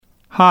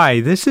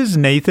Hi, this is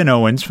Nathan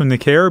Owens from the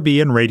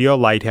Caribbean Radio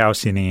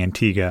Lighthouse in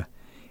Antigua.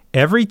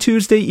 Every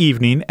Tuesday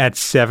evening at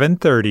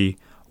 7:30,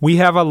 we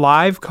have a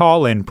live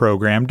call-in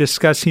program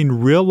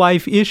discussing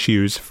real-life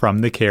issues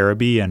from the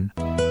Caribbean.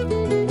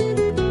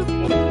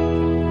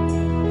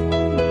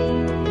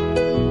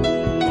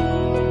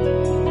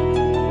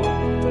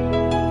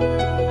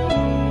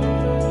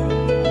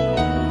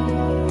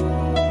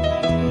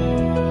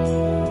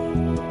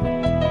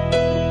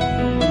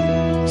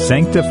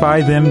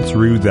 Sanctify them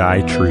through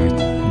thy truth.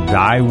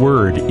 Thy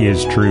word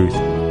is truth.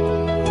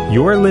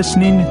 You're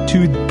listening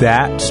to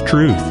That's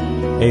Truth,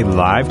 a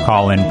live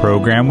call-in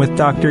program with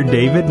Dr.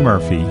 David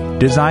Murphy,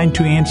 designed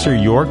to answer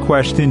your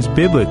questions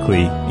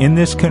biblically in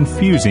this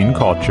confusing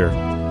culture.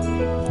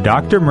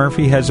 Dr.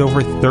 Murphy has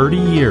over 30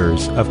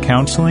 years of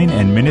counseling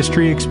and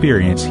ministry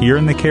experience here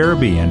in the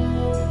Caribbean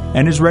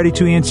and is ready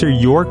to answer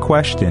your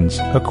questions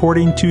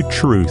according to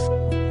truth.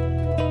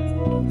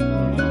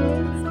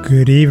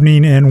 Good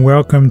evening and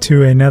welcome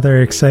to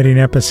another exciting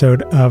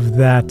episode of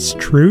That's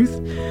Truth.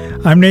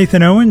 I'm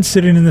Nathan Owens,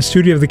 sitting in the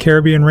studio of the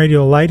Caribbean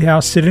Radio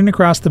Lighthouse. Sitting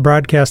across the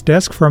broadcast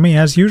desk from me,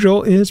 as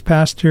usual, is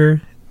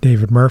Pastor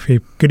David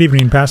Murphy. Good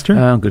evening, Pastor.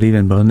 Good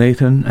evening, Brother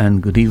Nathan,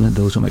 and good evening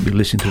those who might be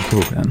listening to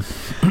the program.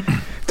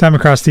 Time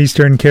across the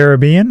Eastern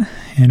Caribbean,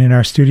 and in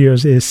our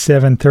studios is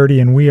 7:30,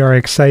 and we are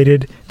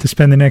excited to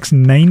spend the next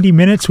 90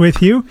 minutes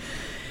with you.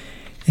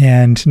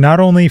 And not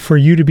only for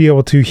you to be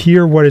able to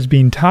hear what is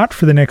being taught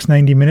for the next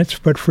 90 minutes,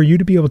 but for you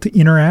to be able to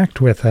interact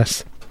with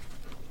us.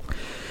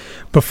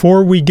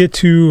 Before we get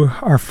to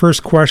our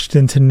first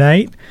question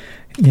tonight,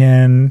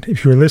 and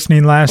if you were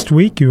listening last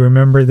week, you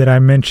remember that I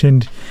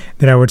mentioned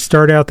that I would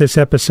start out this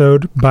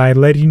episode by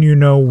letting you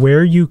know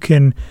where you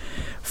can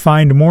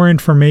find more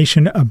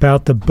information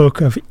about the book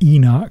of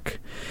Enoch.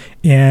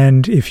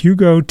 And if you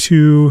go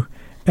to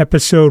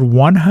episode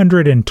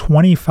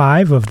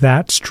 125 of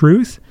That's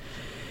Truth,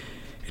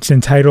 it's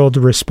entitled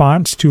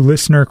Response to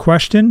Listener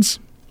Questions,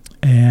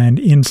 and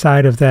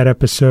inside of that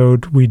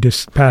episode,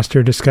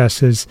 Pastor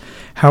discusses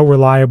how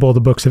reliable the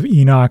books of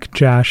Enoch,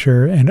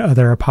 Jasher, and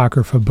other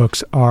Apocrypha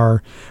books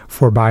are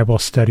for Bible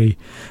study.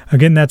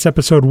 Again, that's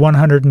episode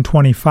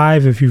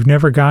 125. If you've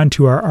never gone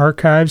to our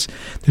archives,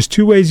 there's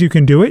two ways you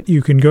can do it.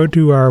 You can go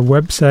to our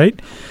website,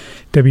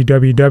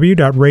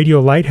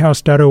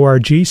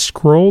 www.radiolighthouse.org.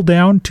 Scroll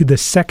down to the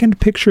second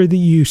picture that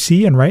you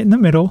see, and right in the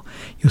middle,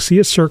 you'll see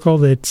a circle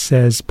that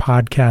says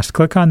podcast.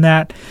 Click on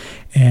that,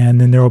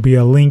 and then there will be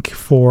a link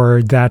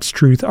for That's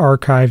Truth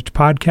Archived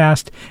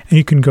podcast, and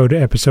you can go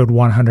to episode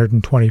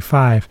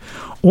 125.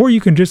 Or you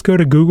can just go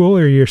to Google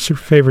or your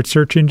favorite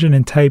search engine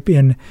and type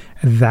in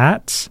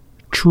That's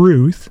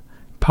Truth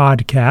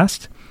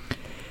Podcast.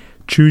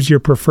 Choose your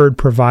preferred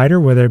provider,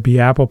 whether it be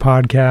Apple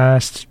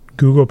Podcasts,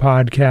 Google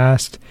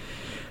Podcast,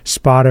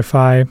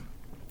 Spotify,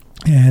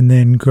 and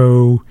then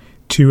go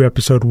to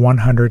episode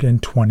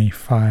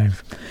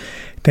 125.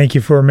 Thank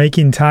you for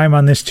making time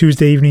on this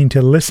Tuesday evening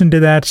to listen to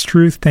That's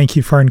Truth. Thank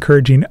you for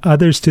encouraging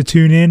others to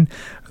tune in.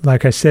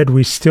 Like I said,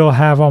 we still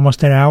have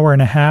almost an hour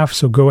and a half,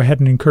 so go ahead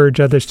and encourage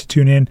others to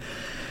tune in.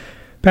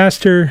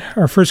 Pastor,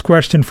 our first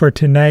question for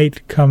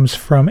tonight comes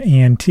from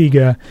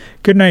Antigua.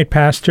 Good night,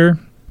 Pastor.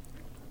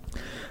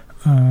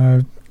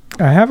 I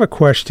have a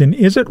question.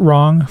 Is it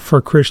wrong for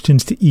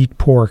Christians to eat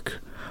pork?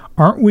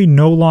 Aren't we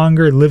no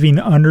longer living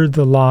under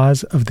the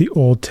laws of the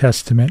Old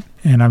Testament?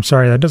 And I'm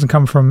sorry, that doesn't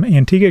come from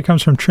Antigua. It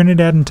comes from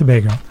Trinidad and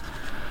Tobago.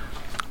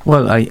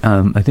 Well, I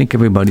think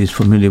everybody is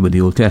familiar with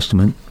the Old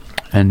Testament,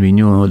 and we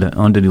know that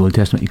under the Old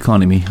Testament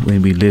economy,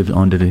 when we lived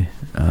under the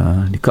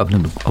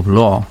covenant of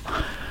law,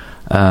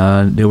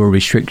 there were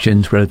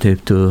restrictions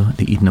relative to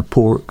the eating of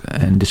pork,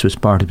 and this was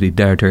part of the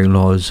dietary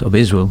laws of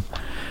Israel.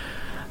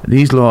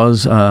 These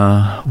laws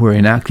were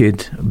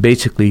enacted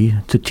basically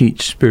to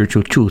teach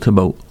spiritual truth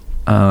about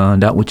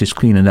that which is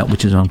clean and that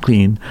which is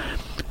unclean,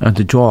 and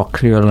to draw a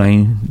clear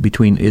line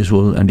between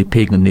Israel and the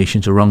pagan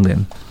nations around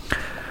them.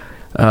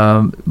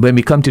 When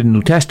we come to the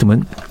New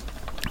Testament,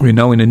 we're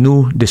now in a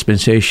new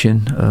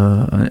dispensation,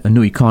 a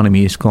new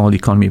economy. It's called the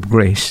economy of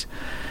grace.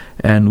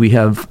 And we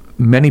have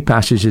many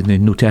passages in the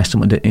New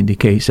Testament that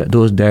indicates that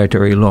those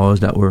dietary laws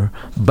that were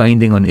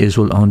binding on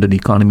Israel under the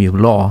economy of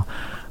law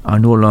are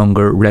no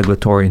longer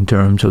regulatory in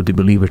terms of the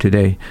believer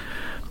today.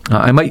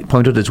 I might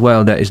point out as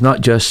well that it's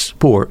not just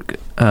pork.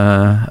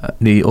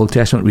 The Old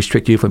Testament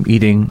restricted you from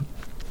eating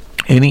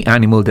any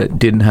animal that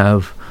didn't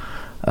have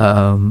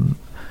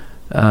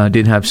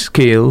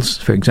scales,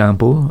 for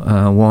example.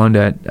 One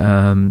that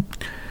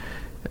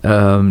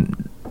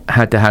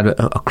had to have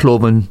a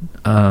cloven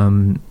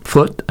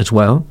foot as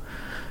well.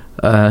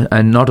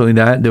 And not only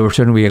that, there were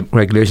certain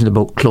regulations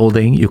about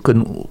clothing. You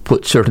couldn't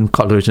put certain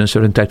colors and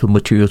certain types of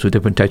materials with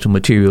different types of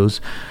materials.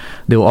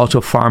 There were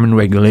also farming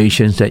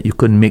regulations that you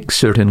couldn't mix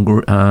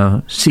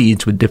certain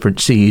seeds with different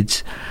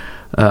seeds.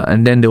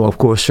 And then there were, of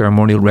course,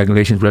 ceremonial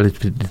regulations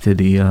relative to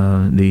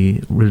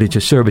the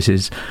religious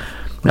services.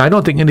 Now, I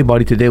don't think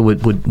anybody today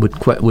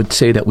would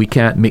say that we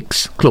can't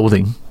mix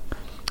clothing.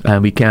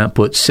 and we can't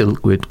put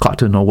silk with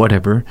cotton or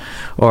whatever.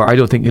 Or I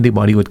don't think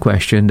anybody would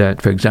question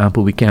that, for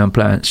example, we can't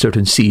plant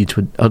certain seeds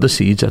with other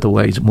seeds,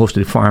 otherwise most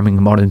of the farming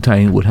in modern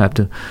time would have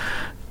to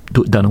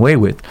do done away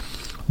with.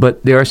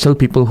 But there are still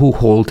people who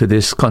hold to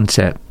this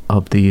concept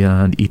of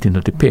the eating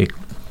of the pig.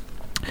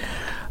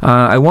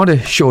 I want to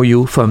show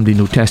you from the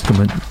New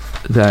Testament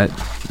that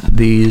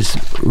these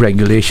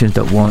regulations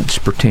that once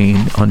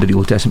pertained under the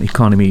Old Testament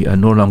economy are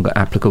no longer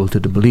applicable to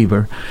the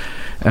believer.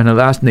 And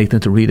I'll ask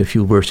Nathan to read a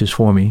few verses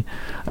for me.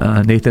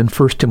 Nathan,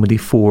 1 Timothy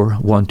 4,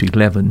 1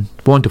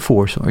 to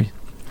 4, sorry.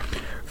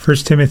 1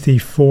 Timothy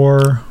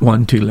 4,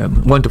 1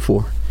 to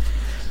 4.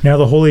 Now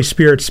the Holy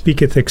Spirit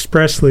speaketh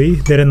expressly,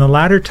 that in the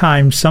latter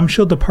times some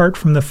shall depart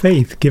from the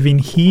faith, giving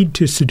heed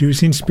to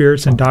seducing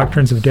spirits and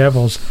doctrines of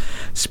devils,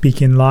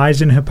 speaking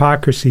lies and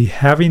hypocrisy,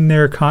 having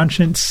their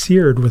conscience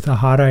seared with a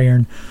hot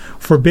iron,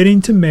 forbidding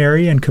to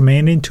marry, and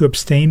commanding to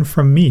abstain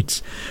from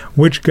meats,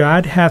 which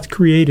God hath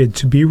created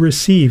to be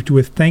received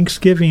with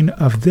thanksgiving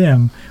of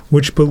them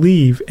which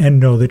believe and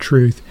know the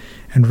truth.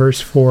 And verse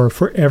 4,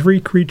 For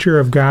every creature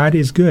of God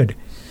is good,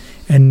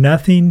 and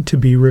nothing to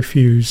be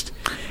refused,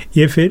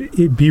 if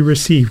it be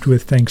received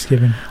with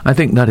thanksgiving. I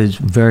think that is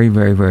very,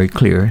 very, very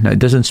clear. Now, it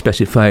doesn't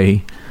specify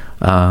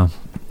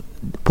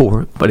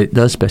pork, but it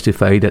does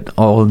specify that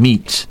all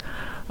meats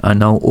are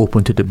now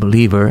open to the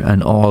believer,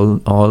 and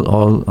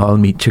all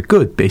meats are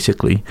good,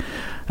 basically.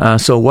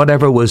 So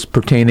whatever was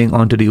pertaining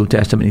onto the Old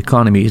Testament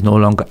economy is no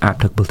longer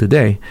applicable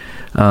today.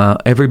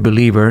 Every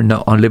believer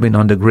now living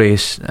under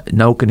grace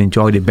now can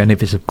enjoy the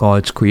benefits of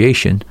God's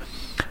creation.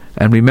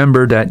 And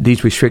remember that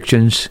these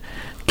restrictions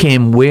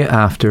came way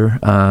after,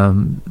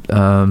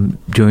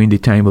 during the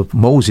time of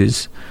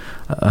Moses.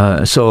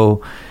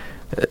 So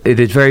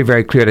it is very,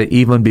 very clear that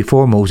even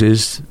before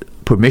Moses,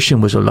 permission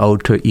was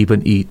allowed to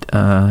even eat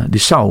the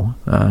sow,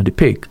 the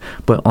pig.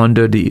 But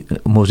under the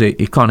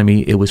Mosaic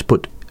economy, it was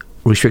put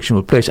restriction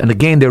were placed. And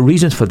again, there are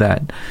reasons for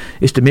that.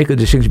 Is to make a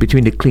distinction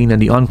between the clean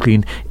and the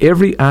unclean.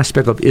 Every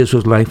aspect of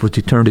Israel's life was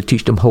determined to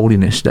teach them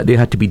holiness, that they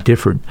had to be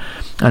different.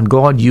 And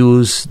God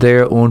used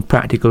their own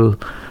practical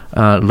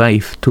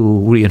life to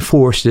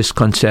reinforce this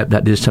concept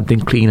that there's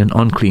something clean and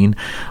unclean,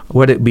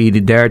 whether it be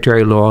the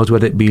dietary laws,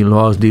 whether it be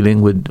laws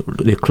dealing with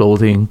their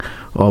clothing,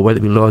 or whether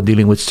it be laws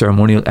dealing with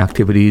ceremonial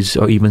activities,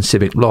 or even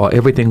civic law.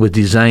 Everything was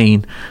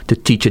designed to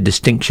teach a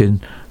distinction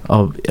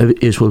of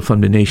Israel from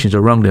the nations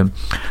around them.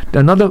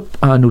 Another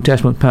New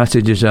Testament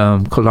passage is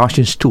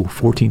Colossians 2,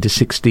 14 to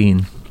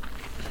 16.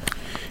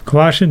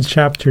 Colossians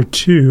chapter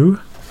 2,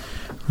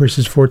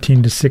 verses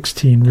 14 to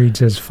 16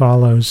 reads as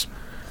follows.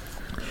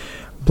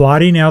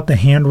 Blotting out the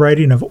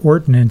handwriting of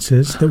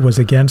ordinances that was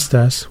against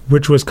us,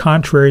 which was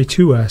contrary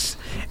to us,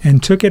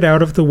 and took it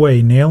out of the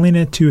way, nailing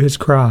it to his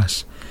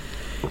cross.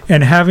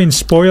 And having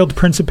spoiled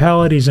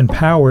principalities and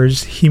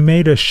powers, he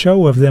made a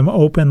show of them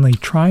openly,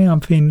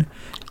 triumphing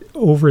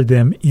over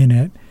them in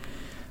it.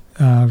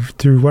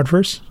 Through what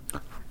verse?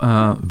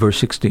 Verse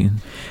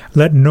 16.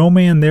 Let no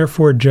man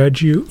therefore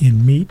judge you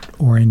in meat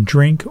or in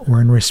drink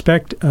or in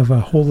respect of a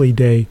holy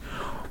day,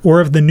 or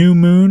of the new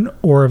moon,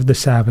 or of the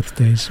Sabbath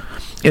days.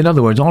 In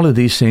other words, all of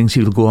these things,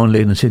 he will go on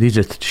later and say, these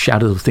are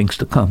shadows of things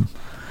to come.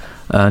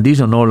 These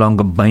are no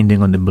longer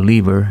binding on the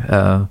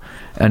believer.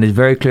 And it's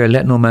very clear,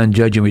 let no man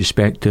judge in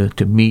respect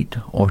to meat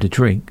or to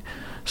drink.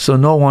 So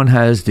no one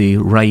has the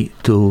right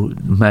to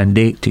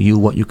mandate to you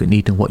what you can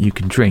eat and what you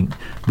can drink.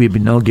 We've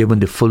been now given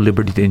the full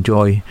liberty to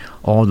enjoy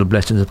all the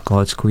blessings of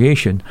God's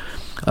creation.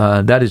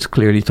 That is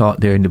clearly taught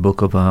there in the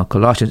book of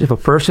Colossians. If a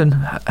person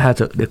has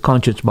the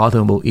conscience bother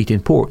them about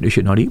eating pork, they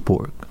should not eat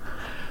pork.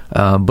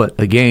 But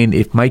again,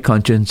 if my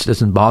conscience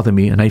doesn't bother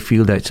me and I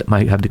feel that I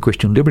might have the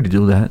Christian liberty to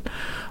do that,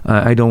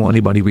 I don't want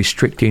anybody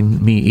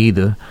restricting me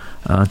either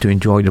to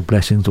enjoy the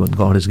blessings that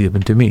God has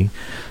given to me.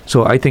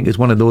 So I think it's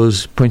one of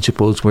those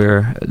principles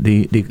where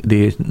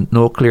there's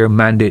no clear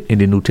mandate in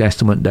the New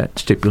Testament that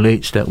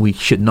stipulates that we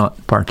should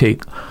not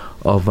partake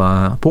of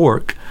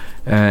pork.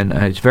 And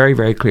it's very,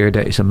 very clear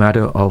that it's a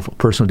matter of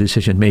personal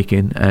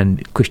decision-making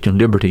and Christian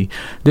liberty.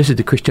 This is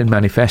the Christian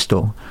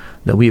manifesto,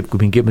 that we have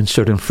been given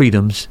certain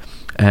freedoms,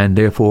 and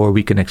therefore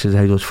we can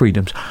exercise those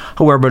freedoms.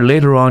 However,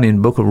 later on in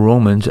the book of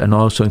Romans and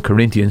also in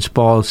Corinthians,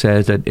 Paul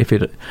says that if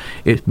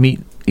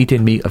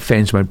eating meat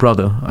offends my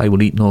brother, I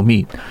will eat no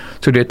meat.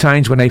 So there are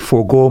times when I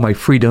forego my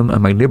freedom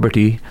and my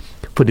liberty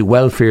for the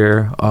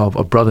welfare of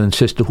a brother and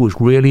sister who is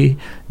really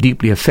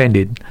deeply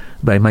offended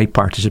by my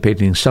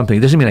participating in something.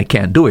 It doesn't mean I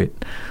can't do it,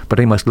 but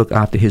I must look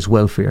after his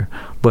welfare.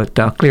 But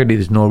clearly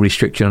there's no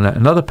restriction on that.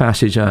 Another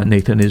passage,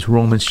 Nathan, is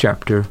Romans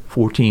chapter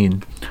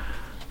 14.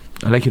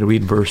 I'd like you to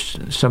read verse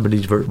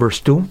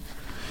 2.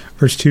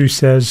 Verse 2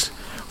 says,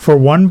 For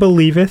one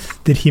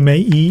believeth that he may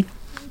eat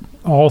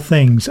all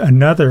things,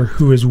 another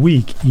who is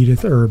weak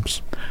eateth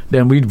herbs.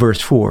 Then read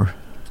verse 4.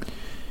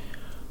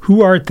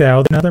 Who art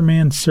thou, another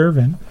man's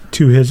servant?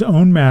 To his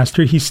own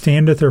master he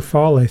standeth or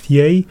falleth.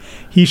 Yea,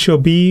 he shall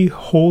be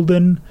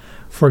holden,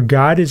 for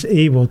God is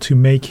able to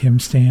make him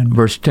stand.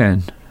 Verse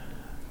 10.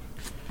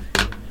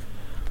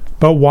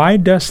 But why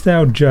dost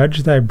thou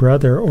judge thy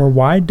brother, or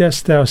why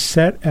dost thou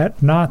set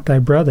at naught thy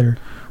brother?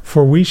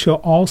 For we shall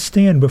all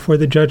stand before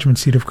the judgment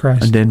seat of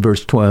Christ. And then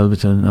verse 12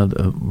 is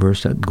another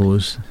verse that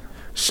goes,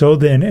 So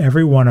then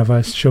every one of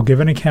us shall give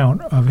an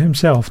account of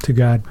himself to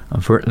God.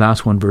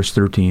 Last one, verse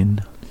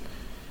 13.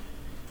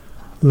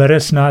 Let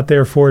us not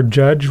therefore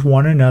judge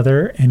one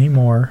another any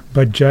more,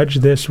 but judge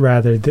this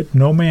rather, that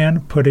no man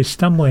put a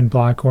stumbling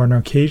block or an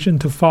occasion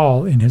to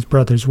fall in his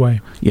brother's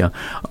way. Yeah,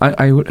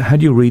 I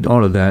had you read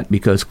all of that,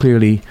 because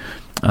clearly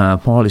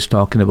Paul is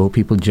talking about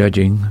people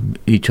judging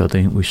each other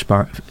in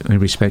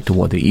respect to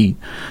what they eat.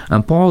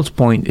 And Paul's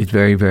point is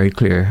very, very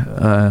clear.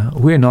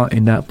 We're not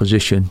in that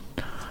position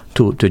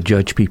to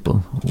judge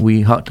people.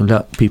 We have to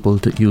let people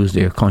to use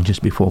their conscience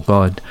before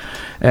God.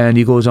 And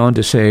he goes on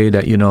to say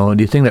that,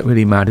 the thing that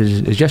really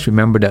matters is just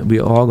remember that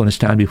we're all going to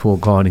stand before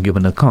God and give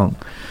an account.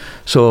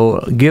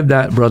 So give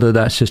that brother,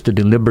 that sister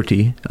the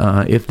liberty,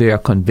 if they are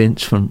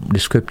convinced from the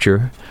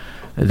Scripture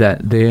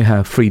that they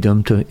have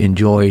freedom to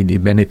enjoy the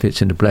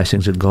benefits and the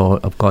blessings of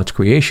God's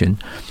creation.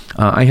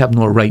 I have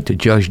no right to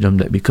judge them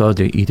that because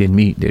they're eating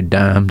meat they're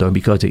damned, or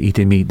because they're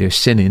eating meat they're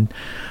sinning.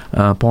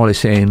 Paul is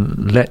saying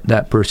let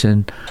that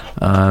person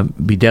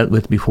be dealt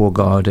with before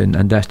God,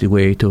 and that's the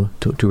way to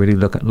really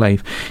look at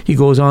life. He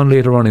goes on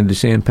later on in the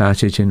same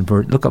passage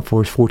look up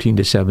verse 14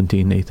 to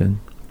 17,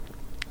 Nathan.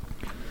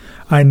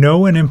 I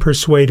know and am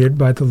persuaded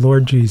by the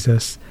Lord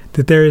Jesus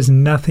that there is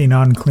nothing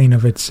unclean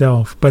of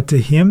itself, but to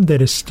him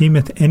that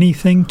esteemeth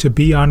anything to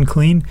be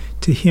unclean,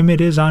 to him it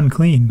is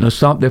unclean. Now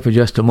stop there for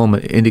just a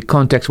moment. In the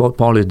context of what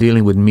Paul is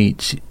dealing with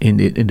meats in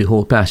the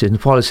whole passage,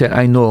 and Paul has said,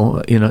 I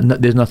know,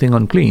 there's nothing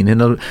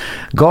unclean.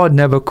 God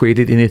never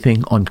created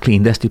anything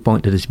unclean. That's the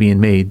point that is being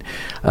made.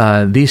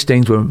 These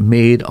things were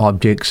made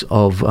objects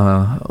of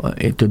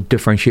to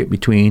differentiate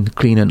between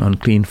clean and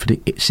unclean for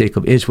the sake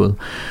of Israel.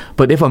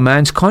 But if a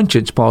man's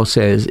conscience, Paul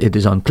says, it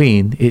is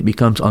unclean, it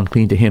becomes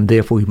unclean to him,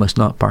 therefore he must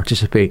not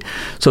participate.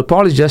 So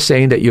Paul is just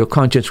saying that your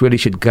conscience really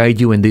should guide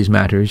you in these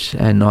matters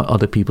and not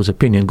other people's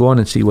opinion. Go on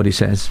and see what he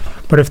says.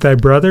 But if thy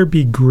brother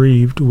be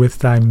grieved with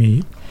thy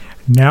meat,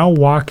 now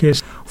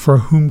walkest for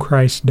whom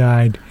Christ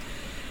died.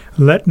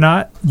 Let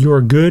not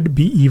your good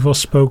be evil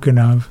spoken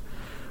of.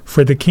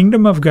 For the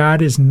kingdom of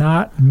God is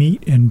not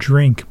meat and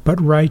drink,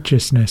 but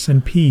righteousness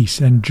and peace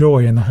and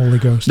joy in the Holy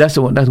Ghost. That's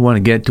what I want to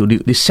get to.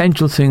 The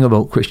central thing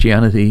about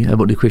Christianity,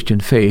 about the Christian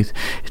faith,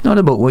 it's not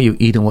about what you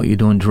eat and what you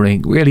don't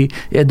drink. Really,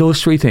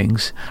 those three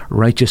things: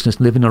 righteousness,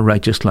 living a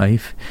righteous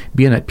life,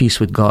 being at peace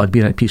with God,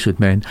 being at peace with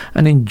men,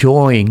 and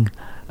enjoying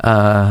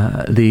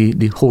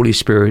the Holy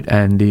Spirit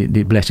and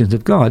the blessings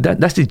of God.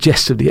 That's the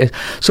gist of the.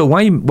 So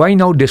why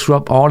now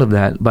disrupt all of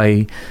that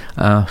by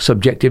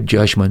subjective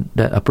judgment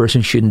that a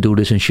person shouldn't do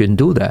this and shouldn't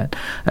do that?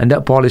 And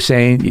that Paul is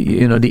saying,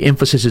 the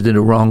emphasis is in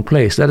the wrong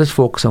place. Let us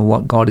focus on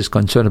what God is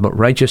concerned about: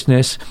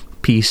 righteousness,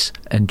 peace,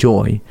 and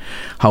joy.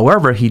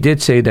 However, he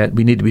did say that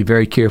we need to be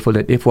very careful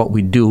that if what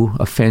we do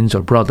offends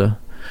our brother,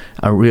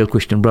 a real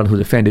Christian brother who's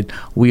offended,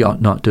 we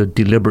ought not to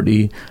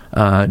deliberately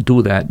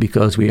do that,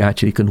 because we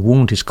actually can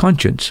wound his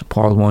conscience.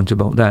 Paul warns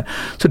about that.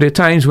 So there are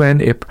times when,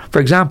 for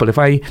example, if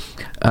I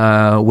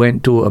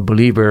went to a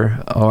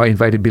believer, or I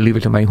invited a believer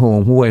to my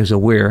home who I was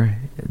aware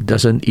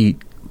doesn't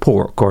eat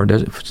pork, or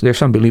there's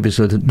some believers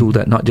that do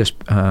that, not just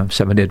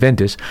Seventh-day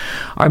Adventists,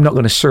 I'm not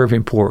going to serve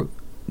him pork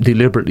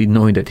deliberately,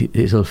 knowing that it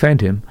will offend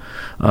him.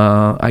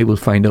 I will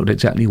find out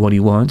exactly what he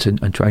wants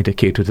and try to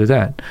cater to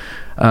that.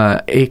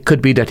 It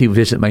could be that he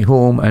visit my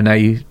home and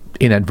I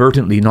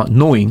inadvertently, not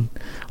knowing,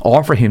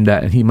 offer him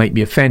that, and he might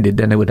be offended.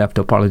 Then I would have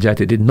to apologize.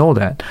 I didn't know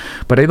that.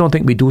 But I don't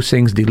think we do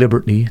things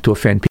deliberately to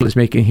offend people. It's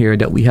making here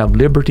that we have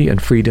liberty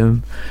and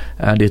freedom,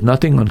 and there's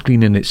nothing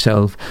unclean in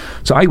itself.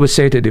 So I would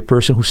say to the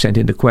person who sent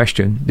in the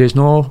question, there's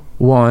no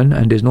one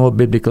and there's no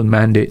biblical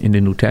mandate in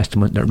the New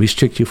Testament that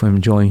restricts you from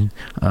enjoying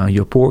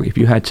your pork. If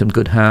you had some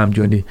good ham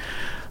during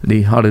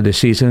the holiday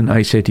season,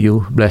 I say to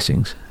you,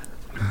 blessings.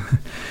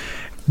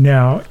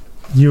 Now,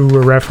 you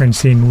were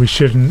referencing we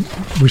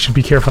should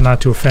be careful not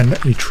to offend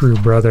a true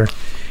brother.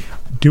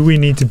 Do we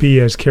need to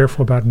be as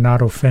careful about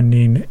not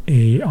offending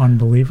a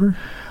unbeliever?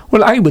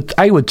 Well,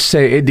 I would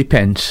say it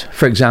depends.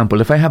 For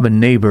example, if I have a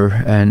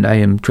neighbor and I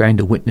am trying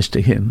to witness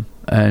to him,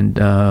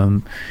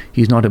 and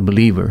he's not a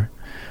believer,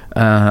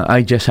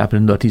 I just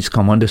happen that he's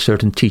come under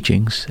certain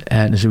teachings,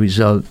 and as a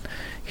result,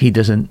 he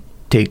doesn't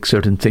take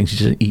certain things, he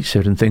doesn't eat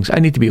certain things. I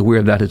need to be aware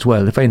of that as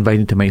well. If I invite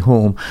him to my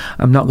home,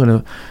 I'm not going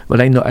to,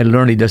 I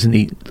learned he doesn't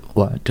eat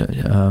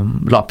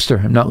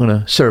lobster. I'm not going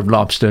to serve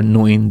lobster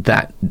knowing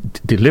that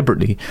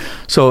deliberately.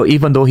 So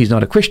even though he's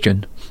not a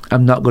Christian,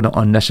 I'm not going to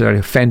unnecessarily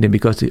offend him,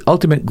 because the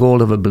ultimate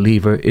goal of a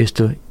believer is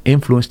to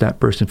influence that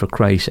person for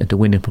Christ and to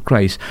win him for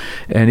Christ.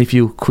 And if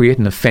you create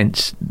an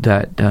offense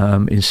that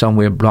in some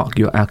way block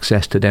your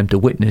access to them to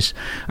witness,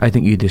 I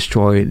think you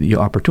destroy your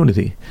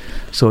opportunity.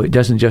 So it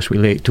doesn't just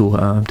relate to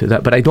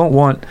that. But I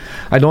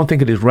don't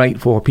think it is right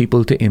for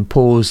people to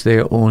impose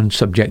their own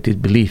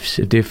subjective beliefs.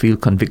 If they feel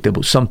convicted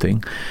about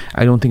something,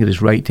 I don't think it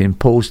is right to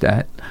impose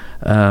that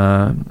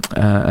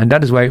And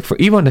that is why, for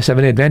even the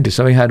Seventh-day Adventist,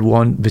 if I had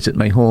one visit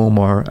my home,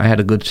 or I had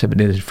a good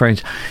Seventh-day Adventist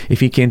friend, if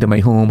he came to my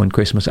home on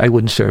Christmas, I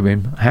wouldn't serve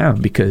him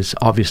ham, because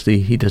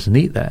obviously he doesn't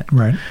eat that.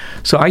 Right.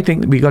 So I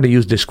think we got to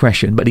use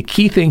discretion. But the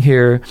key thing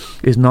here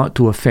is not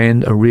to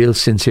offend a real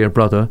sincere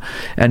brother,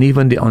 and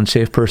even the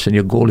unsafe person.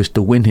 Your goal is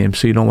to win him,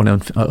 so you don't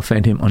want to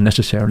offend him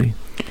unnecessarily.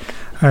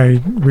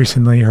 I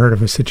recently heard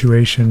of a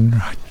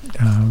situation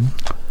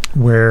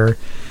where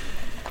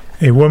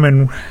a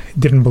woman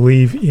didn't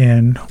believe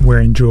in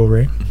wearing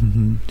jewelry,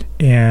 Mm-hmm.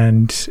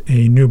 and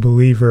a new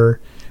believer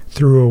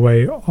threw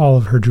away all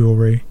of her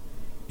jewelry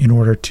in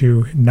order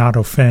to not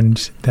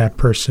offend that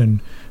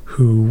person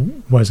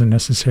who wasn't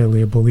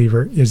necessarily a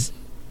believer. Is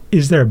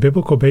there a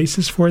biblical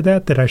basis for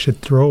that I should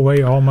throw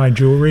away all my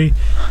jewelry?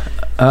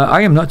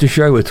 I am not too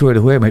sure I would throw it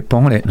away. I might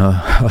pawn it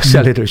or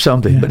sell it or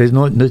something, but there's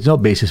no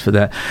basis for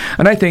that.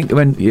 And I think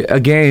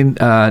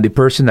the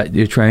person that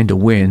you're trying to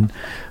win,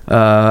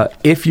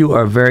 if you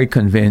are very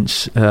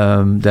convinced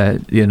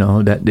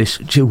that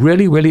this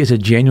really is a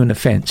genuine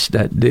offense,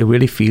 that they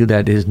really feel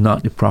that is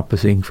not the proper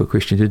thing for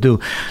Christians to do,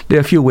 there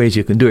are a few ways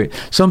you can do it.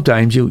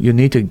 Sometimes you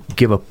need to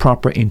give a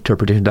proper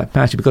interpretation of that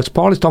passage, because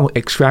Paul is talking about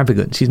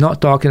extravagance. He's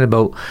not talking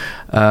about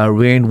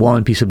wearing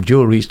one piece of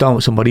jewelry. He's talking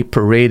about somebody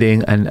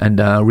parading and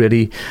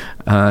really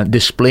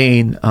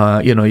displaying.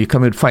 You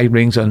come with 5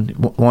 rings on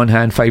one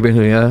hand, 5 rings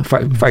on the other,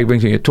 five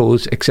rings on your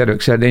toes, etc.,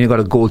 etc. Then you got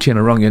a gold chain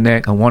around your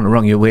neck and one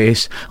around your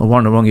waist, and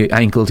one around your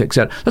ankles,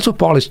 etc. That's what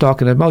Paul is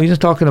talking about. He's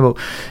just talking about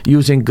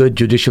using good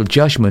judicial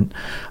judgment.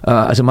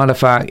 As a matter of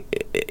fact,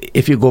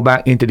 if you go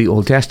back into the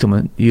Old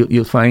Testament,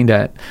 you'll find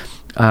that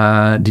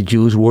the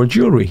Jews wore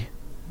jewelry.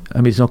 I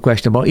mean, there's no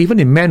question about it.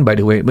 Even in men, by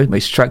the way, it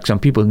might strike some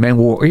people. Men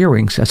wore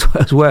earrings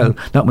as well.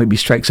 That might be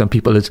strike some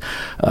people as,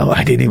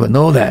 I didn't even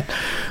know that.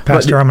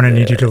 Pastor, I'm going to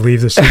need you to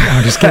leave this.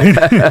 I'm just kidding.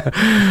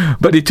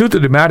 But the truth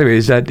of the matter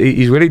is that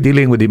he's really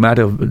dealing with the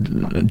matter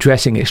of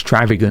dressing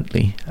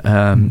extravagantly,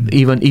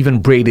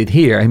 even braided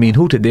hair. I mean,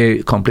 who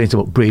today complains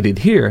about braided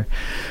hair?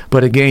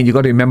 But again, you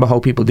got to remember how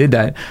people did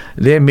that.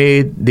 They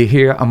made the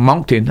hair a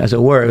mountain, as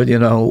it were.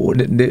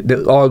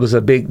 All was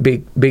a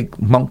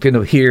big mountain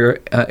of hair,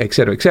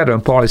 etc., etc.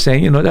 And Paul is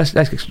saying, that's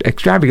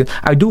extravagant.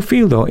 I do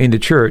feel, though, in the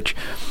church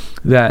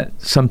that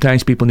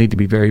sometimes people need to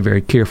be very,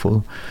 very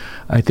careful.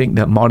 I think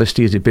that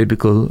modesty is a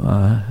biblical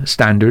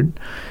standard,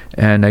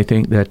 and I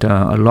think that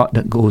a lot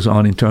that goes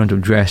on in terms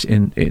of dress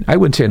in I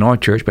wouldn't say in our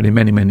church, but in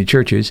many, many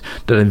churches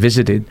that I've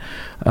visited,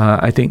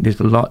 I think there's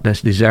a lot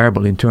that's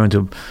desirable in terms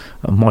of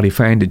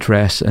modifying the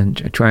dress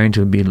and trying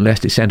to be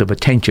less the center of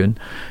attention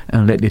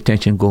and let the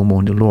attention go more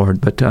on the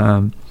Lord. But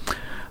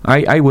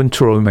I wouldn't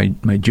throw away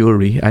my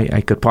jewelry.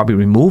 I could probably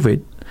remove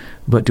it,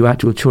 but to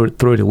actually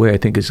throw it away, I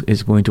think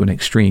is going to an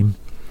extreme.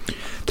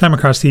 Time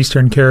across the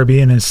Eastern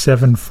Caribbean is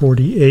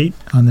 7:48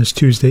 on this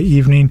Tuesday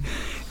evening.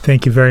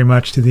 Thank you very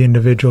much to the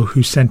individual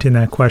who sent in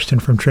that question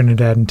from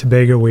Trinidad and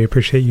Tobago. We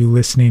appreciate you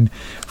listening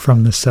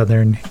from the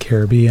Southern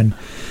Caribbean.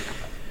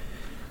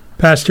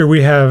 Pastor,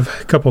 we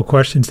have a couple of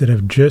questions that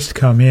have just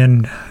come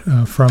in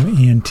from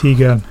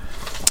Antigua.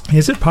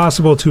 Is it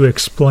possible to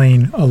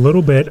explain a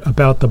little bit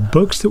about the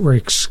books that were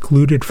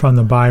excluded from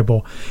the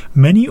Bible?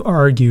 Many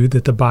argue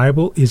that the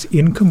Bible is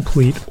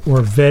incomplete or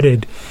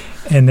vetted,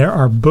 and there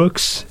are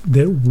books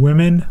that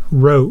women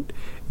wrote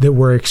that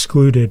were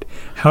excluded.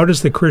 How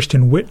does the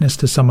Christian witness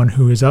to someone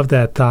who is of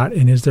that thought,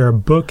 and is there a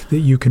book that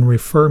you can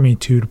refer me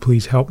to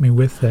please help me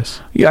with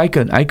this? Yeah, I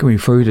can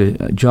refer to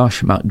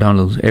Josh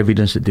McDonald's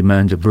Evidence That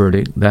Demands a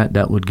Verdict.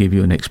 That would give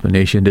you an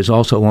explanation. There's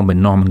also one by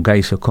Norman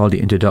Geisler called The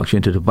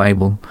Introduction to the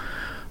Bible.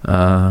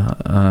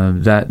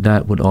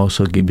 That would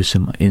also give you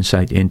some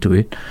insight into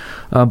it.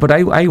 But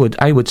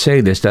I would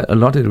say this, that a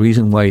lot of the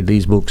reason why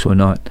these books were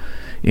not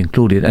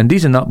included, and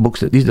these are books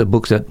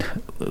that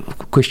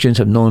Christians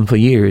have known for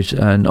years,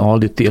 and all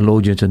the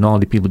theologians and all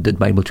the people that did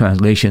Bible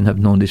translation have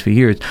known this for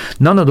years.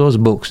 None of those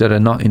books that are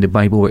not in the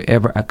Bible were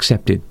ever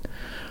accepted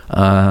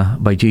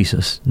by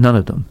Jesus. None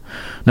of them.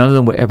 None of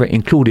them were ever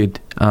included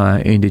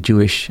in the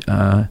Jewish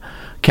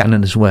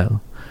canon as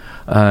well.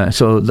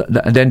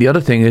 Then the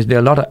other thing is there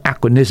are a lot of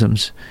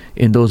anachronisms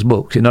in those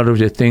books. In other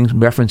words, there are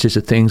references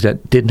to things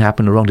that didn't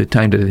happen around the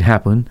time that it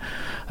happened.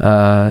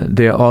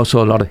 There are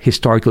also a lot of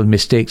historical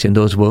mistakes in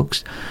those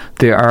books.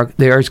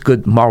 There is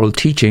good moral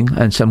teaching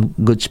and some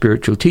good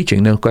spiritual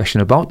teaching, no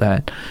question about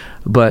that.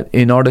 But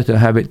in order to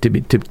have it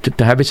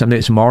to have it something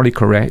that's morally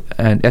correct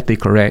and ethically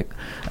correct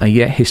and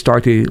yet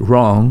historically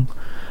wrong,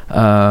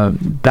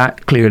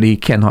 that clearly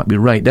cannot be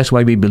right. That's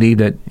why we believe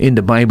that in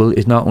the Bible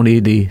is not only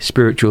the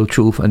spiritual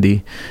truth and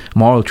the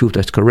moral truth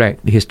that's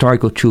correct, the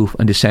historical truth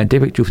and the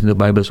scientific truth in the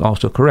Bible is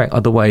also correct.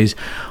 Otherwise,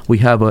 we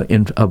have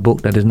a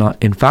book that is not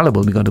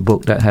infallible. We got a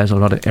book that has a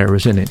lot of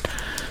errors in it.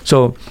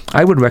 So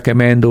I would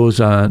recommend those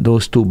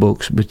two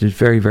books, which is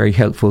very, very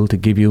helpful to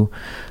give you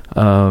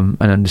an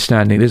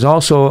understanding. There's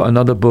also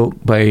another book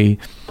by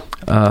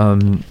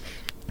Norman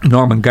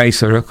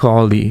Geisler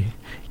called the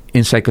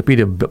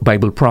Encyclopedia of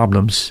Bible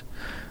Problems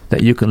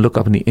that you can look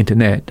up on the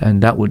internet,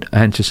 and that would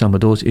answer some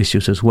of those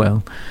issues as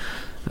well.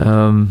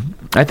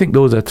 I think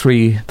those are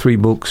three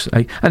books.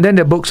 And then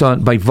there are books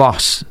by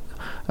Voss,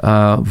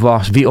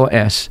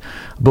 VOS,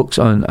 books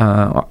on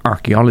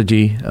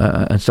archaeology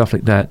and stuff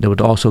like that. They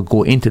would also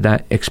go into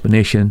that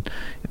explanation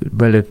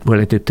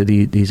relative to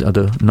these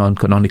other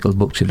non-canonical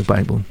books in the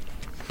Bible.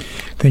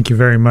 Thank you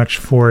very much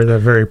for the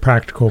very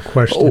practical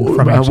question.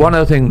 One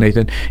other thing,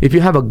 Nathan. If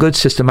you have a good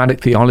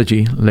systematic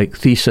theology like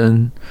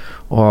Thiessen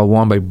or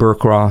one by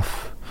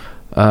Burcroft,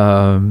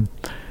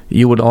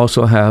 you would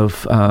also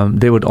have,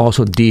 they would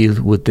also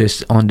deal with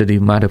this under the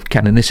matter of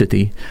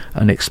canonicity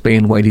and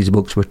explain why these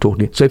books were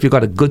totally. So if you've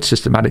got a good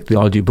systematic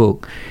theology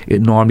book,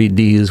 it normally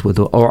deals with,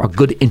 or a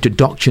good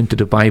introduction to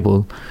the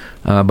Bible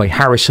by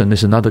Harrison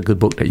is another good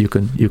book that you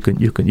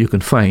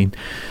can find.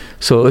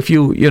 So if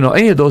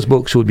any of those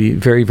books would be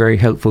very, very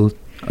helpful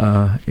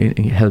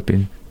in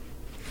helping.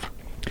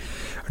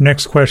 Our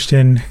next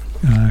question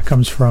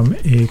comes from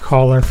a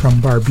caller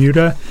from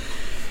Barbuda.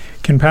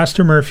 Can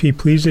Pastor Murphy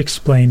please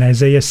explain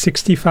Isaiah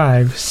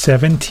 65,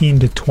 17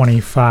 to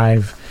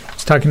 25?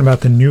 It's talking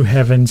about the new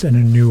heavens and a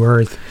new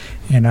earth,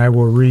 and I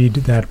will read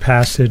that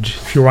passage.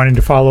 If you're wanting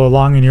to follow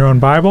along in your own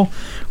Bible,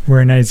 we're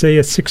in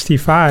Isaiah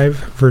 65,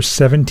 verse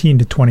 17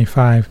 to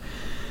 25.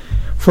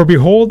 For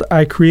behold,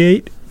 I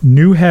create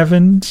new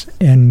heavens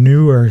and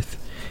new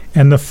earth,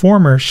 and the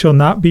former shall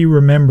not be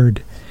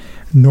remembered,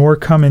 nor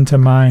come into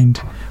mind.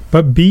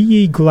 But be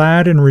ye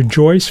glad and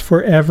rejoice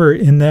forever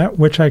in that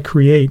which I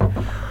create.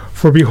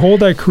 For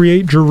behold, I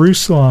create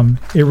Jerusalem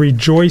a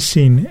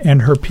rejoicing,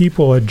 and her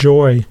people a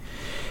joy.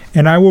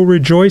 And I will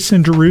rejoice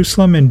in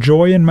Jerusalem and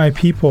joy in my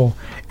people.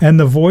 And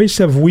the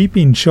voice of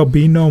weeping shall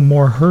be no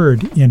more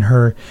heard in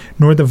her,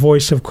 nor the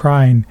voice of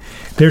crying.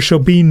 There shall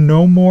be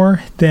no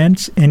more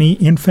thence any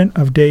infant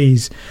of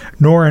days,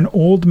 nor an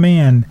old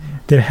man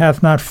that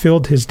hath not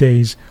filled his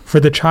days.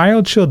 For the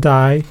child shall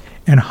die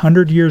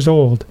 100 years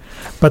old,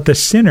 but the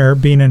sinner,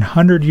 being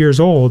 100 years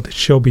old,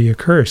 shall be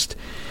accursed.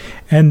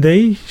 And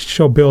they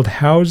shall build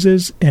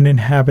houses and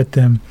inhabit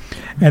them,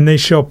 and they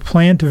shall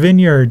plant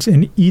vineyards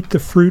and eat the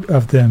fruit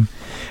of them.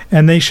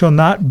 And they shall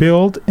not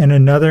build and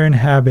another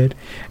inhabit,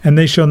 and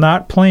they shall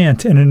not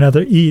plant and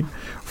another eat.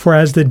 For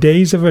as the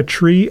days of a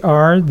tree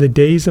are the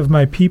days of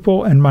my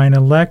people, and mine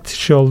elect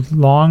shall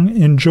long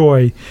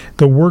enjoy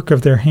the work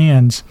of their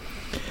hands.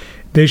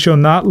 They shall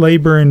not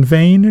labor in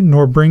vain,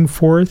 nor bring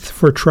forth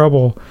for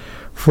trouble.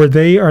 For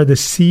they are the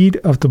seed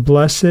of the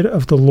blessed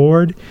of the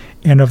Lord,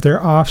 and of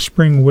their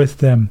offspring with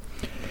them.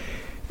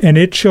 And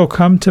it shall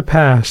come to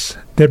pass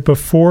that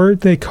before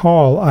they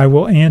call I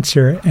will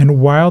answer,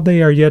 and while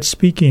they are yet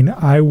speaking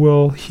I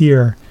will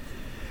hear.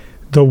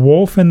 The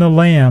wolf and the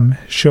lamb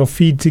shall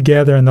feed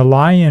together, and the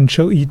lion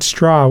shall eat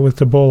straw with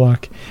the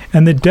bullock,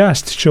 and the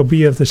dust shall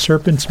be of the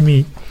serpent's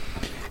meat,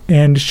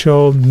 and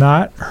shall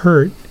not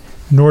hurt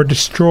nor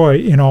destroy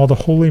in all the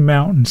holy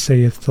mountain,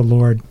 saith the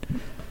Lord.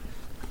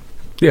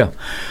 Yeah.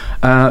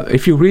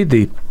 If you read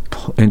the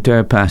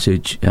entire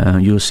passage,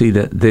 you'll see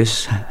that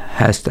this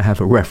has to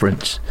have a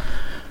reference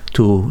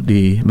to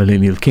the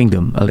millennial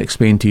kingdom. I'll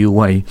explain to you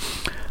why.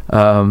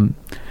 In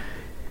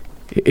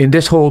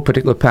this whole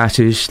particular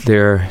passage,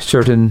 there are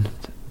certain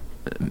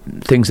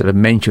things that are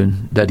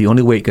mentioned that the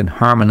only way it can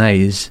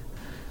harmonize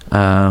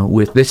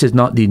with this is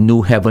not the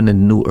new heaven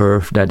and new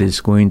earth that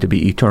is going to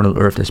be eternal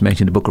earth that's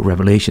mentioned in the book of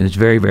Revelation. It's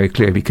very, very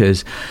clear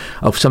because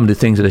of some of the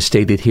things that are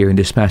stated here in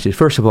this passage.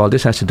 First of all,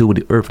 this has to do with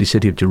the earthly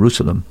city of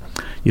Jerusalem.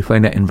 You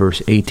find that in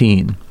verse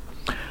 18.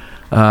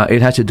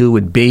 It has to do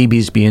with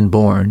babies being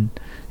born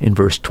in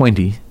verse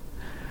 20.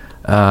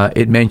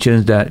 It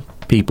mentions that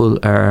people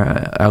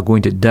are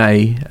going to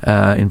die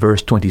in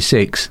verse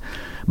 26.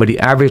 But the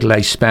average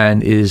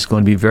lifespan is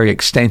going to be very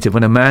extensive.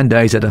 When a man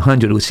dies at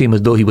 100, it would seem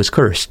as though he was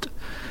cursed,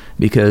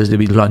 because there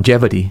will be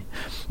longevity.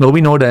 Now,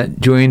 we know that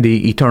during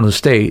the eternal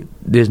state,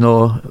 there's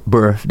no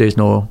birth, there's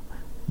no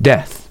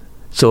death.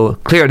 So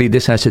clearly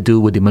this has to do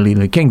with the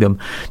millennial kingdom.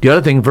 The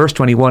other thing, verse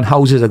 21,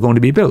 houses are going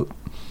to be built.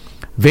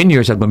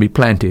 Vineyards are going to be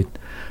planted.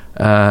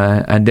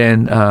 And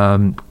then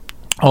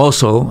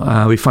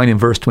also, we find in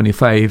verse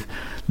 25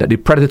 that the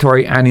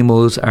predatory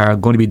animals are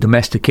going to be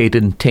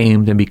domesticated and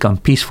tamed and become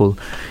peaceful.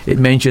 It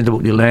mentions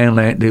about the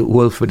lion, the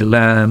wolf with the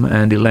lamb,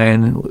 and the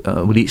lion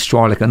will eat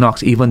straw like an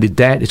ox. Even the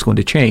dead is going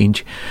to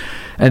change.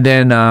 And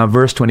then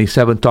verse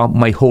 27, talk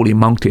my holy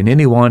mountain.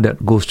 Anyone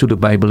that goes through the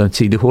Bible and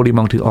see the holy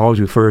mountain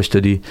always refers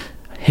to the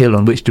hill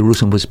on which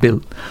Jerusalem was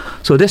built.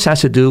 So this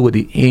has to do with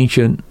the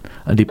ancient,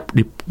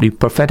 the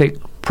prophetic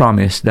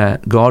promise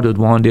that God would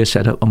one day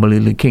set up a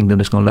millennial kingdom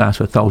that's going to last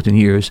for 1,000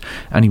 years,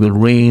 and he will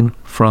reign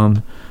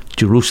from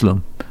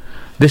Jerusalem.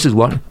 This is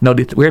what, now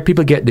where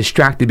people get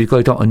distracted because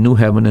they talk a new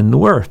heaven and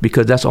new earth,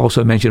 because that's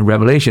also mentioned in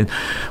Revelation.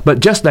 But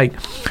just like,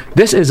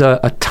 this is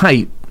a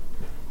type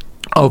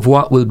of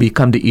what will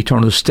become the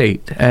eternal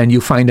state, and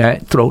you find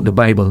that throughout the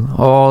Bible.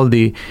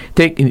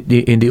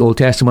 In the Old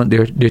Testament,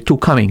 there are two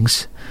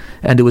comings.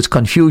 And there was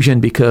confusion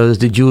because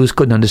the Jews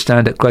couldn't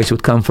understand that Christ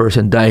would come first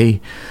and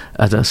die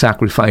as a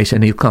sacrifice,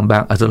 and he'd come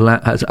back as a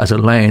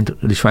lion to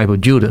the tribe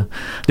of Judah.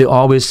 They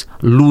always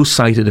lose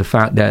sight of the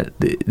fact that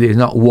there's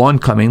not one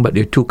coming, but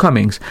there are two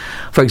comings.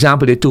 For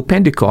example, there are two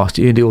Pentecosts.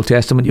 In the Old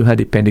Testament, you had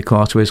the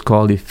Pentecost, where it's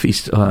called the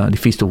Feast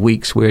of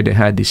Weeks, where they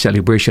had the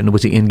celebration. It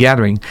was the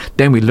ingathering.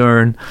 Then we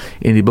learn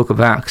in the book of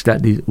Acts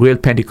that the real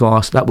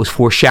Pentecost, that was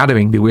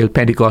foreshadowing the real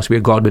Pentecost, where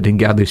God would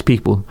ingather his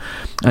people.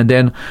 And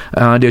then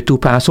there are two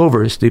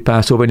Passovers, the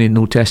Passover in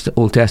the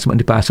Old Testament,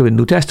 the Passover in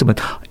the New Testament.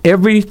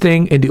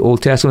 Everything in the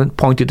Old Testament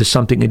pointed to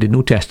something in the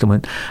New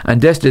Testament, and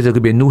there's going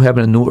to be a new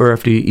heaven and new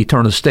earth, the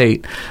eternal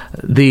state.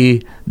 The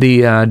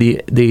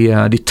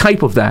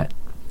type of that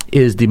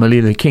is the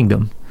millennial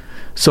kingdom.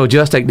 So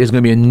just like there's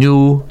going to be a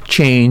new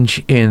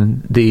change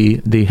in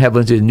the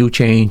heavens, there's a new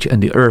change in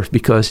the earth,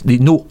 because there's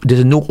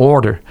a new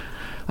order.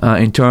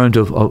 In terms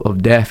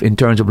of death, in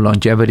terms of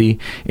longevity,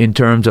 in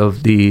terms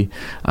of the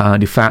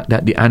fact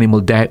that the animal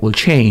diet will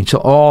change.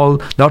 So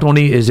not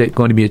only is it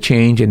going to be a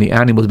change in the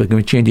animals, but it's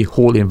going to change the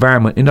whole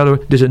environment. In other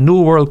words, there's a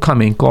new world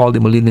coming called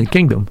the millennial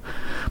kingdom.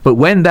 But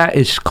when that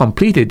is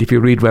completed, if you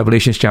read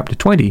Revelation chapter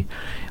 20,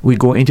 we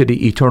go into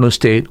the eternal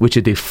state, which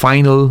is the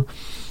final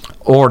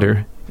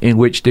order, in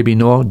which there be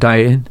no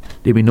dying,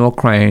 there be no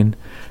crying,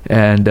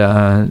 and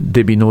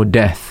there be no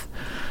death.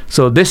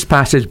 So this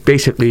passage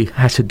basically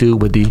has to do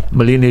with the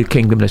millennial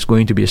kingdom that's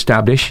going to be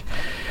established.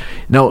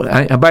 Now,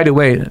 and by the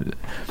way,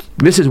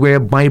 this is where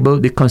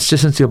the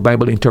consistency of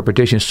Bible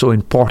interpretation is so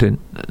important,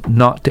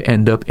 not to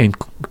end up in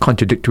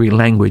contradictory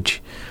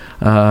language,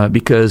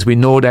 because we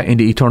know that in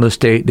the eternal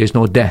state there's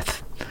no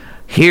death.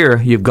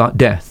 Here you've got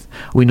death.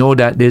 We know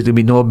that there's going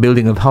to be no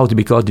building of houses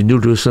because the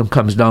New Jerusalem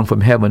comes down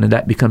from heaven, and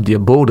that becomes the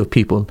abode of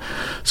people.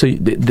 So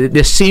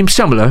they seem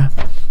similar,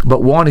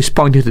 but one is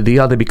pointing to the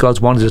other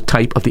because one is a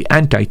type of the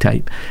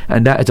anti-type,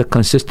 and that is a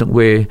consistent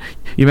way.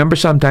 You remember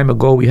some time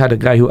ago we had a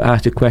guy who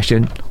asked the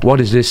question, what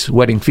is this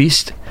wedding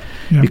feast?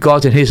 Yeah.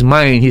 Because in his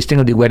mind he's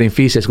thinking of the wedding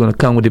feast that's going to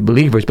come with the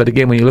believers. But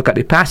again, when you look at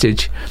the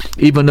passage,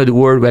 even though the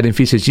word wedding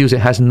feast is used, it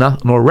has no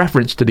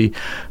reference to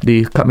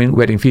the coming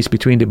wedding feast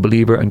between the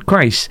believer and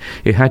Christ.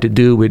 It had to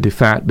do with the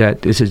fact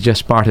that this is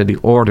just part of the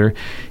order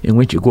in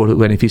which you go to the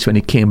wedding feast. When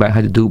he came back, it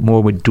had to do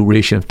more with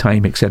duration of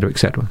time, etc.,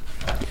 etc.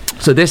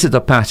 So this is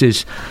a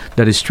passage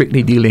that is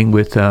strictly dealing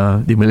with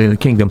the millennial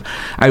kingdom.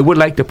 I would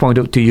like to point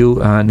out to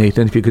you,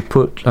 Nathan, if you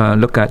could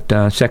look at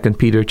 2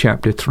 Peter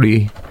chapter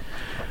 3,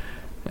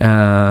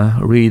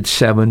 read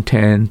 7,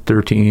 10,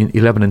 13,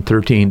 11, and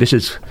 13. This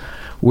is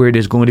where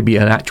there's going to be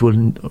an actual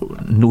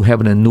new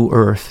heaven and new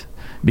earth,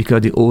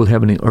 because the old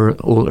heaven and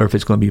old earth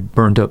is going to be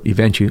burnt up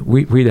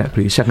eventually. Read that,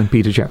 please. 2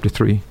 Peter chapter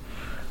 3,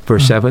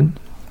 verse 7.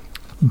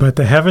 But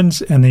the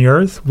heavens and the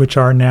earth, which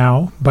are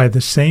now, by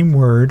the same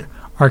word,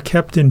 are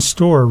kept in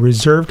store,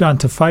 reserved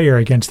unto fire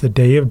against the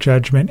day of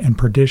judgment and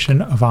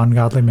perdition of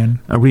ungodly men.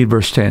 Read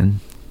verse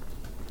 10.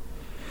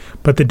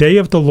 But the day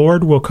of the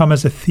Lord will come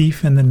as a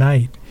thief in the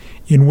night,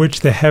 in which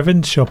the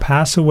heavens shall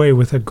pass away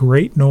with a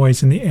great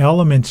noise, and the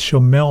elements shall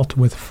melt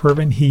with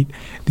fervent heat.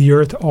 The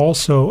earth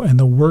also and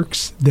the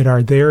works that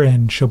are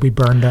therein shall be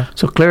burned up.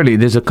 So clearly,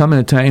 there's a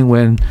coming time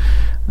when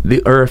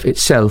the earth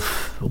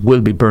itself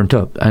will be burnt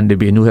up, and there'll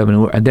be a new heaven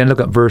and earth. And then look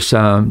at verse,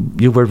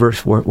 you were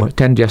verse what,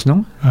 10 just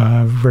now?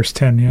 Verse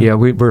 10, yeah. Yeah,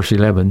 read verse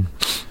 11.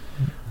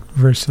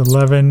 Verse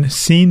 11,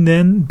 seeing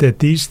then that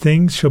these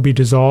things shall be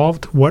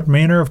dissolved, what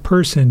manner of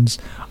persons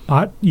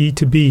ought ye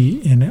to be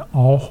in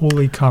all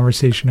holy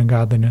conversation and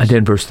godliness? And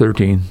then verse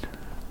 13.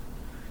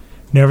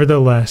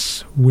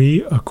 Nevertheless,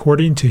 we,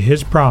 according to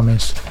his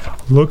promise,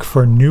 look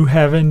for new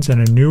heavens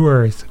and a new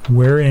earth,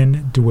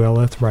 wherein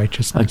dwelleth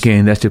righteousness.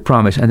 Again, that's the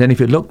promise. And then if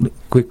you look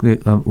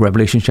quickly,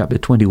 Revelation chapter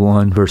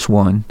 21, verse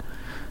 1,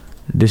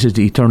 this is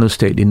the eternal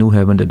state, the new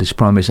heaven that is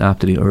promised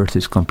after the earth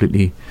is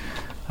completely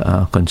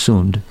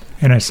consumed.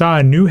 And I saw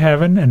a new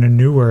heaven and a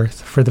new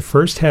earth, for the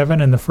first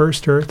heaven and the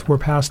first earth were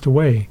passed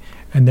away,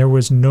 and there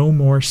was no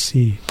more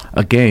sea.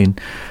 Again,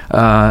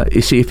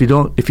 you see, if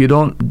you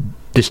don't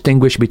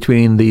distinguish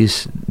between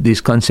these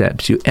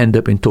concepts, you end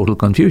up in total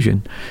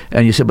confusion.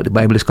 And you say, but the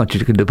Bible is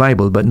contradicting the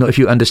Bible. But no, if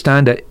you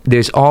understand that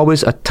there's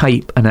always a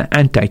type and an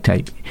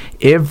anti-type.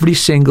 Every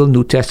single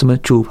New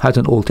Testament truth has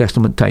an Old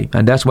Testament type.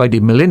 And that's why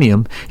the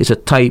millennium is a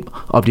type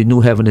of the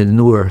new heaven and the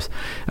new earth.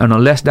 And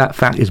unless that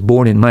fact is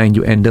borne in mind,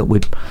 you end up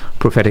with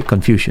prophetic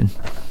confusion.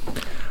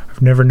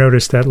 Never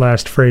noticed that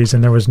last phrase,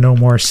 and there was no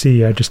more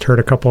sea. I just heard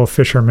a couple of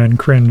fishermen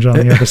cringe on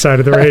the other side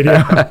of the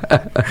radio.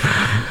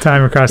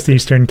 Time across the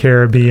Eastern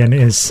Caribbean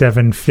is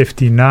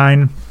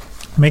 7:59.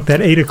 Make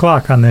that 8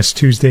 o'clock on this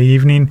Tuesday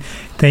evening.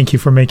 Thank you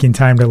for making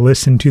time to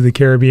listen to the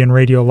Caribbean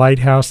Radio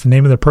Lighthouse. The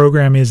name of the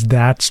program is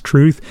That's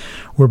Truth.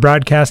 We're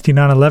broadcasting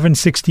on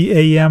 1160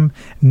 AM,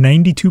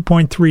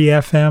 92.3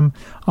 FM,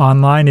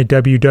 online at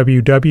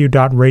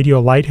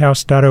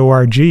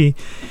www.radiolighthouse.org.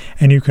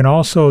 And you can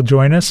also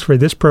join us for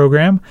this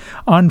program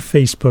on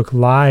Facebook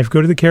Live.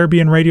 Go to the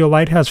Caribbean Radio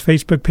Lighthouse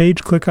Facebook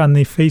page, click on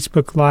the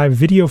Facebook Live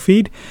video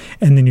feed,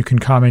 and then you can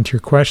comment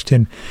your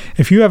question.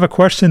 If you have a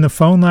question, the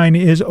phone line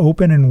is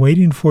open and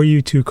waiting for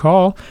you to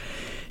call.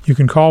 You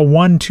can call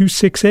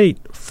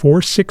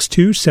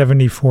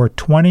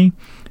 1-268-462-7420.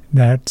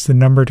 That's the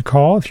number to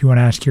call if you want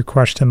to ask your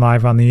question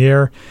live on the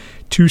air,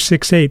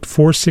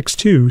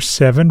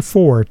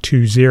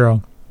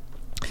 268-462-7420.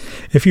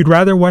 If you'd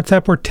rather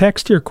WhatsApp or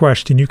text your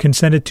question, you can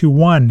send it to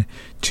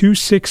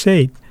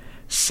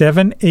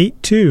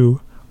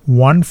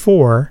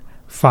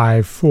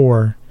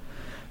 1-268-782-1454.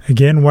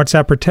 Again,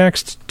 WhatsApp or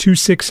text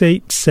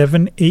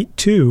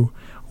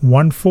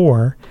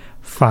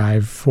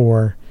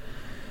 268-782-1454.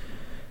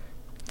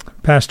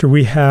 Pastor,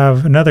 we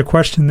have another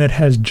question that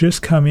has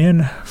just come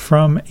in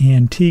from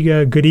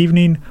Antigua. Good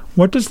evening.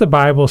 What does the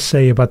Bible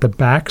say about the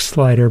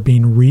backslider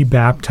being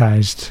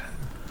rebaptized?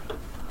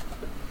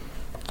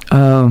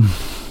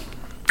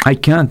 I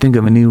can't think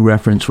of any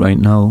reference right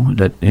now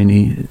that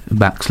any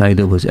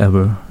backslider was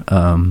ever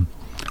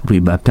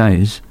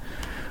rebaptized.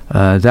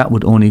 That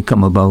would only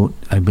come about,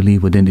 I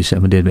believe, within the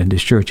Seventh-day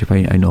Adventist Church, if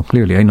I know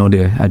clearly. I know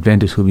the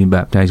Adventists who've been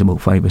baptized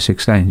about 5 or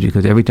 6 times,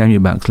 because every time you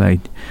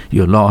backslide,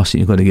 you're lost, and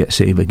you've got to get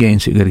saved again,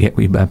 so you've got to get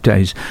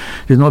rebaptized.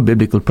 There's no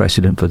biblical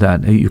precedent for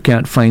that. You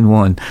can't find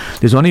one.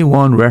 There's only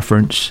one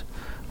reference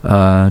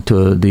to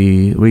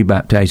the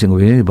rebaptizing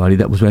of anybody.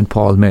 That was when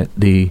Paul met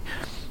the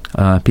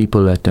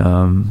people at,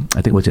 I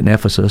think it was in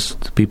Ephesus,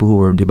 the people who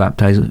were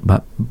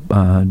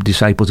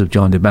disciples of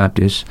John the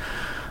Baptist.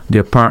 They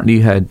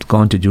apparently had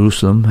gone to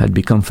Jerusalem, had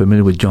become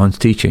familiar with John's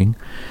teaching,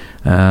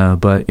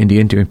 but in the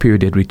interim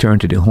period, they'd returned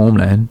to their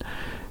homeland.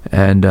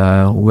 And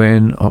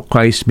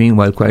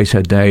meanwhile Christ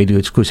had died, he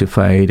was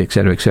crucified,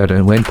 etc., etc.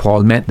 And when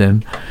Paul met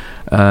them,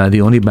 the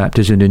only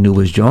baptism they knew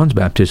was John's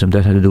baptism.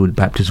 That had to do with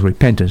baptism of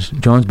repentance.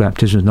 John's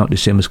baptism is not the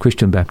same as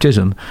Christian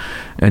baptism.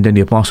 And then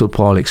the Apostle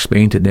Paul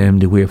explained to them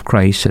the way of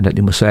Christ, and that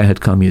the Messiah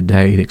had come, he had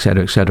died,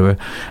 etc., etc.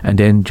 And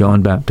then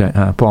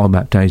Paul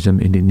baptized them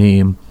in the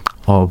name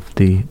of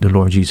the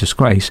Lord Jesus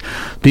Christ.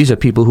 These are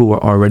people who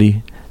were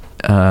already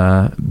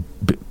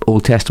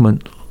Old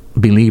Testament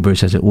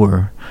believers, as it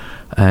were,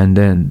 and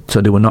then so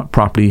they were not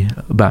properly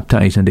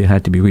baptized, and they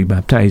had to be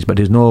rebaptized. But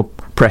there's no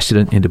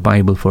precedent in the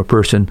Bible for a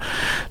person.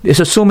 It's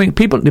assuming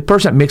the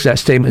person that makes that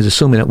statement is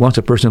assuming that once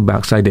a person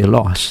backside, they're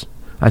lost.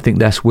 I think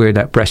that's where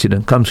that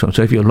precedent comes from.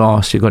 So if you're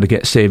lost, you've got to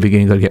get saved again,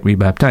 you've got to get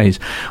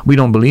rebaptized. We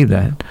don't believe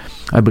that.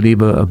 I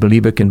believe a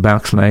believer can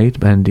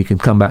backslide and he can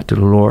come back to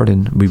the Lord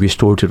and be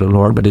restored to the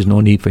Lord, but there's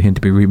no need for him to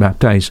be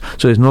rebaptized.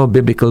 So there's no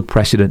biblical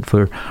precedent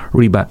for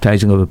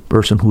rebaptizing of a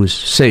person who is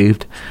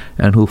saved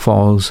and who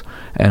falls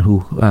and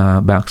who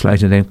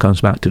backslides and then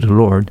comes back to the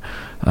Lord.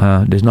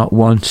 There's not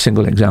one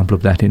single example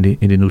of that in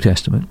the New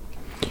Testament.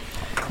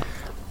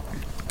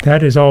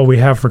 That is all we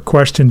have for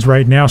questions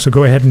right now, so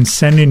go ahead and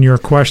send in your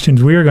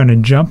questions. We are going to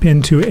jump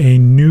into a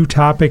new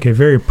topic, a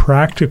very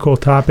practical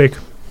topic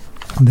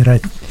that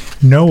I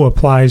know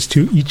applies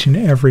to each and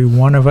every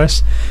one of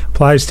us.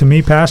 Applies to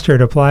me, Pastor.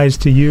 It applies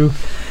to you.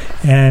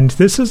 And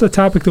this is a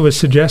topic that was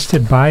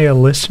suggested by a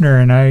listener.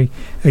 And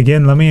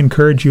let me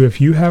encourage you, if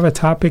you have a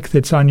topic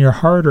that's on your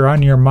heart or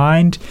on your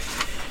mind,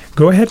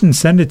 go ahead and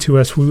send it to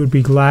us. We would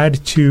be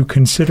glad to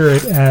consider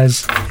it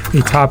as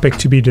a topic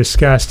to be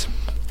discussed.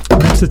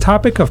 It's the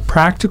topic of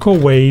practical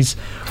ways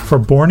for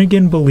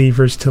born-again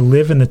believers to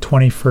live in the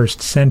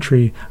 21st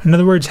century. In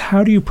other words,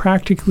 how do you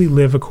practically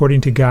live according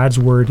to God's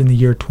Word in the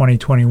year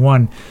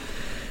 2021?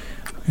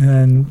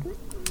 And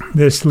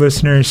this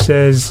listener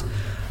says,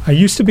 I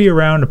used to be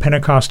around a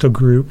Pentecostal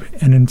group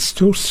and am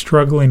still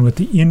struggling with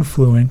the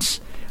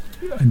influence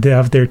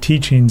of their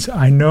teachings.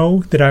 I know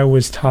that I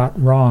was taught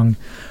wrong.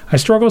 I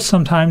struggle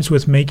sometimes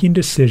with making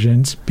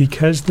decisions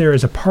because there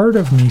is a part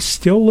of me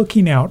still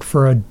looking out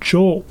for a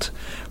jolt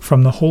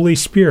from the Holy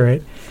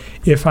Spirit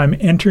if I'm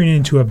entering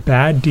into a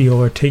bad deal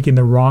or taking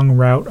the wrong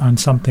route on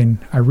something.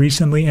 I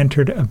recently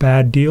entered a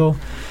bad deal,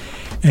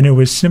 and it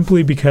was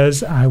simply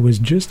because I was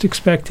just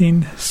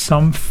expecting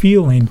some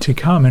feeling to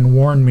come and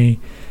warn me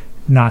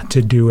not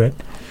to do it.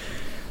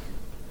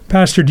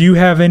 Pastor, do you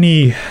have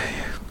any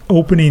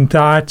opening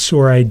thoughts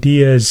or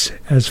ideas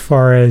as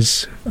far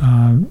as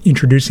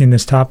introducing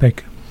this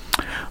topic?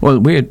 Well,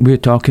 we're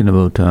talking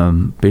about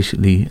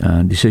basically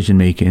decision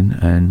making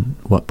and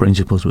what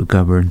principles would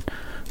govern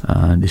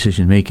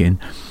decision making.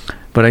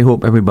 But I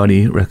hope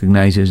everybody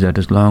recognizes that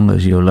as long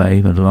as you're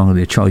alive and as long as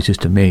there are choices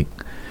to make,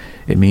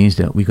 it means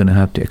that we're going to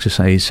have to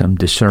exercise some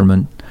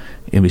discernment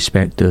in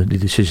respect to the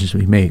decisions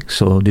we make.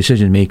 So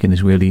decision making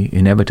is really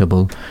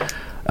inevitable.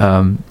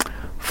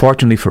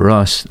 Fortunately for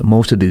us,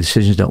 most of the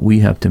decisions that we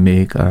have to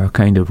make are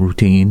kind of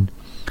routine.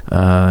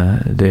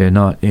 They're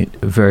not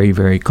very,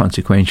 very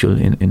consequential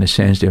in a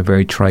sense. They're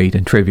very trite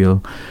and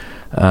trivial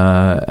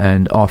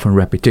and often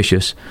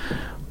repetitious.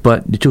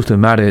 But the truth of the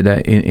matter is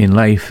that in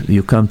life,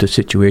 you come to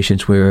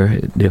situations where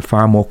there are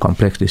far more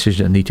complex decisions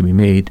that need to be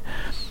made,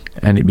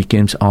 and it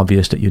becomes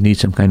obvious that you need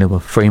some kind of a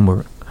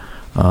framework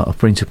of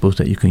principles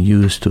that you can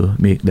use to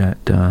make that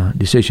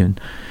decision.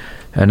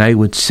 And I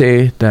would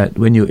say that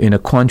when you're in a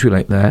quandary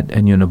like that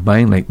and you're in a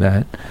bind like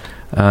that,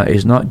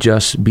 it's not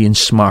just being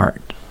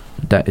smart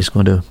that is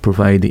going to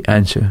provide the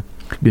answer.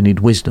 You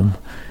need wisdom.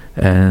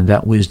 And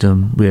that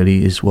wisdom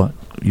really is what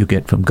you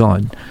get from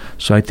God.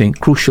 So I think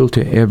crucial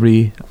to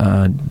every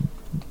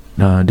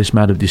this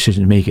matter of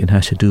decision making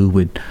has to do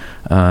with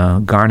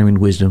garnering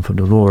wisdom from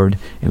the Lord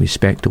in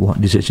respect to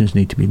what decisions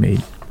need to be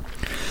made.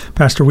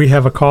 Pastor, we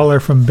have a caller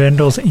from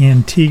Bendel's,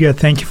 Antigua.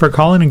 Thank you for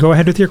calling, and go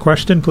ahead with your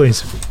question,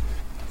 please.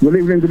 Good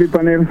evening to the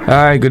panel.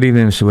 Hi, good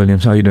evening, Mr.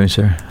 Williams. How are you doing,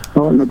 sir?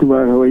 Oh, not too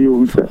bad. How are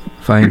you, sir?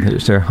 Fine,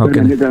 sir. How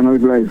can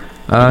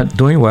I?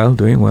 Doing well.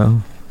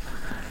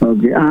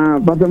 Okay.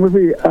 Pastor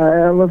Murphy, I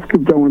have a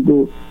scripture I want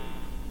to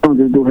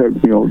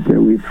help me out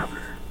with.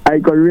 I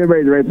can remember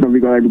it right now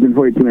because I'm looking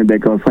for it in my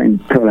deck. I'll find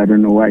it. I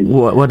don't know why.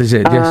 What is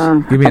it?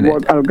 Yes, give me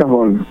about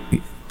alcohol.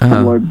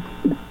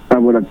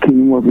 About a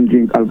king mustn't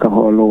drink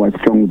alcohol or a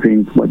strong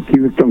drink, but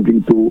give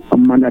something to a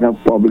man that have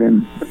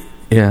problem.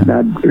 Yeah.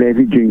 That let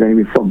it drink and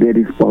he forget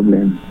his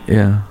problem.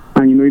 Yeah.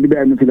 And you know in the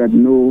Bible say that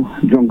no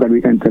drunkard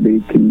will enter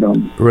the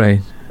kingdom.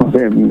 Right. Of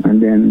heaven.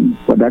 And then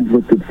for that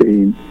verse to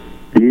say,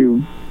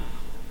 give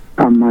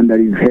a man that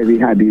is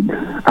heavy-handed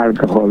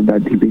alcohol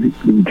that he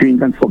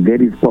drink and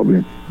forget his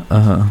problem.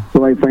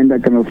 So I find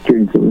that kind of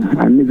strange. So,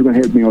 and it's going to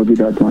help me out with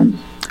that one.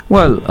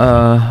 Well,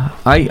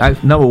 I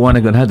number one,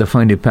 I'm going to have to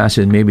find a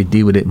passage and maybe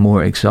deal with it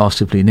more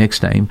exhaustively next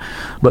time.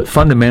 But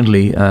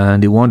fundamentally,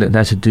 the one that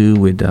has to do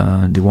with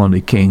the one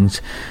with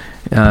kings,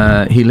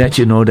 he lets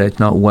you know that it's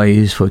not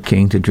wise for a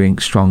king to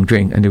drink strong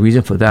drink. And the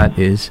reason for that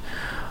is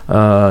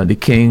the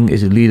king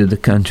is the leader of the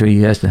country.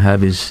 He has to have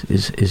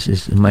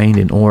his mind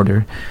in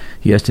order.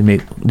 He has to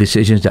make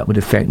decisions that would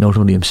affect not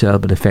only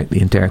himself but affect the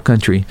entire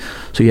country.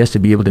 So he has to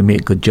be able to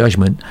make good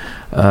judgment.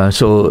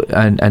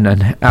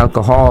 And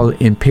alcohol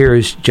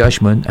impairs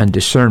judgment and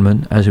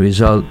discernment. As a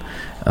result,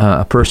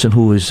 a person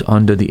who is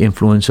under the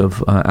influence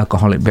of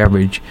alcoholic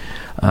beverage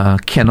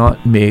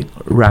cannot make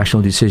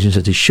rational decisions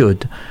as he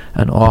should,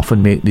 and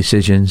often make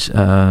decisions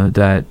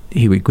that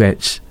he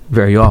regrets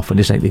very often.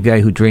 It's like the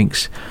guy who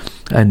drinks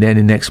and then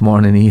the next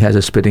morning he has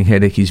a splitting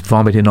headache, he's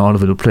vomiting all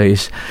over the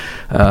place.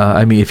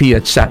 If he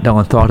had sat down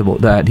and thought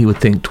about that, he would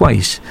think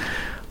twice.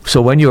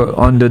 So when you're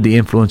under the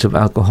influence of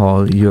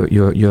alcohol,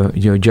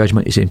 your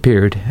judgment is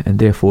impaired, and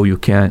therefore you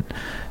can't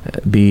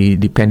be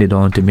depended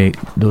on to make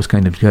those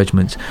kind of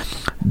judgments.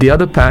 The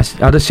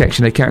other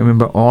section, I can't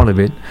remember all of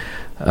it.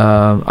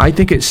 I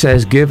think it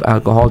says, "Give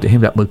alcohol to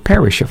him that will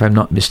perish," if I'm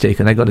not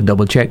mistaken. I got to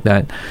double check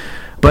that.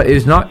 But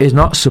it's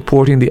not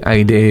supporting the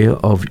idea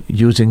of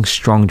using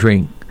strong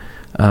drink.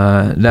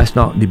 That's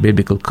not the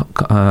biblical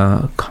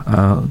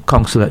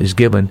counsel that is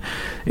given.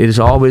 It is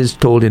always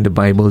told in the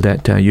Bible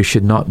that you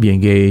should not be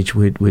engaged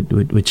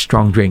with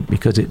strong drink,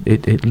 because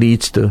it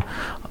leads to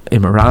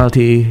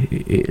immorality.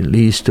 It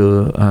leads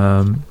to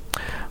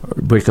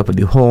break up of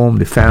the home,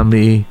 the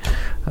family.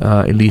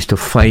 It leads to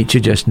fights, you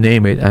just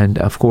name it. And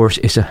of course,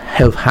 it's a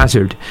health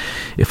hazard.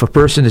 If a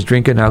person is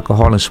drinking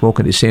alcohol and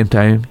smoking at the same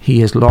time, he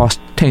has lost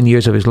 10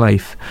 years of his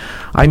life.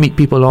 I meet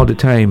people all the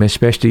time,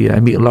 especially I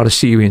meet a lot of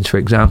Syrians, for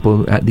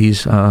example, at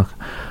these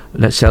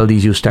that sell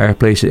these used tire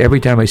places. Every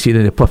time I see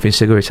them, they're puffing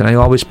cigarettes, and I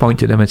always point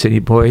to them and say,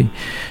 "Boy,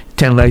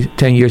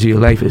 10 years of your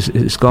life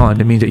is gone.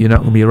 That means that you're not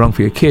going to be around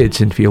for your kids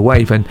and for your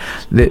wife." And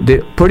they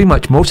pretty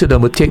much, most of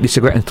them would take the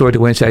cigarette and throw it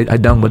away and say,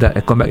 "I'm done with that."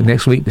 I come back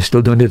next week, they're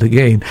still doing it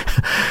again.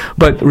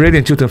 But really,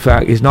 in truth and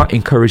fact, it's not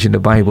encouraged in the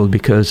Bible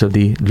because of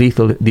the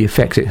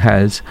effects it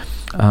has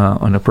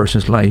on a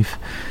person's life.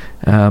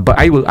 But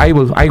I will.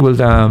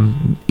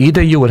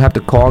 Either you will have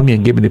to call me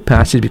and give me the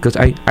passage, because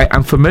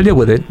I'm familiar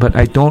with it, but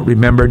I don't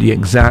remember the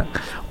exact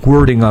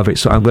wording of it.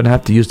 So I'm going to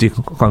have to use the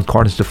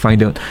concordance to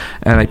find out.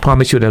 And I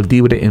promise you that I'll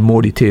deal with it in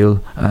more detail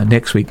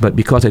next week. But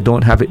because I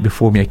don't have it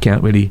before me, I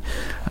can't really,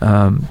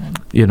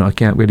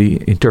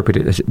 interpret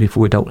it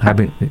before without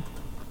having it.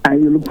 I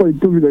look for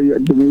it too, because you're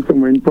doing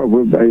somewhere in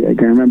Proverbs. I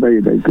can remember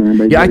it.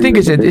 I think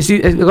it's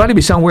got to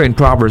be somewhere in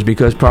Proverbs,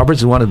 because Proverbs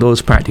is one of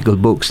those practical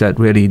books that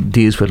really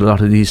deals with a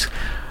lot of these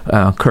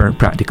current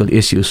practical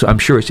issues. So I'm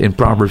sure it's in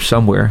Proverbs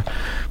somewhere.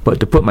 But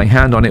to put my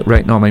hand on it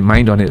right now, my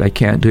mind on it, I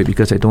can't do it,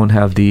 because I don't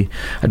have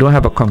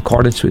a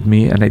concordance with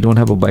me, and I don't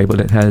have a Bible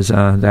that has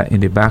that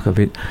in the back of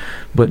it.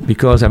 But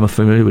because I'm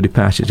familiar with the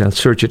passage, I'll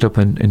search it up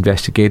and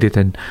investigate it,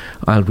 and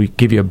I'll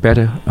give you a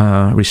better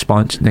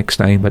response next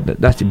time.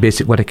 But that's the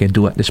basic what I can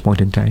do at this point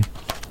in time.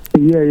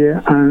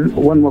 Yeah. And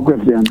one more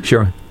question.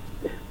 Sure.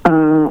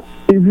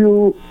 If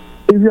you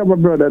have a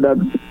brother that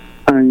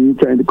and you're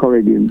trying to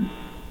correct him,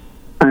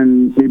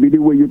 and maybe the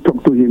way you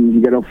talk to him, he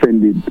get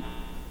offended.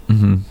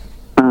 Mm-hmm.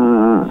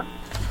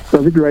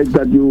 Does it right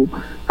that you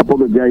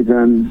apologize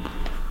and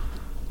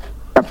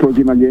approach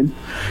him again?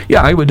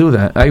 Yeah, I would do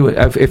that. I would.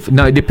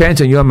 Now it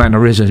depends on your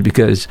mannerisms,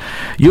 because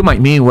you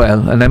might mean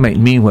well and I might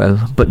mean well,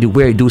 but the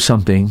way I do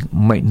something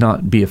might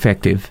not be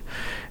effective.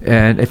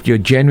 And if you're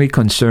genuinely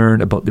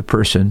concerned about the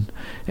person,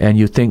 and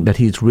you think that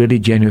he's really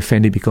genuinely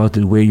offended because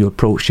of the way you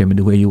approached him and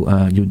the way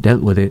you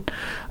dealt with it,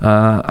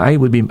 I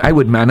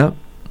would man up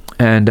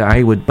and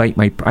I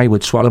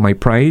would swallow my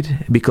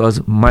pride because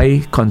my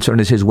concern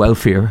is his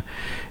welfare.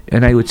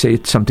 And I would say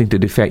it's something to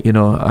the effect,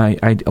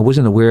 I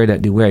wasn't aware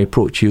that the way I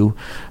approach you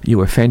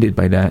were offended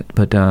by that.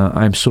 But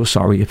I'm so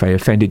sorry if I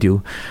offended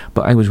you.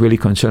 But I was really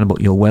concerned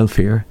about your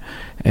welfare.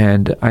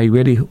 And I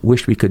really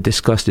wish we could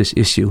discuss this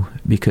issue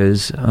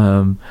because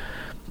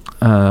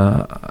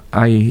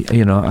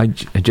I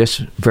just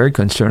very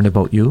concerned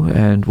about you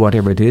and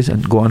whatever it is,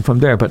 and go on from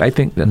there. But I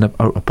think an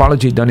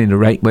apology done in the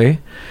right way,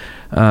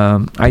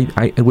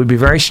 it would be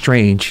very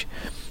strange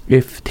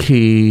if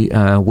he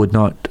would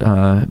not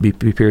be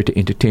prepared to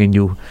entertain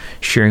you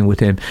sharing with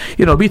him.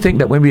 We think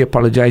that when we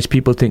apologize,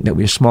 people think that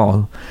we're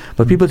small.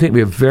 But people think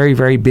we're very,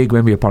 very big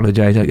when we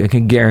apologize. I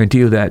can guarantee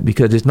you that,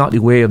 because it's not the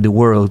way of the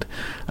world.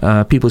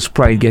 People's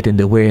pride get in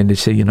the way and they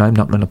say, I'm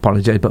not going to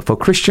apologize. But for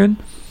Christian,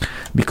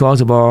 because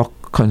of our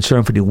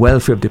concern for the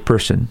welfare of the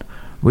person,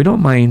 we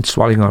don't mind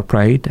swallowing our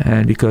pride.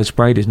 And because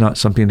pride is not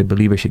something the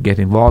believer should get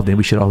involved in,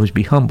 we should always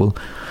be humble.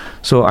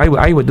 So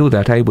I would do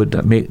that. I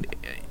would make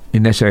a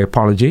necessary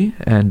apology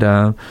and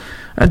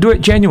do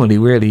it genuinely,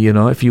 really.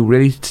 If you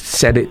really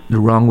said it the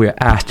wrong way,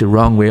 asked the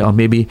wrong way, or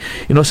maybe,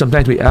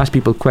 sometimes we ask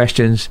people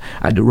questions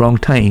at the wrong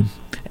time,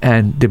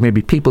 and there may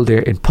be people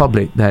there in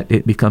public that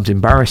it becomes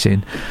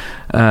embarrassing.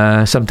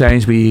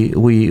 Sometimes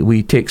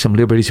we take some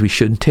liberties we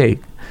shouldn't take.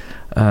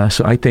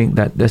 So I think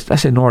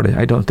that's in order.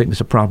 I don't think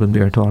there's a problem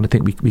there at all. I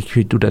think we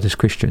should do that as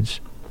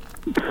Christians.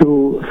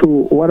 So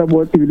what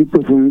about if the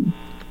person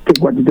take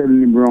what you're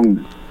telling him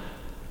wrong?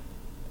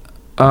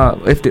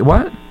 If they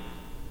what?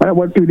 What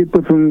about if the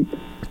person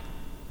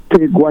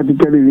take what you're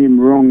telling him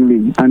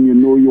wrongly and you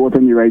was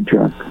on the right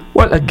track?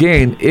 Well,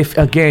 again,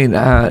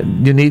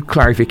 you need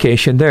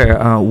clarification there.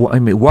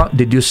 What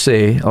did you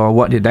say, or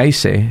what did I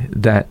say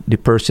that the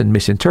person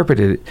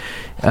misinterpreted it?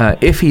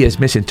 If he has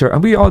misinterpreted,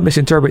 and we all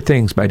misinterpret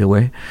things, by the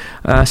way,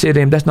 say to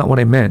him, that's not what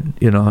I meant.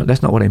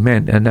 That's not what I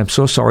meant, and I'm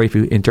so sorry if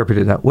you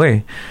interpreted it that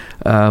way.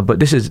 But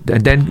this is,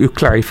 and then you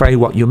clarify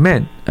what you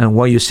meant and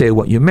why you say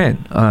what you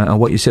meant, and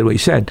what you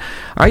said.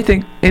 I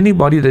think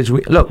anybody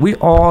we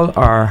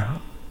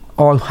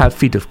all have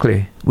feet of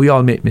clay. We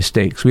all make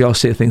mistakes. We all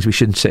say things we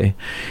shouldn't say.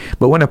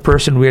 But when a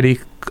person really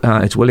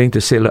is willing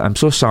to say, "Look, I'm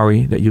so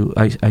sorry that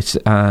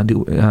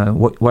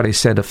what I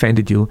said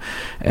offended you,"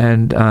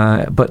 and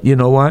but you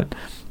know what?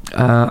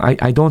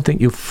 I don't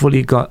think you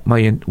fully got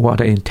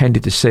what I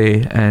intended to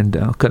say, and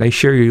could I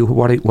share you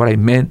what I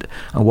meant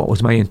and what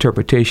was my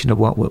interpretation of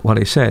what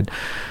I said?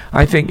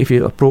 I think if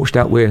you approach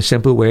that way, a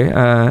simple way,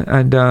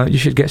 and you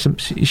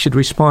should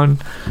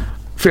respond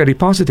fairly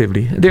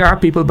positively. There are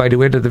people, by the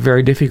way, that are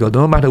very difficult.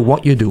 No matter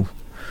what you do,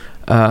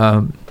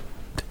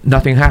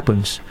 nothing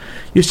happens.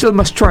 You still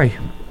must try.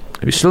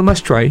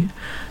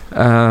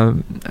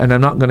 And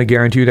I'm not going to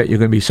guarantee you that you're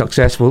going to be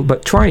successful,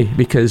 but try,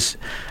 because,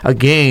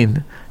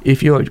 again,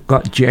 if you've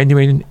got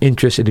genuine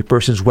interest in the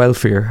person's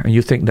welfare and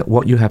you think that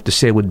what you have to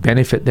say would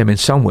benefit them in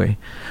some way,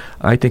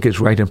 I think it's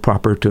right and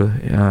proper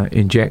to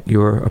inject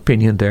your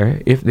opinion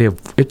there. If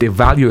they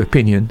value your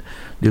opinion,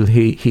 they'll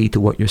heed to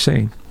what you're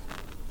saying.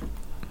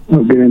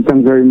 Okay, then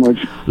thanks very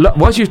much.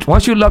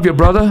 Once you love your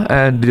brother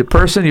and the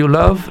person you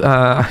love,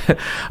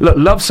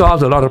 love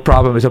solves a lot of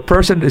problems. If a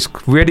person is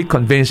really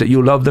convinced that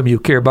you love them, you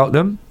care about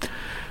them,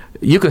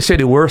 you can say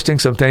the worst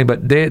things sometimes,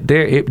 but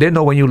they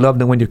know when you love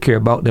them, when you care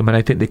about them, and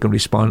I think they can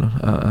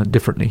respond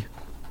differently.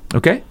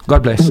 Okay?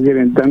 God bless. Okay,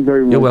 then thanks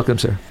very much. You're welcome,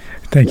 sir.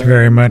 Thank you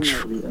very much.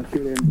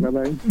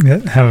 Bye-bye.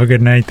 Yeah, have a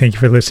good night. Thank you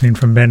for listening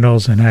from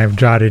Bendels, and I have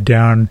jotted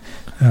down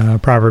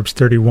Proverbs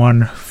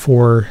 31,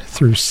 4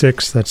 through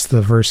 6. That's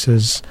the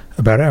verses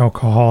about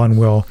alcohol, and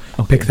we'll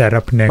pick that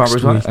up next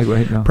week. I go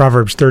ahead now.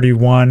 Proverbs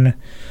 31,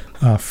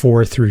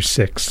 4 through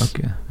 6.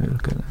 Okay.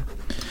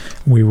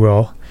 We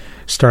will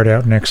start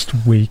out next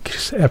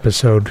week's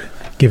episode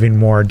giving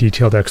more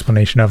detailed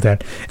explanation of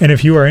that. And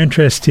if you are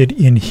interested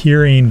in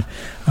hearing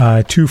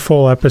 2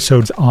 full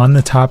episodes on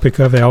the topic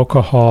of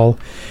alcohol,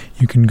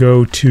 you can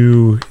go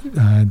to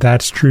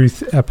That's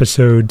Truth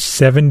episodes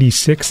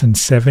 76 and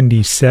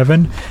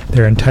 77.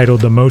 They're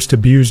entitled The Most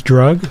Abused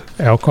Drug,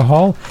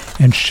 Alcohol,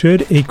 and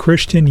Should a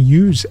Christian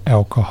Use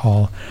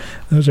Alcohol?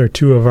 Those are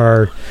 2 of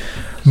our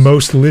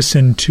most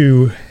listened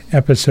to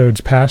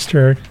episodes,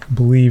 Pastor. I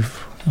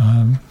believe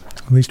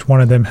at least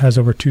one of them has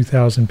over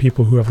 2,000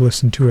 people who have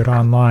listened to it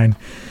online.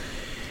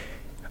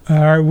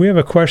 We have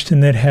a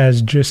question that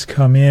has just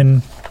come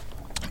in.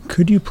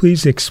 Could you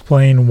please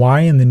explain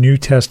why in the New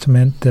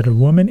Testament that a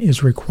woman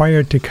is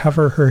required to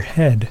cover her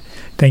head?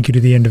 Thank you to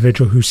the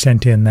individual who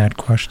sent in that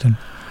question.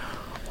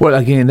 Well,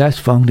 again, that's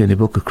found in the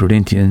book of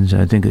Corinthians.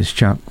 I think it's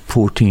chapter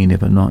 14,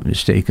 if I'm not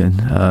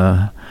mistaken.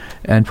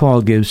 And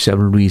Paul gives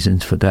several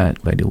reasons for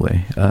that, by the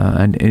way.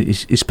 And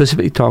it's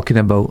specifically talking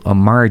about a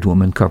married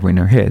woman covering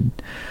her head.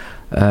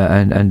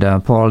 And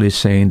Paul is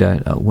saying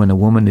that when a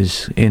woman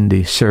is in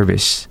the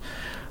service,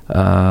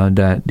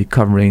 that the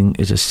covering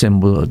is a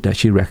symbol that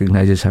she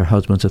recognizes her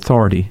husband's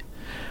authority.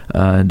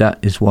 That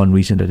is one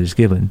reason that is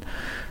given.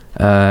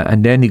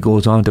 And then he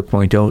goes on to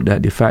point out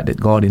that the fact that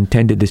God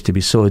intended this to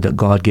be so is that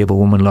God gave a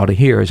woman a lot of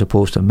hair as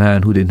opposed to a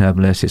man who didn't have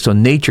less hair. So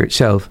nature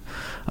itself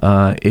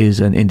is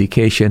an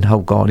indication how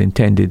God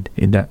intended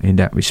in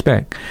that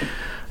respect.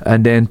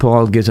 And then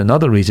Paul gives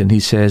another reason. He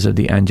says of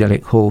the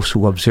angelic hosts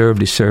who observe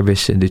the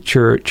service in the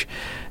church.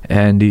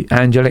 And the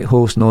angelic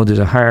host knows there's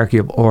a hierarchy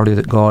of order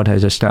that God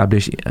has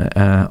established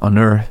on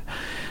earth,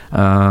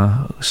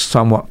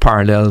 somewhat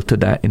parallel to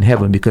that in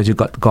heaven, because you've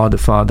got God the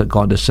Father,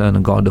 God the Son,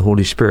 and God the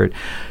Holy Spirit.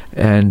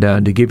 And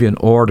they give you an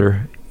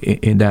order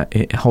in that,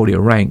 how they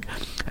rank.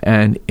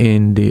 And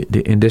in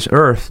this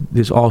earth,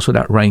 there's also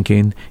that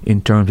ranking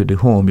in terms of the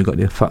home. You've got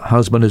the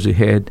husband as the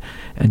head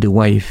and the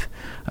wife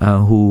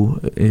who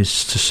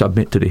is to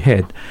submit to the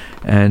head.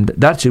 And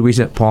that's the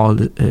reason that Paul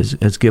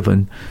has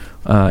given,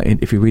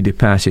 if you read the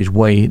passage,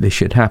 why this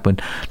should happen.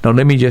 Now,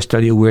 let me just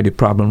tell you where the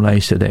problem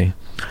lies today.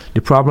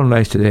 The problem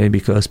lies today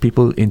because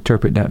people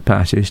interpret that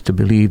passage to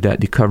believe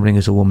that the covering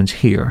is a woman's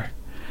hair,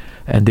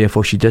 and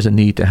therefore she doesn't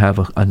need to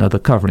have another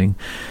covering.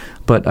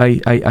 But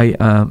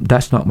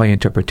that's not my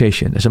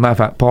interpretation. As a matter of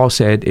fact, Paul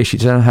said if she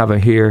doesn't have her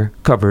hair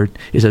covered,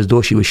 it's as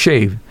though she was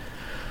shaved.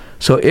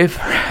 So if,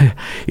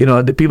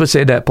 the people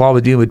say that Paul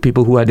was dealing with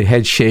people who had the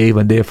head shaved,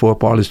 and therefore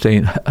Paul is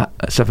saying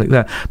stuff like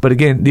that. But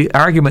again, the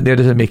argument there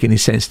doesn't make any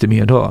sense to me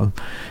at all.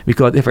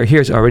 Because if her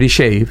hair is already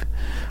shaved,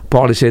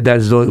 Paul has said that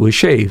as though it was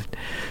shaved.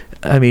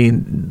 I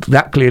mean,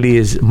 that clearly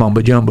is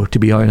mumbo-jumbo, to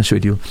be honest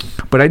with you.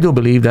 But I do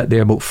believe that there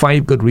are about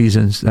 5 good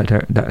reasons that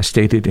are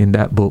stated in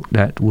that book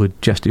that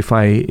would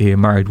justify a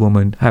married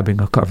woman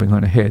having a covering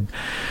on her head.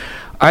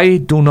 I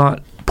do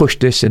not push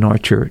this in our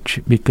church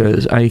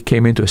because I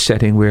came into a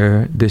setting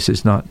where this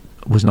was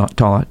not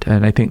taught,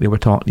 and I think they were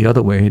taught the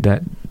other way,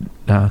 that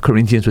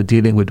Corinthians were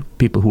dealing with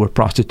people who were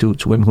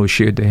prostitutes, women who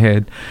shaved their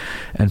head,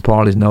 and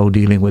Paul is now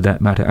dealing with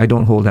that matter. I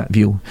don't hold that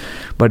view,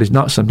 but it's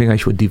not something I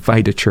should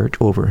divide the church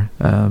over.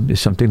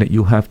 It's something that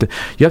you have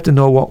to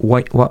know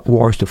what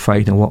wars to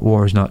fight and what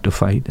wars not to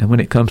fight. And when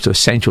it comes to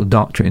essential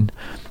doctrine,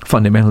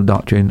 fundamental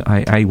doctrine,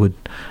 I would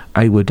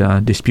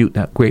dispute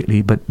that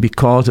greatly. But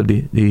because of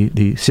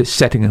the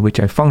setting in which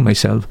I found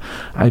myself,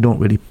 I don't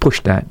really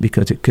push that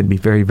because it can be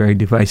very, very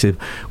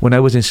divisive. When I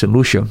was in St.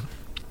 Lucia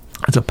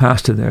as a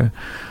pastor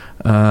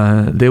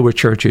there were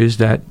churches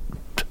that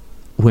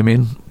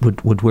women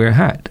would wear a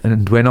hat.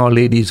 And when our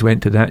ladies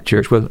went to that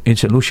church, well, in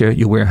St. Lucia,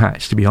 you wear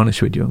hats, to be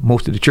honest with you,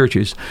 most of the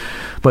churches.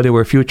 But there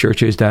were a few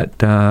churches that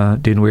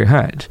didn't wear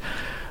hats.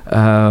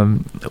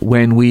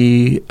 When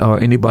we or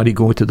anybody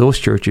go to those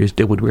churches,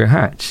 they would wear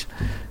hats.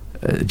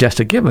 Just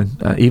a given.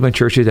 Even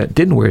churches that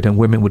didn't wear them,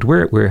 women would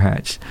wear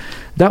hats.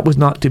 That was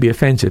not to be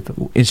offensive.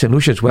 In St.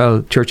 Lucia as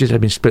well, churches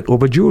have been split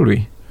over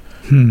jewelry.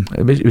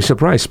 I was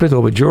surprised, split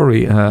over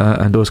jewelry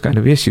and those kind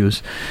of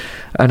issues.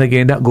 And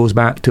again, that goes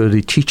back to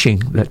the teaching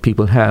that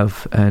people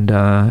have, and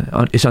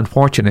it's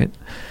unfortunate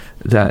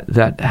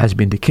that has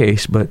been the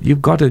case, but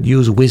you've got to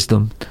use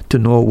wisdom to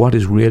know what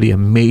is really a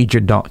major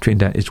doctrine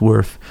that is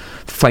worth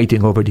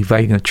fighting over,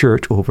 dividing a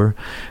church over,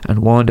 and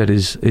one that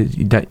is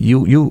that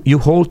you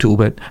hold to,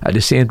 but at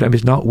the same time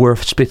it's not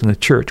worth splitting the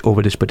church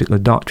over this particular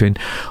doctrine.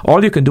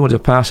 All you can do as a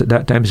pastor at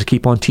that time is to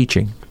keep on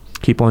teaching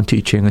and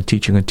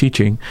teaching and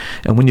teaching,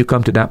 and when you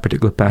come to that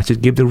particular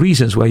passage, give the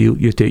reasons why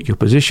you take your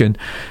position.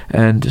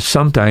 And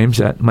sometimes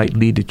that might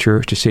lead the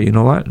church to say, you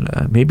know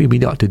what, maybe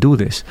we ought to do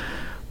this.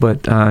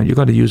 But you've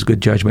got to use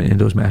good judgment in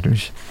those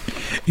matters.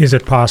 Is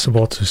it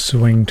possible to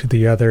swing to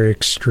the other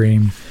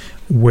extreme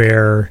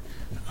where,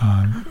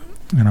 and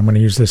I'm going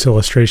to use this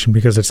illustration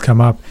because it's come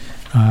up,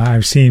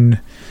 I've seen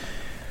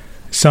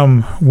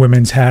some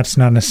women's hats,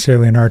 not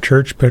necessarily in our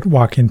church, but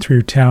walking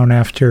through town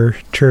after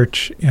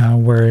church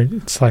where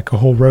it's like a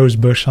whole rose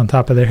bush on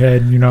top of their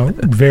head,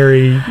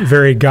 very,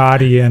 very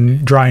gaudy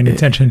and drawing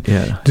attention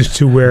just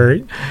to where,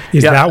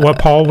 is that what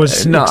Paul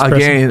was expressing?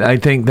 Again, I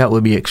think that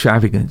would be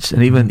extravagance,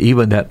 and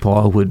even that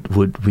Paul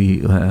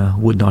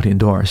would not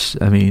endorse.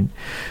 I mean,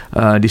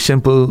 the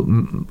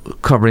simple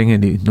covering in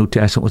the New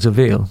Testament was a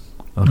veil.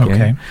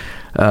 Okay.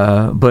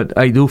 But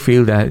I do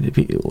feel that,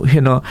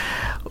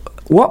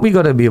 what we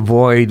got to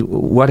avoid,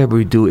 whatever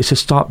we do, is to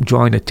stop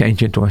drawing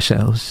attention to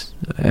ourselves.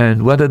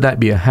 And whether that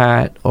be a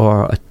hat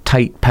or a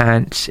tight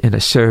pants in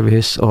a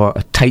service or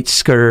a tight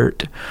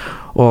skirt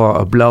or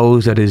a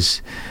blouse that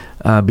is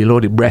below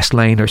the breast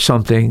line or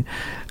something,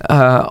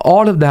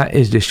 all of that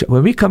is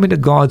when we come into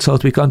God's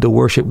house, we come to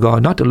worship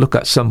God, not to look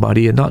at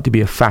somebody and not to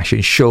be a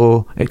fashion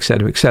show,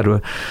 etc.,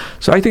 etc.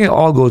 So I think it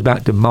all goes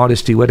back to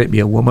modesty, whether it be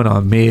a woman or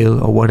a male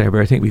or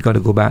whatever. I think we've got to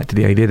go back to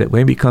the idea that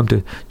when we come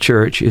to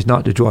church, it's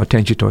not to draw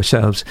attention to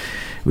ourselves.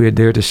 We're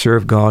there to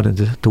serve God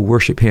and to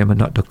worship Him and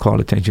not to call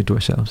attention to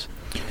ourselves.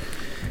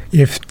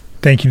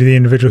 Thank you to the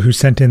individual who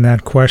sent in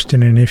that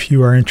question. And if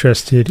you are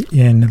interested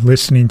in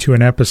listening to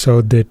an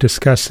episode that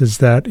discusses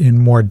that in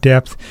more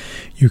depth,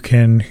 you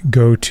can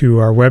go to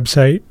our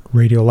website,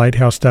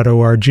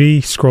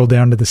 radiolighthouse.org, scroll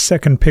down to the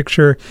second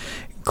picture,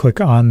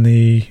 click on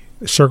the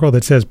circle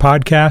that says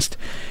podcast,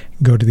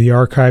 go to the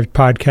archived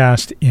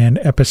podcast, and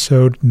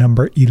episode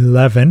number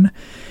 11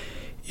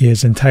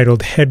 is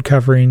entitled Head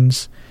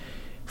Coverings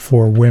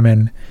for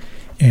women,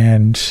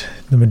 and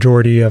the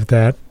majority of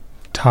that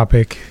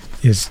topic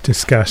is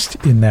discussed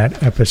in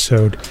that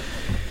episode.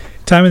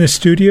 Time in the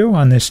studio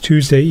on this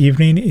Tuesday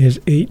evening is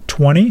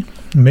 8:20.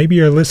 Maybe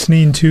you're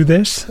listening to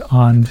this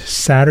on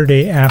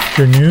Saturday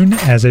afternoon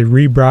as a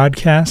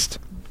rebroadcast.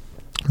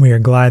 We are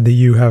glad that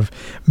you have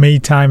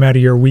made time out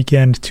of your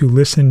weekend to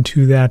listen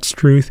to That's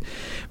Truth.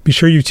 Be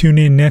sure you tune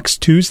in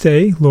next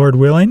Tuesday, Lord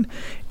willing,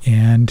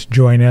 and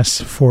join us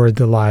for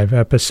the live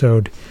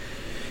episode.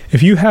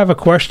 If you have a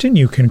question,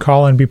 you can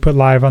call and be put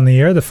live on the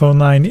air. The phone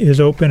line is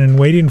open and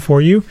waiting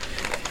for you.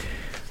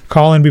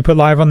 Call and be put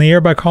live on the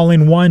air by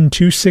calling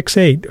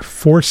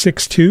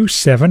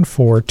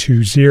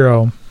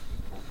 1-268-462-7420.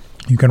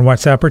 You can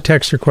WhatsApp or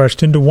text your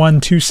question to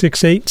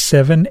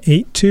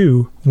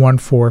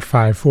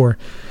 1-268-782-1454.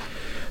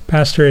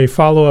 Pastor, a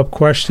follow-up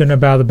question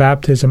about the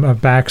baptism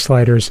of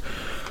backsliders.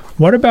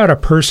 What about a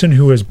person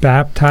who was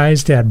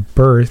baptized at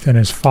birth and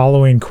is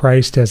following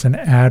Christ as an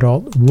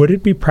adult? Would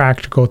it be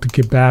practical to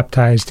get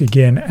baptized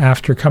again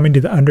after coming to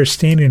the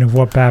understanding of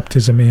what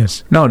baptism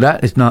is? No,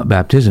 that is not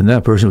baptism.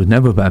 That person was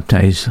never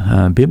baptized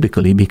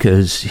biblically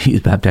because he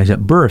is baptized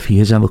at birth. He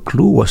doesn't have a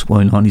clue what's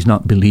going on. He's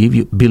not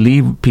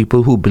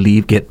people who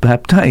believe get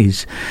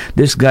baptized.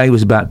 This guy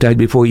was baptized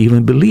before he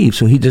even believed,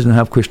 so he doesn't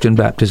have Christian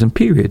baptism,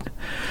 period.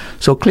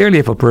 So clearly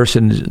if a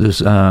person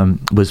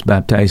was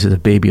baptized as a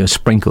baby or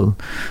sprinkled,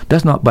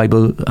 that's not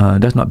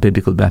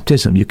biblical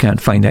baptism. You can't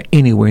find that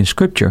anywhere in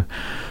Scripture.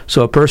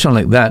 So a person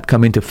like that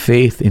coming to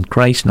faith in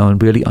Christ now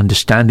and really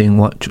understanding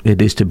what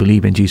it is to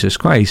believe in Jesus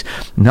Christ,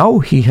 now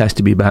he has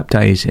to be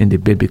baptized in the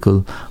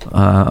biblical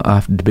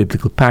after the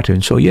biblical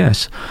pattern. So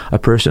yes, a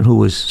person who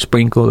was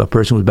sprinkled, a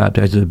person who was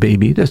baptized as a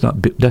baby, that's not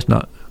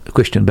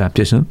Christian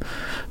baptism.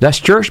 That's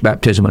church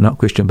baptism, but not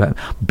Christian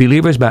baptism.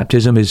 Believers'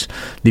 baptism is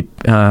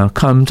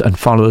comes and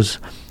follows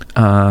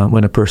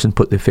when a person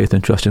put their faith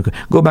and trust in God.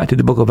 Go back to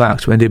the book of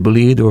Acts. When they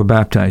believed, they were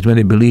baptized. When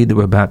they believed, they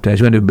were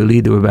baptized. When they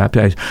believed, they were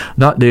baptized.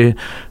 Not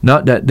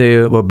that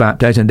they were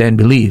baptized and then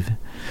believe.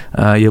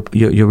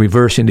 You're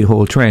reversing the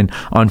whole trend.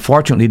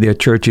 Unfortunately, there are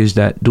churches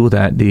that do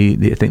that.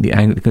 I think the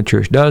Anglican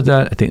Church does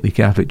that. I think the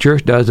Catholic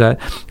Church does that.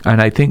 And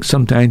I think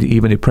sometimes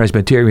even the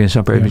Presbyterian,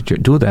 some Presbyterian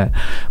church do that.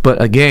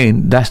 But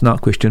again, that's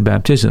not Christian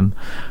baptism.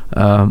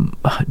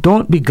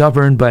 Don't be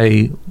governed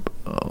by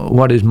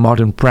what is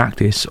modern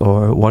practice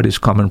or what is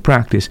common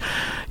practice.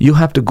 You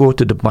have to go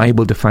to the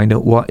Bible to find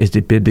out what is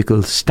the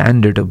biblical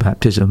standard of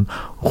baptism,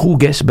 who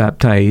gets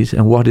baptized,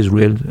 and what is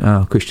real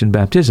Christian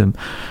baptism.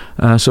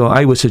 So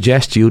I would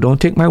suggest you, don't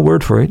take my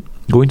word for it,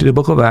 go into the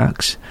book of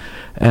Acts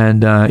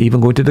and even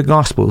go into the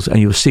Gospels,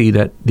 and you'll see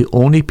that the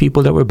only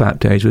people that were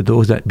baptized were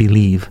those that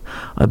believe.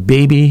 A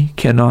baby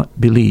cannot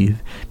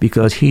believe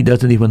because he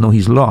doesn't even know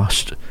he's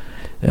lost.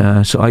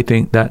 So I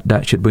think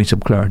that should bring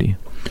some clarity.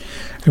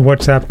 A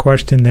WhatsApp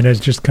question that has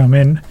just come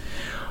in.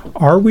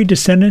 Are we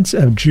descendants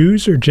of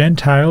Jews or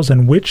Gentiles,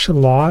 and which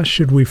law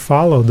should we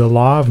follow, the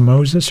law of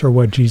Moses or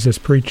what Jesus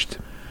preached?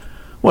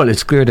 Well,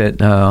 it's clear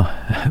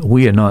that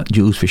we are not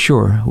Jews for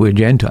sure. We're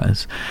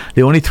Gentiles.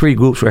 The only three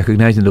groups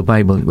recognized in the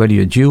Bible, whether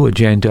you're a Jew, a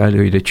Gentile,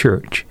 or the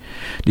church.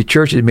 The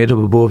church is made up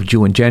of both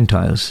Jew and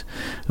Gentiles.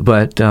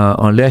 But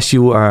unless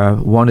you are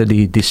one of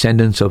the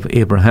descendants of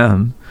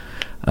Abraham,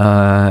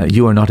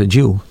 you are not a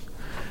Jew.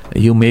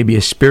 You may be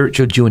a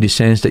spiritual Jew in the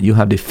sense that you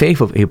have the faith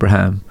of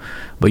Abraham,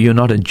 but you're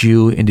not a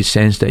Jew in the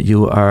sense that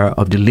you are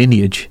of the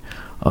lineage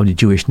of the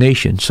Jewish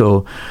nation.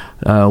 So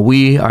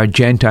we are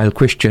Gentile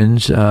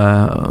Christians,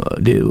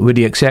 with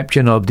the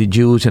exception of the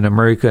Jews in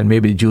America and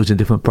maybe the Jews in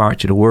different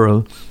parts of the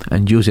world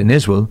and Jews in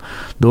Israel.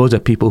 Those are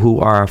people who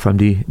are from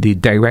the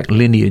direct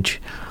lineage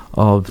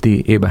of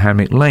the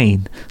Abrahamic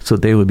line, so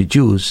they will be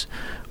Jews.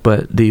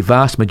 But the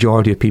vast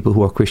majority of people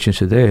who are Christians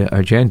today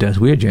are Gentiles.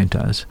 We are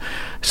Gentiles.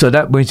 So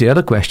that brings the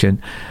other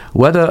question.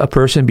 Whether a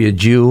person be a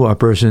Jew or a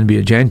person be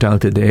a Gentile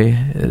today,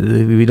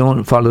 we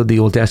don't follow the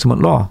Old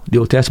Testament law. The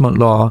Old Testament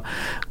law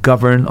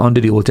govern under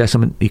the Old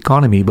Testament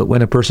economy. But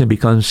when a person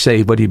becomes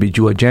saved, whether he be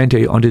Jew or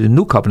Gentile, under the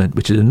New Covenant,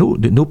 which is the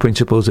new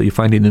principles that you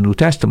find in the New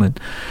Testament,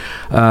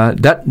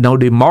 now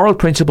the moral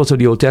principles of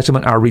the Old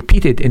Testament are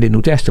repeated in the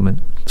New Testament.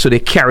 So they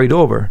carried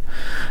over.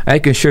 I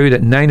can show you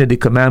that 9 of the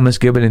commandments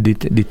given in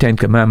the 10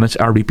 commandments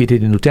are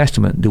repeated in the New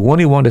Testament. The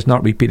only one that's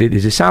not repeated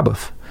is the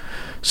Sabbath.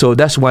 So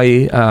that's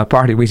why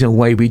part of the reason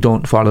why we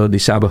don't follow the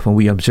Sabbath and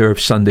we observe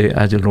Sunday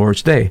as the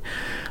Lord's Day.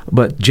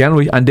 But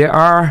generally, and there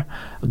are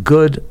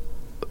good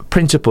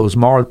principles,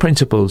 moral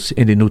principles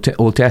in the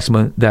Old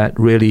Testament that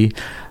really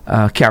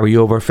carry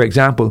over. For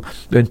example,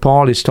 when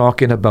Paul is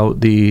talking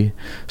about the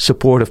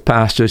support of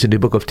pastors in the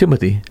book of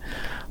Timothy,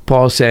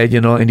 Paul said,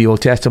 in the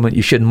Old Testament,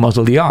 you shouldn't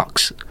muzzle the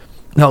ox.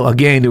 Now,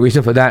 again, the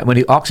reason for that, when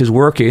the ox is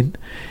working,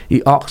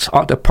 the ox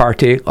ought to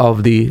partake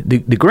of the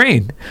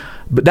grain.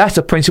 But that's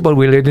a principle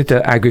related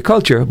to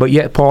agriculture, but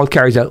yet Paul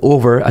carries that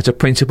over as a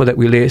principle that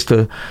relates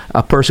to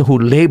a person who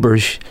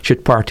labors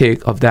should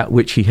partake of that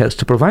which he has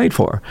to provide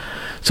for.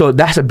 So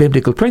that's a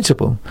biblical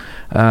principle.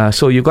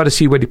 So you've got to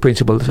see where the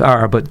principles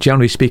are, but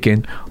generally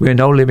speaking, we are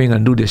now living a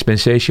new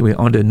dispensation. We're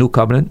under a new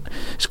covenant.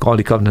 It's called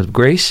the covenant of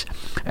grace,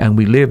 and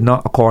we live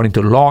not according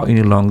to law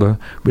any longer.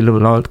 We live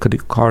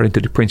according to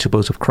the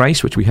principles of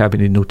Christ, which we have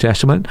in the New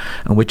Testament,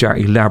 and which are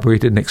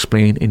elaborated and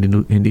explained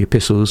in the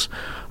epistles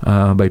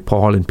by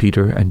Paul and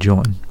Peter and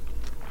John.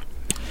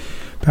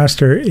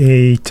 Pastor,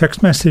 a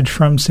text message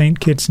from St.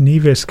 Kitts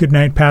Nevis. Good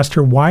night,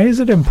 Pastor. Why is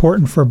it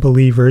important for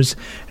believers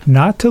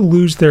not to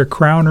lose their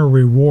crown or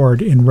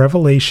reward in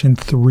Revelation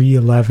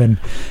 3:11?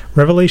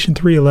 Revelation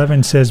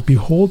 3:11 says,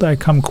 "Behold, I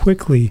come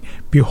quickly.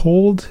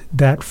 Behold,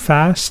 that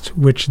fast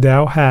which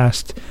thou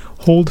hast.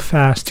 Hold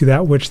fast to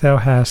that which thou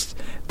hast,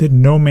 that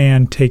no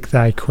man take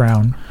thy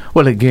crown."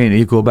 Well, again,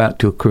 you go back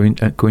to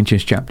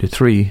Corinthians chapter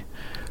 3,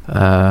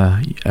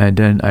 and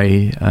then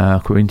 2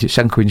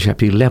 Corinthians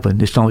chapter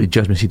 11, it's not the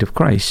judgment seat of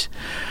Christ.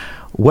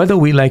 Whether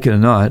we like it or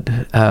not,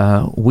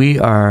 we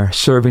are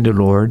serving the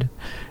Lord,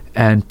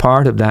 and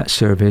part of that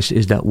service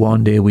is that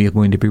one day we are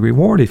going to be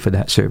rewarded for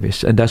that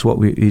service, and that's what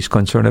he's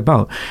concerned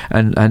about.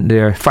 And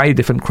there are 5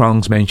 different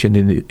crowns mentioned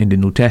in the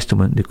New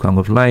Testament: the crown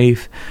of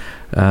life,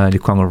 the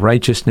crown of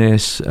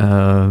righteousness.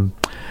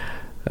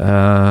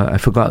 I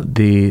forgot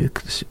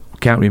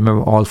can't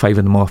remember all 5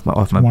 of them off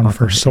my one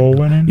for soul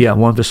winning. Yeah,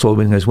 one for soul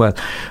winning as well.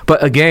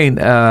 But again,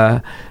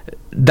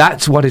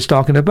 that's what it's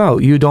talking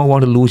about. You don't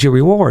want to lose your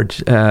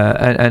rewards,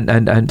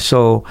 and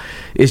so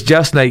it's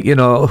just like,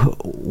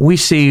 we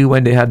see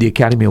when they have the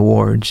Academy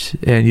Awards,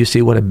 and you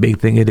see what a big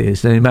thing it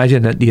is. And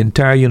imagine that the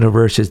entire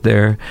universe is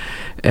there,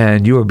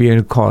 and you are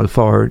being called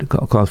forward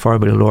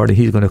by the Lord, and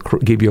He's going to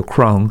give you a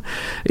crown.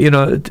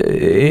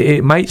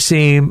 It might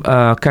seem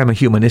kind of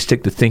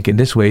humanistic to think in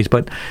this ways,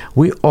 but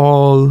we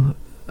all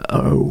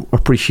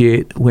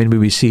appreciate when we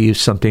receive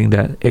something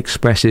that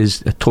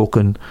expresses a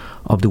token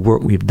of the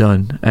work we've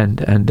done, and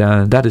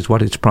that is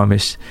what is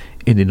promised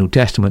in the New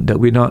Testament, that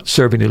we're not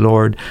serving the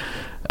Lord.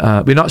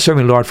 We're not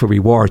serving the Lord for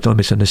rewards, don't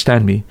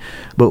misunderstand me,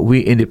 but we,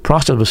 in the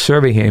process of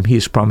serving Him,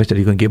 He's promised that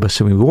He's going to give us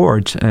some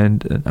rewards,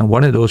 and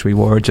one of those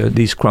rewards are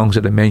these crowns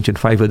that I mentioned,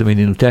 5 of them in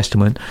the New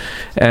Testament,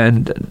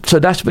 and so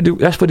that's for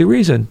the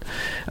reason.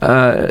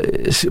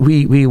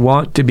 We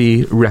want to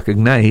be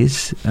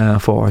recognized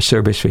for our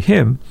service for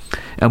Him,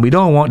 and we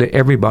don't want that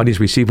everybody's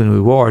receiving a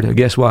reward. And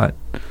guess what?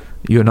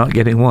 You're not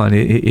getting one.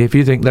 If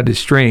you think that is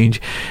strange,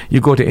 you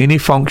go to any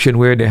function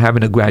where they're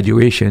having a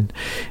graduation,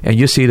 and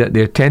you see that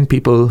there are 10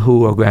 people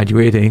who are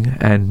graduating,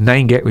 and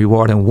 9 get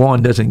reward and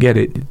 1 doesn't get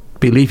it.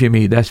 Believe you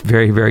me, that's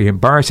very, very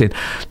embarrassing.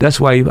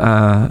 That's why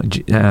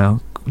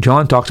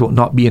John talks about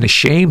not being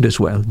ashamed as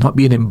well, not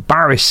being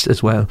embarrassed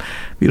as well.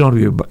 We don't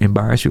want to be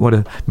embarrassed. We want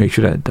to make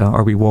sure that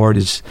our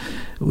reward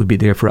would be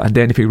there for us. And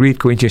then if you read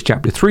Corinthians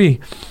chapter 3,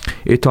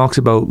 it talks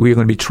about we're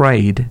going to be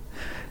tried,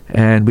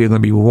 and we're going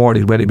to be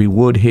rewarded, whether it be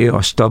wood, hay,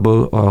 or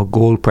stubble, or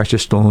gold,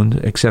 precious stone,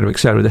 etc.,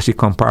 etc. That's the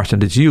comparison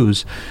that's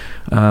used,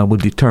 will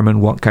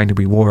determine what kind of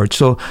reward.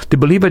 So the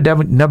believer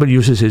never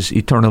uses his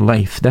eternal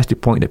life. That's the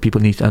point that people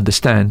need to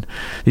understand.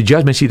 The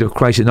judgment seat of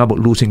Christ is not about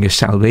losing your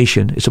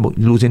salvation. It's about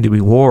losing the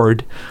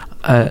reward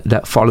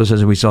that follows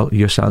as a result of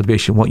your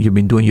salvation, what you've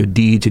been doing, your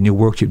deeds and your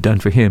works you've done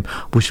for Him,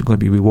 which is going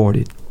to be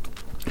rewarded.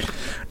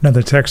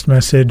 Another text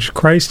message.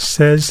 Christ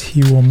says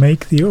He will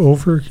make you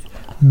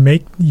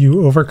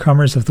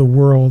overcomers of the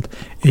world,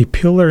 a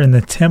pillar in the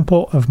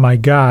temple of my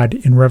God,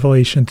 in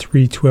Revelation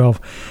 3:12.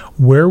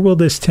 Where will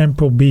this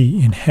temple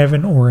be, in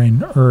heaven or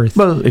in earth?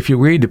 Well, if you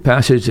read the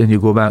passage and you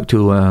go back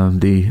to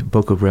the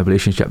book of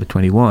Revelation chapter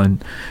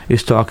 21,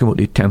 it's talking about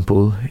the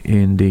temple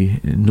in the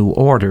new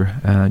order,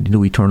 the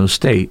new eternal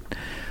state.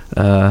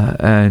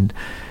 And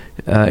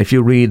if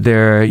you read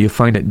there, you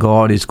find that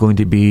God is going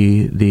to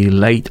be the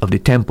light of the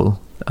temple.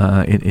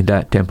 In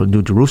that temple,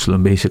 New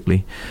Jerusalem,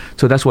 basically.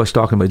 So that's what it's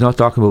talking about. It's not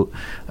talking about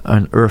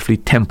an earthly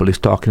temple. It's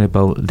talking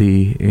about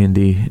in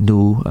the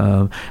new.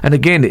 And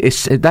again,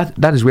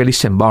 that is really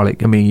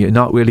symbolic. I mean, you're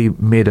not really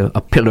made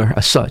a pillar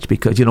as such,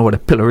 because you know what a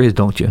pillar is,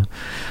 don't you?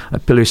 A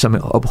pillar is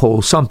something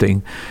upholds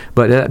something,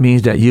 but that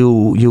means that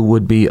you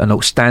would be an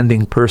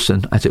outstanding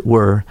person, as it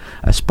were,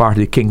 as part of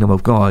the kingdom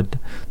of God.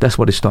 That's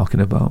what it's talking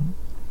about.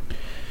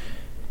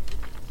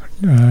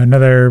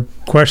 Another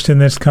question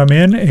that's come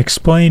in.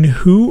 Explain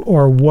who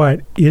or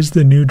what is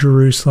the New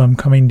Jerusalem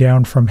coming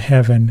down from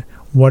heaven?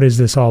 What is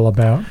this all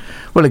about?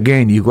 Well,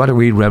 again, you've got to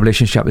read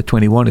Revelation chapter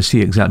 21 to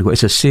see exactly what.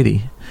 It's a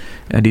city,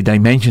 and the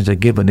dimensions are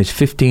given. It's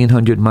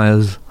 1,500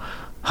 miles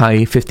high,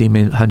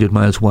 1,500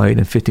 miles wide,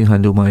 and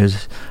 1,500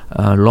 miles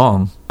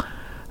long.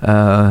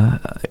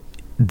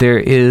 There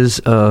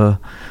is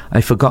I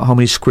forgot how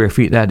many square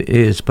feet that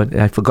is, but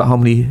I forgot how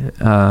many.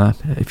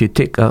 If you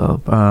take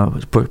per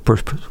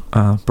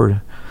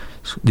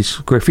the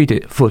square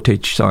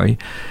footage, sorry,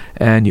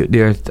 and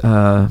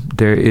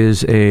there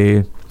is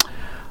a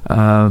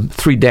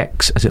 3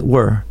 decks, as it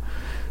were.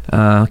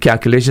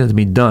 calculations have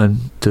been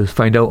done to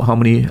find out how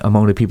many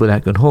amount of people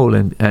that can hold,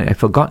 and I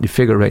forgot the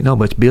figure right now,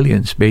 but it's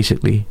billions,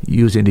 basically,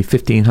 using the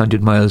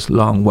 1,500 miles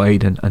long,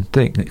 wide, and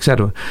thick,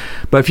 etc.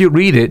 But if you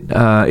read it,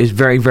 it's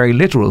very, very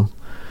literal.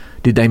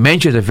 The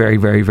dimensions are very,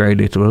 very, very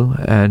literal,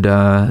 and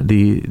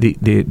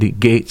the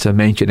gates are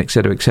mentioned,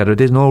 etc., etc.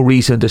 There's no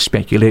reason to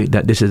speculate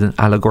that this is an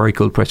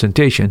allegorical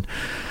presentation.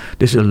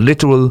 This is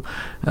literal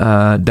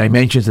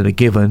dimensions that are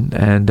given,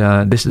 and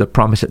this is a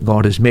promise that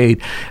God has made.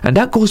 And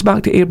that goes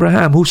back to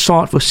Abraham, who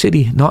sought for a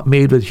city not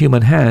made with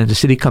human hands, a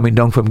city coming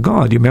down from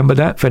God. You remember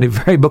that from the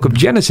very book of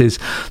Genesis.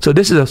 So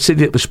this is a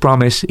city that was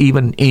promised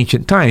even in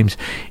ancient times.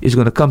 It's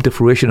going to come to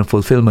fruition and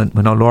fulfillment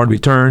when our Lord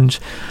returns,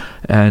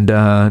 and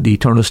the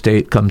eternal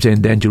state comes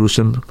in. Then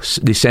Jerusalem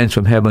descends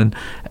from heaven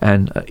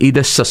and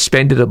either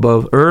suspended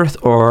above earth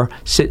or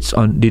sits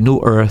on the new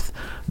earth.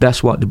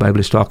 That's what the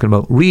Bible is talking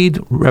about. Read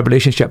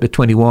Revelation chapter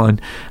 21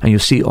 and you'll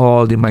see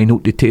all the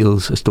minute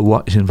details as to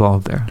what is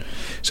involved there.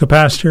 So,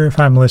 Pastor, if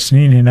I'm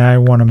listening and I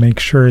want to make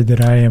sure that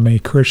I am a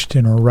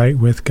Christian or right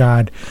with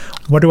God,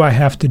 what do I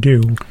have to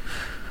do?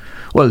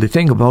 Well, the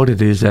thing about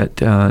it is that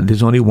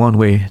there's only one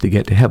way to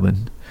get to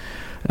heaven,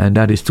 and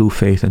that is through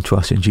faith and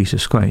trust in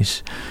Jesus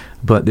Christ.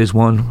 But there's two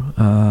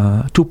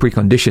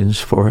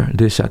preconditions for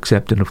this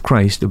acceptance of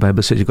Christ. The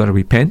Bible says you've got to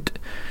repent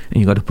and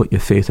you've got to put your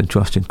faith and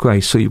trust in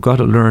Christ. So you've got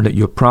to learn that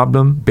your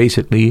problem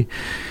basically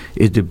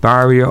is the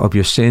barrier of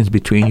your sins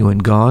between you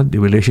and God. The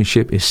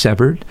relationship is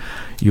severed.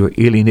 You're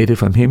alienated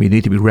from Him. You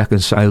need to be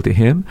reconciled to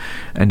Him.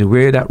 And the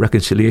way that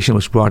reconciliation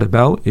was brought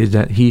about is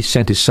that He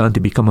sent His Son to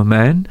become a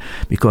man.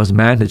 Because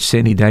man had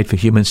sinned, He died for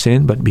human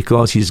sin. But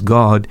because He's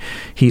God,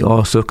 He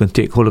also can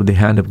take hold of the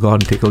hand of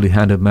God and take hold of the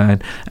hand of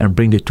man and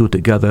bring the two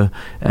together.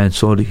 And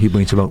so He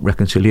brings about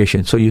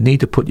reconciliation. So you need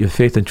to put your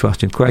faith and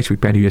trust in Christ,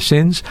 repent of your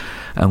sins.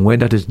 And when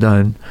that is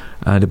done,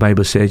 the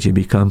Bible says you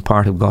become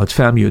part of God's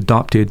family, you're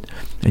adopted,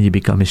 and you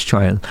become His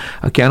child.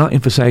 I cannot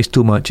emphasize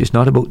too much. It's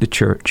not about the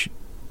church.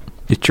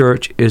 The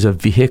church is a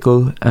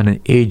vehicle and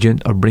an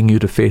agent of bringing you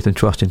to faith and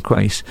trust in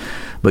Christ.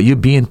 But you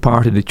being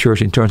part of the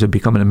church in terms of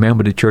becoming a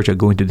member of the church or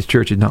going to the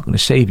church is not going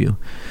to save you.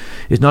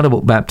 It's not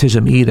about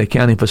baptism either. I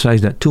can't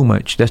emphasize that too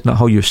much. That's not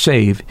how you're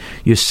saved.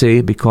 You're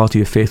saved because of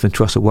your faith and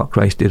trust of what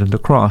Christ did on the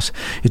cross.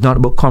 It's not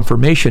about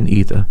confirmation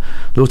either.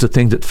 Those are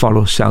things that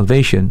follow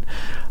salvation.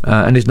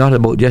 And it's not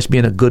about just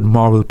being a good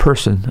moral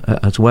person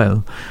as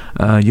well.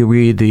 You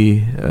read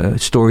the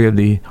story of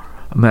the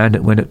man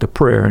that went up to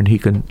prayer, and he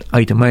can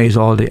itemize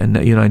all the, and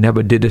I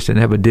never did this, I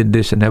never did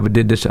this, I never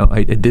did this,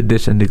 I did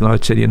this, and the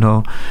Lord said,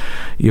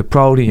 you're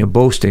proud and you're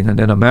boasting. And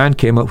then a man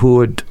came up who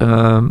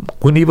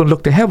wouldn't even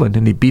look to heaven,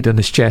 and he beat on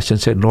his chest and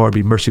said, Lord,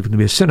 be merciful to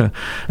me, a sinner.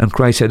 And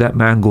Christ said that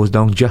man goes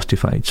down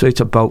justified. So it's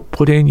about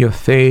putting your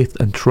faith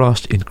and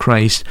trust in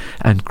Christ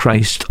and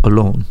Christ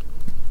alone.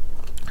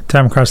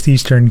 Time across the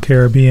Eastern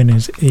Caribbean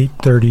is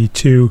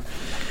 8:32.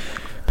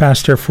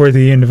 Pastor, for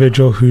the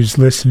individual who's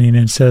listening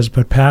and says,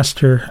 but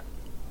Pastor,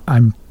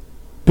 I've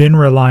been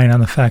relying on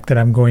the fact that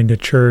I'm going to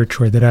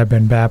church or that I've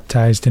been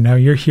baptized, and now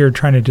you're here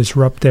trying to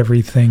disrupt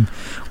everything.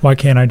 Why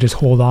can't I just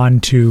hold on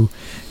to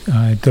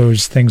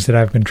those things that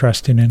I've been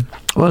trusting in?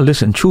 Well,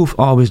 listen, truth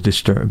always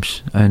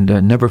disturbs, and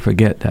never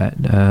forget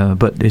that.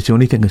 But it's the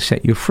only thing that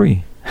set you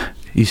free.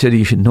 He said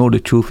you should know the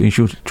truth, and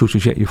truth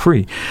will set you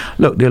free.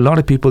 Look, there are a lot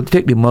of people,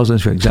 take the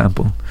Muslims, for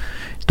example.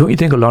 Don't you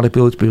think a lot of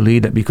people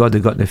believe that because they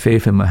got their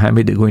faith in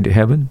Muhammad, they're going to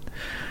heaven?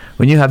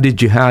 When you have these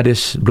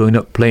jihadists blowing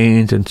up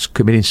planes and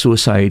committing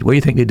suicide, why do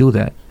you think they do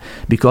that?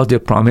 Because they're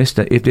promised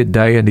that if they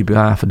die on the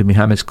behalf of the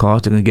Muhammad's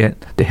cause, they're going to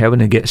get to heaven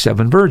and get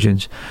 7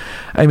 virgins.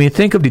 I mean,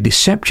 think of the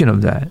deception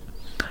of that.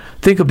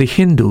 Think of the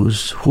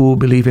Hindus who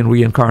believe in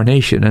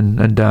reincarnation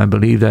and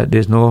believe that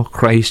there's no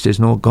Christ, there's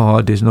no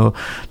God, they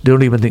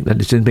don't even think that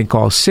there's anything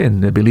called sin.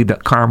 They believe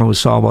that karma will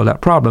solve all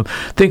that problem.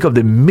 Think of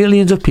the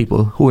millions of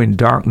people who are in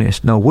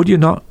darkness. Now, would you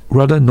not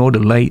rather know the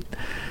light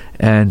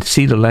and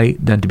see the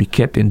light than to be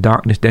kept in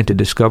darkness, than to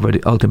discover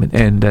the ultimate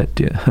end that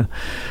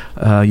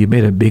you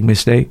made a big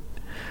mistake?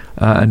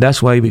 And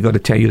that's why we got to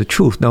tell you the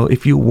truth. Now,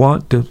 if you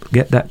want to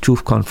get that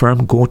truth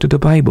confirmed, go to the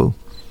Bible.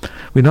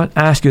 We're not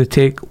asking you to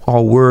take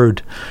our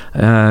word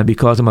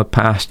because I'm a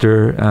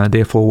pastor,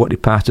 therefore what the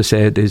pastor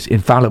said is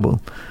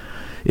infallible.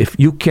 If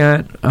you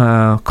can't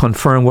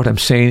confirm what I'm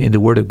saying in the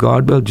Word of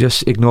God, well,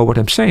 just ignore what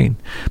I'm saying.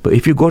 But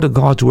if you go to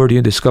God's Word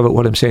and discover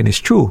what I'm saying is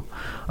true,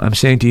 I'm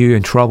saying to you, you're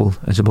in trouble.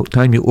 It's about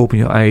time you open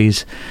your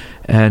eyes,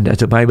 and as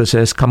the Bible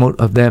says, come out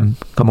of them,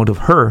 come out of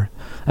her,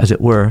 as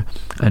it were,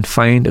 and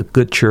find a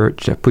good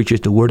church that preaches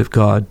the Word of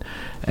God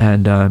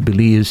and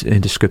believes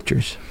in the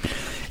Scriptures.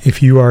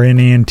 If you are in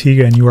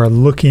Antigua and you are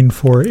looking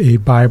for a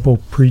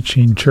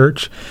Bible-preaching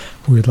church,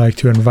 we would like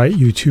to invite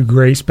you to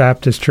Grace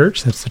Baptist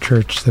Church. That's the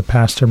church that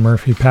Pastor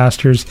Murphy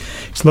pastors.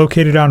 It's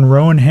located on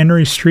Rowan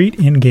Henry Street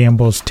in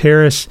Gambles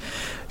Terrace.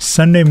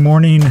 Sunday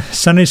morning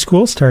Sunday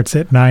school starts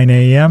at 9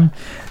 a.m.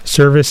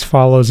 Service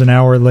follows an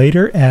hour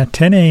later at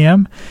 10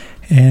 a.m.,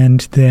 And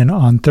then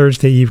on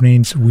Thursday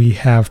evenings, we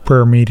have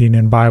prayer meeting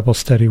and Bible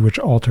study, which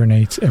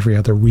alternates every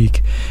other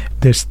week.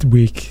 This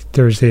week,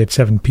 Thursday at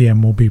 7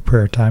 p.m. will be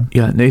prayer time.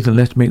 Yeah, Nathan,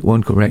 let's make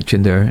one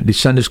correction there. The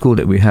Sunday school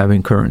that we're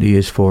having currently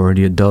is for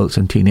the adults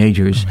and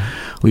teenagers.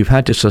 Mm-hmm. We've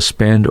had to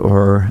suspend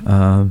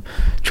our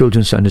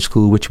children's Sunday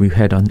school, which we've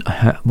had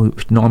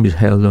which normally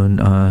held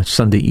on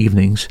Sunday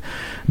evenings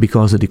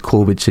because of the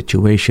COVID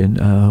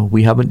situation.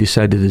 We haven't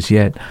decided as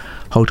yet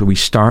how to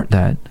restart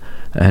that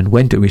and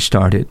when to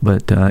restart it.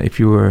 But if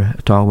you were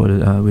talking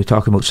about, we're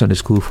talking about Sunday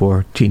school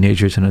for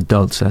teenagers and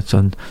adults. That's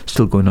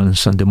still going on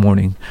Sunday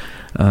morning.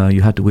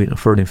 You have to wait for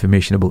further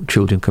information about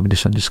children coming to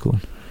Sunday school.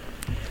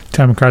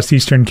 Time across the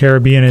Eastern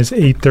Caribbean is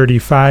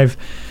 8:35.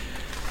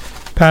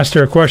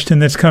 Pastor, a question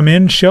that's come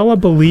in: shall a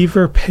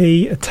believer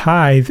pay a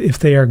tithe if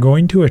they are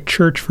going to a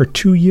church for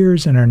 2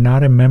 years and are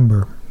not a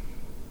member?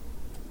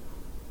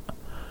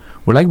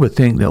 Well, I would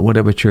think that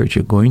whatever church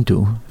you're going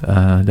to,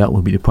 that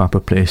would be the proper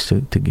place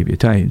to give your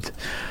tithe.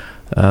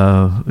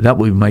 That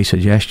would be my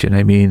suggestion.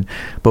 I mean,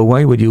 but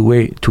why would you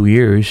wait 2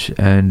 years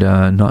and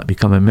not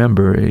become a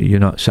member? You're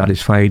not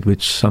satisfied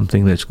with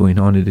something that's going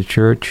on in the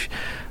church.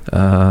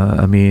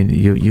 I mean,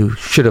 you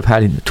should have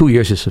had 2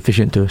 years is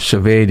sufficient to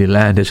survey the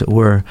land, as it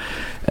were,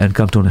 and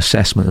come to an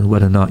assessment of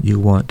whether or not you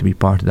want to be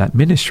part of that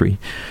ministry.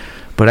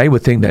 But I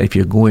would think that if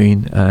you're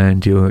going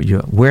and you're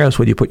where else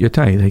would you put your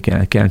tithe?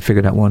 I can't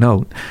figure that one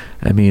out.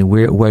 I mean,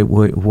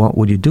 what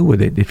would you do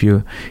with it if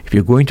you're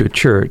going to a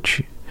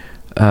church?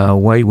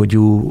 Why would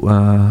you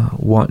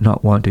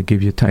not want to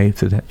give your tithe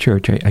to that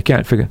church? I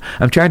can't figure.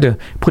 I'm trying to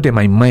put in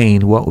my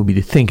mind what would be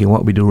the thinking,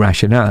 what would be the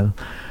rationale,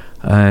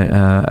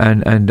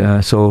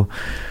 so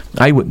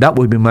that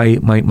would be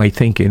my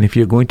thinking. If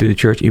you're going to the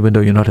church, even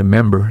though you're not a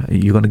member,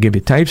 you're going to give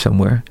your tithe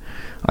somewhere.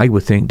 I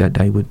would think that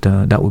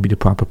that would be the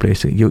proper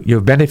place.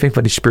 You're benefiting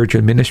from the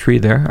spiritual ministry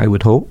there, I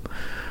would hope.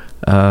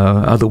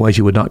 Otherwise,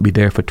 you would not be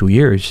there for 2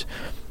 years.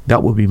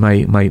 That would be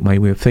my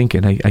way of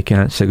thinking. I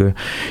can't figure.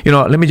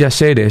 Let me just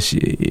say this.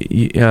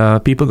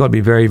 People got to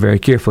be very, very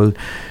careful.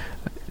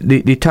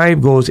 The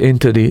tithe goes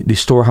into the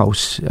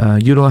storehouse.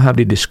 You don't have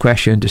the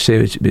discretion to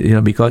say,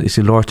 because it's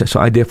the Lord's, so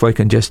I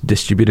can just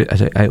distribute it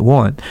as I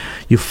want.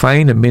 You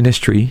find a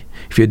ministry.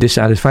 If you're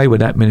dissatisfied with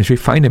that ministry,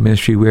 find a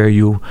ministry where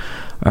you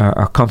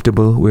are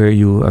comfortable, where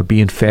you are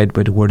being fed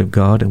by the Word of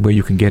God, and where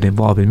you can get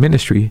involved in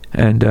ministry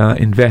and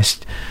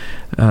invest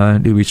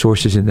the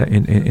resources in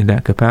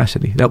that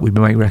capacity. That would be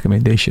my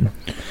recommendation.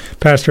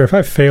 Pastor, if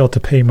I fail to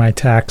pay my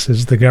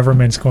taxes, the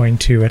government's going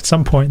to, at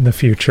some point in the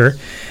future,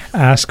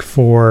 ask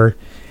for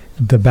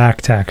the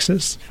back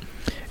taxes.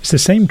 Is the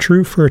same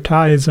true for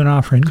tithes and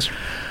offerings?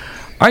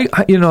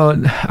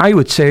 I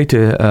would say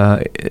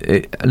to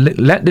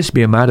let this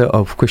be a matter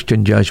of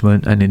Christian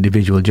judgment and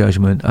individual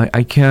judgment.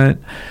 I can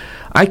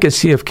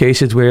see of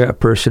cases where a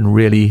person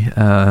really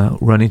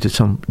run into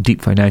some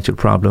deep financial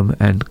problem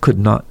and could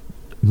not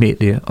meet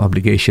their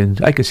obligations.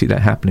 I can see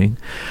that happening.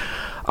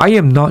 I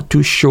am not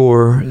too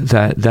sure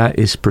that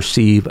is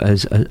perceived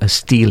as a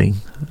stealing.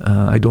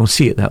 I don't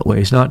see it that way.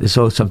 It's not as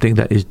though something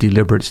that is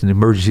deliberate. It's an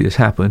emergency that's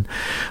happened.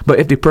 But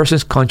if the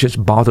person's conscience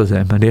bothers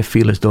them and they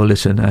feel as though,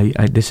 listen,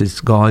 this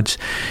is God's.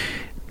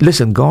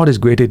 Listen, God is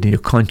greater than your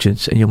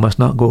conscience, and you must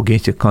not go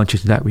against your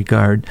conscience in that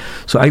regard.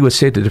 So I would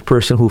say to the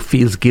person who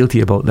feels guilty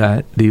about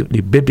that, the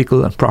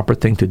biblical and proper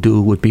thing to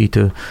do would be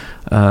to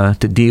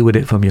deal with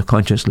it from your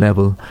conscience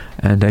level.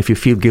 And if you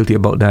feel guilty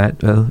about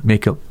that, well,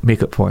 make up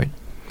for it.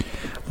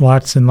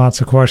 Lots and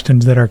lots of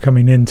questions that are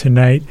coming in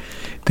tonight.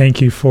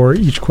 Thank you for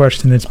each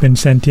question that's been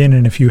sent in.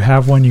 And if you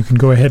have one, you can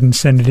go ahead and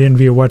send it in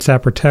via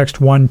WhatsApp or text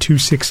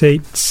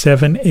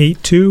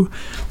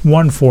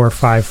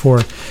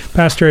 1-268-782-1454.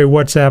 Pastor, a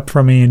WhatsApp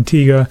from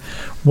Antigua.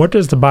 What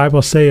does the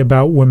Bible say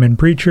about women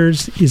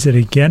preachers? Is it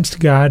against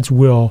God's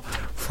will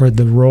for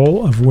the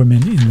role of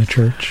women in the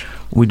church?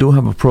 We do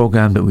have a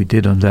program that we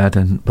did on that,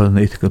 and Brother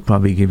Nathan could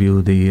probably give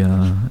you the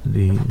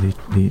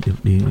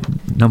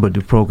number of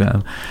the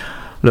program.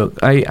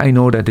 Look, I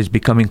know that it's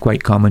becoming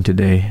quite common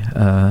today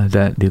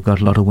that they've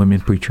got a lot of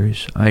women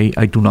preachers.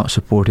 I do not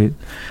support it.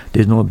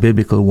 There's no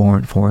biblical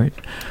warrant for it.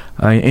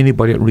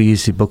 Anybody that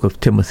reads the book of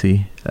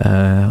Timothy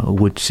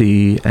would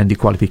see, and the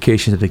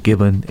qualifications that are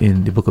given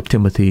in the book of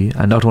Timothy,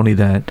 and not only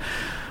that,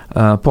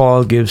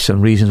 Paul gives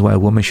some reasons why a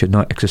woman should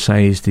not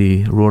exercise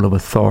the role of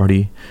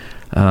authority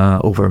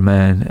over a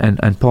man,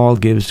 and Paul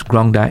gives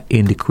ground that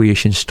in the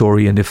creation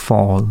story and the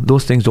fall.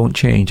 Those things don't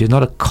change. It's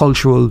not a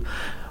cultural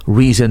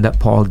reason that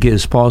Paul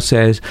gives. Paul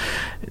says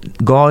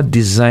God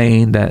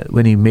designed that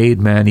when he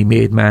made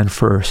man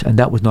first, and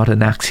that was not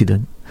an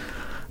accident.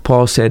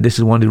 Paul said this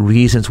is one of the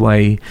reasons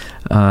why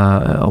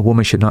a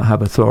woman should not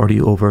have authority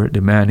over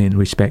the man in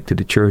respect to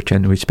the church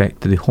and in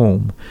respect to the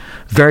home.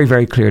 Very,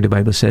 very clear the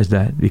Bible says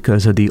that,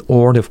 because of the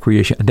order of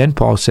creation. And then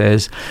Paul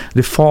says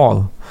the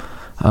fall.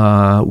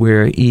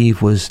 where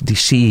Eve was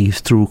deceived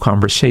through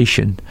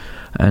conversation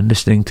and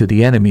listening to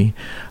the enemy.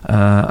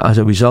 As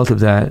a result of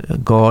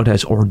that, God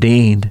has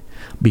ordained,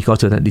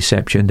 because of that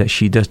deception, that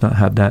she does not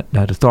have that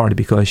authority,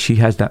 because she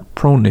has that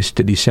proneness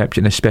to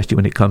deception, especially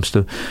when it comes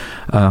to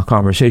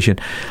conversation.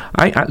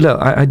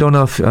 I don't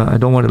know if I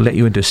don't want to let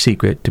you into a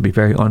secret, to be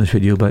very honest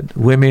with you, but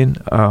women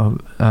are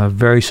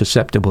very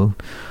susceptible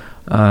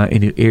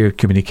in the area of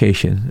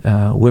communication.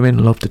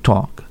 Women love to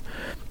talk,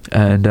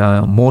 and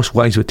most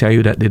wives will tell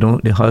you that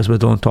their husbands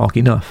don't talk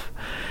enough.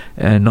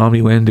 And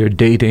normally when they're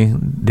dating,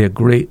 they're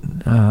great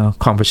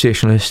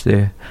conversationalists.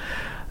 They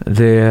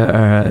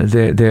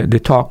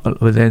talk,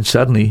 but then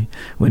suddenly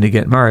when they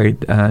get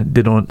married,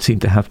 they don't seem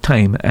to have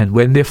time. And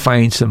when they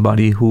find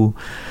somebody who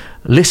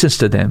listens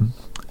to them,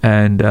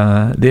 and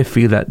they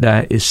feel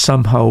that is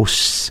somehow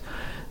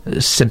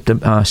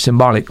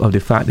symbolic of the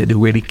fact that they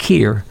really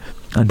care,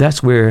 and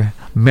that's where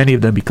many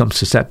of them become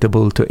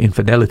susceptible to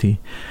infidelity.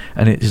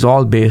 And it is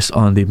all based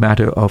on the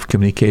matter of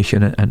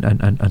communication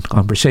and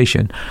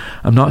conversation.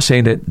 I'm not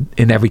saying that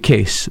in every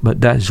case,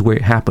 but that is where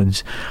it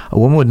happens. A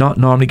woman would not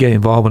normally get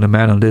involved with a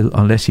man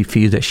unless he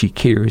feels that she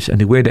cares,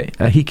 and the way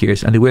that he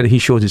cares, and the way that he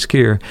shows his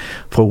care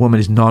for a woman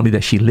is normally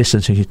that she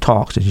listens and she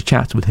talks and she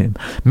chats with him.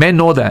 Men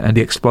know that, and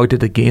they exploit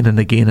it again and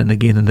again and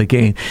again and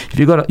again. If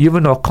you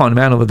even know a con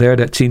man over there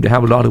that seems to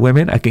have a lot of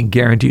women, I can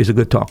guarantee he's a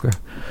good talker.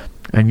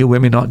 And you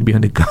women ought to be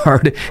on the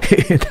guard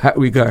in that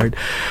regard.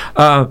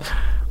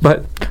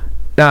 But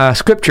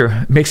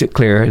Scripture makes it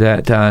clear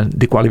that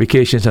the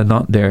qualifications are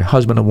not there.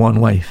 Husband of one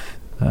wife.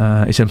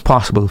 It's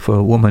impossible for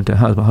a woman to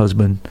have a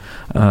husband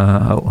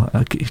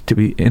to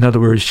be. In other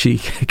words, she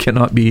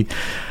cannot be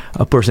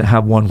a person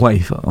have one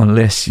wife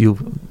unless you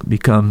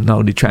become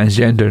now the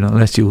transgender, and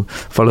unless you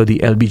follow the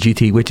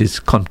LBGT, which is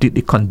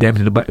completely condemned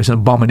in the Bible. It's an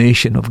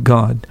abomination of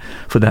God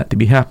for that to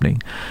be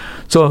happening.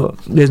 So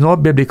there's no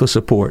biblical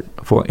support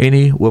for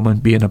any woman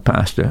being a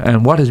pastor.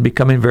 And what is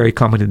becoming very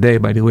common today,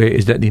 by the way,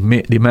 is that the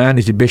man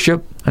is the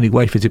bishop and the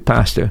wife is the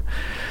pastor.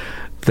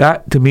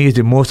 That, to me, is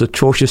the most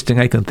atrocious thing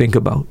I can think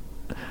about.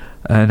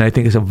 And I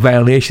think it's a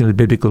violation of the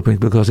biblical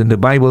principle, because in the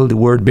Bible, the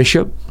word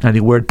bishop and the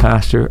word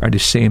pastor are the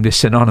same. They're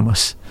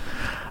synonymous.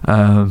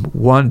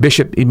 One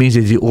bishop, it means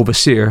it's the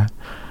overseer.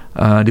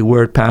 The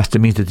word pastor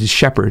means it's the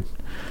shepherd.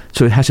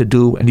 So it has to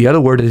do, and the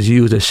other word that is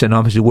used as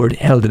synonymous is the word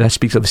elder. That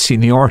speaks of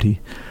seniority,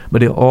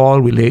 but they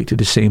all relate to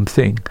the same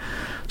thing.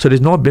 So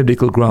there's no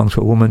biblical grounds for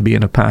a woman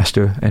being a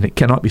pastor, and it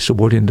cannot be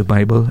supported in the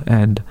Bible.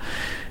 And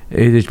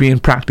it is being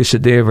practiced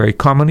today very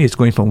commonly. It's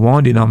going from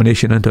one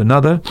denomination into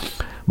another,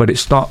 but it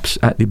stops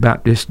at the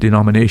Baptist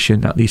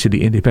denomination, at least at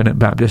the Independent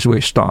Baptist, where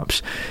it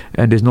stops.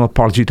 And there's no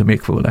apology to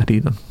make for that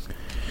either.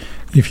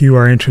 If you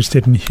are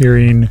interested in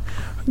hearing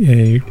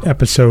a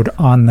episode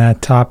on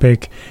that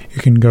topic,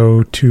 you can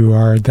go to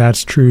our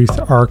That's Truth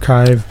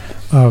archive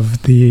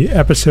of the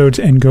episodes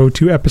and go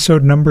to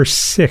episode number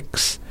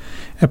 6.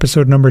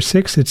 Episode number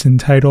 6, it's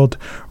entitled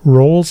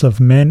Roles of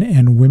Men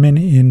and Women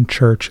in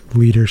Church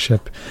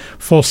Leadership.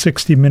 Full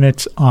 60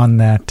 minutes on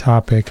that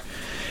topic.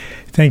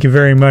 Thank you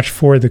very much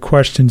for the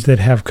questions that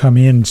have come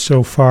in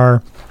so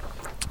far.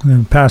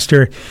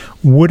 Pastor,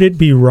 would it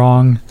be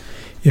wrong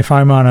if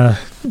I'm on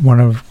one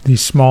of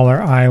these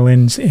smaller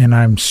islands and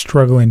I'm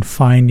struggling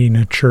finding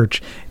a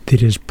church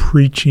that is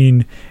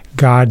preaching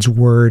God's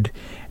Word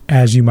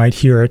as you might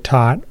hear it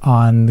taught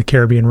on the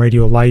Caribbean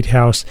Radio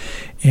Lighthouse,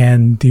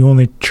 and the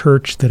only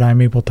church that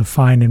I'm able to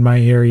find in my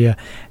area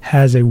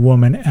has a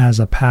woman as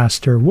a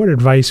pastor? What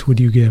advice would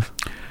you give?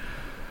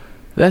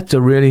 That's a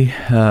really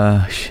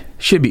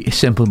should be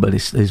simple, but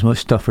it's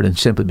much tougher than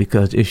simple,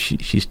 because if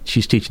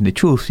she's teaching the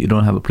truth, you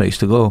don't have a place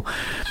to go.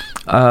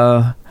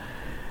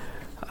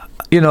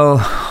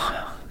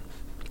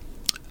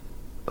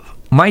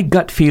 My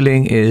gut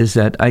feeling is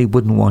that I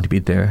wouldn't want to be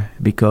there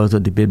because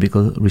of the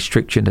biblical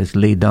restriction that's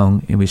laid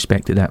down in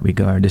respect to that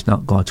regard. It's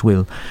not God's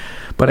will.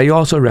 But I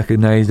also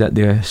recognize that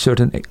there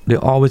are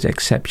always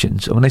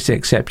exceptions. When I say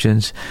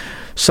exceptions,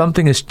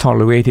 something is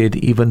tolerated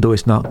even though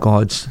it's not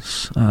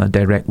God's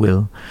direct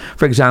will.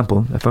 For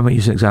example, if I may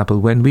use an example,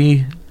 when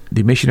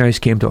the missionaries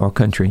came to our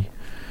country,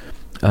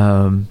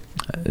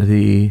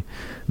 the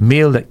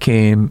male that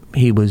came,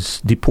 he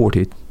was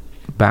deported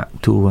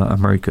back to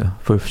America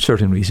for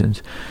certain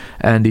reasons,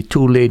 and the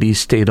two ladies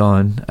stayed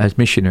on as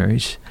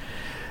missionaries.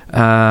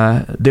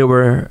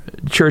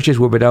 Churches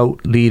were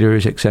without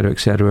leaders, etc.,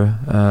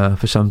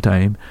 for some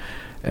time,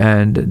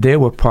 and they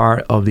were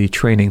part of the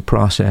training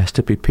process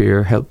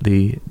to help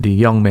the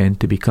young men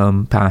to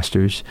become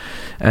pastors,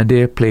 and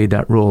they played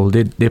that role.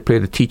 They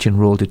played a teaching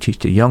role to teach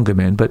the younger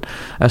men. But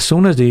as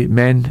soon as the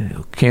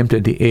men came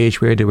to the age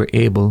where they were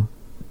able,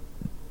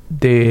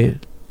 they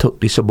took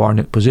the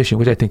subordinate position,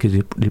 which I think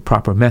is the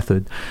proper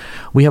method.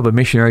 We have a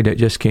missionary that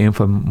just came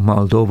from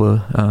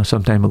Moldova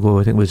some time ago,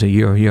 I think it was a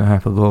year and a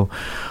half ago,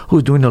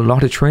 who's doing a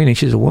lot of training.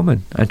 She's a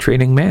woman and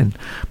training men.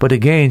 But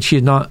again,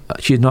 she's not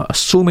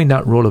assuming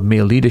that role of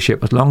male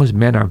leadership. As long as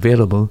men are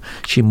available,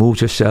 she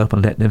moves herself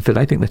and let them fill.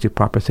 I think that's the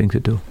proper thing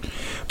to do.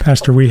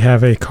 Pastor, we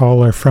have a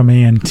caller from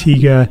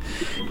Antigua.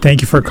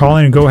 Thank you for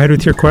calling, and go ahead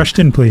with your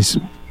question, please.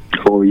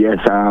 Oh yes,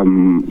 I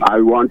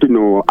want to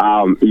know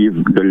if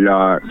the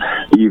Lord,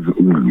 if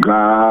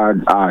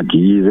God,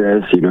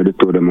 Jesus, they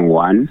told them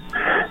one,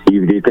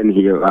 if they can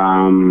hear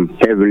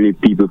heavenly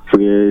people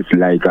prayers,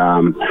 like I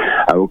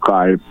will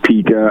call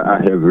Peter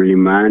a heavenly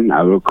man,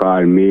 I will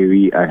call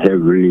Mary a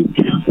heavenly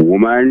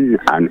woman,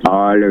 and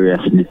all the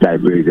rest of the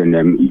disciples and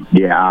them,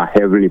 they are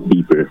heavenly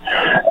people,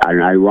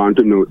 and I want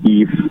to know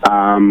if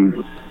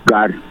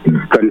God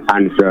can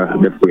answer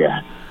the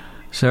prayer.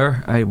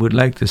 Sir, I would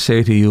like to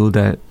say to you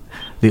that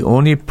the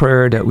only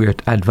prayer that we are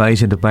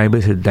advised in the Bible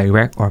is to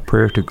direct our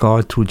prayer to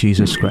God through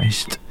Jesus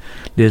Christ.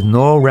 There's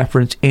no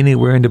reference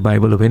anywhere in the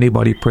Bible of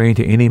anybody praying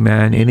to any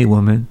man, any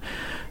woman.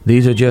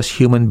 These are just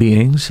human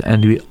beings,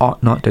 and we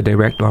ought not to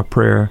direct our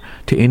prayer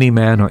to any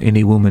man or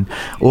any woman.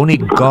 Only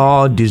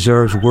God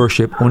deserves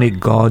worship. Only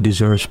God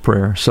deserves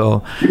prayer.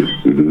 So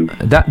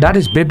that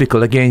is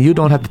biblical. Again, you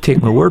don't have to take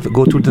my word for it.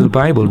 Go through the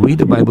Bible. Read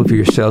the Bible for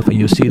yourself, and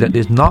you'll see that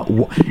there's not...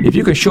 If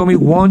you can show me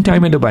one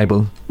time in the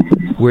Bible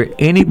where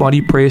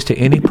anybody prays to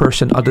any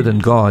person other than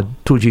God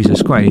through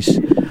Jesus Christ,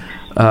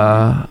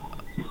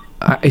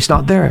 it's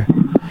not there.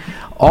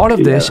 All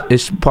of this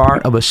is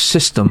part of a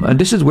system, and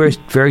this is where it's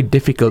very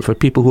difficult for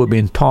people who have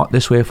been taught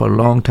this way for a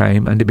long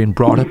time, and they've been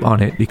brought up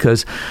on it,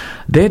 because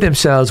they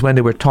themselves, when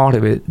they were taught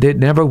of it, they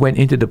never went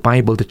into the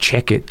Bible to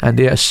check it, and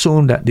they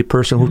assumed that the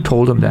person who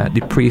told them that,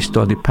 the priest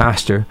or the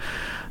pastor,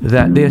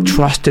 that they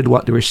trusted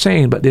what they were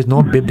saying, but there's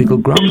no biblical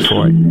ground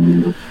for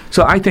it.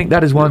 So I think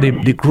that is one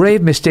of the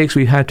grave mistakes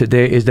we have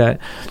today, is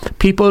that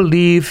people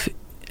leave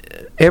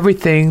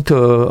everything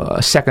to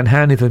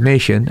second-hand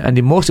information, and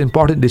the most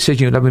important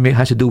decision you'll ever make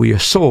has to do with your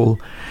soul.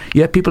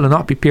 Yet people are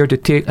not prepared to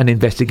take and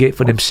investigate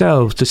for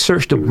themselves, to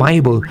search the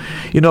Bible.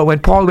 When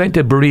Paul went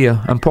to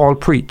Berea and Paul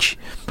preached,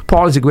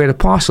 Paul is a great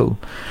apostle.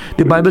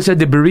 The Bible said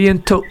the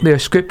Bereans took their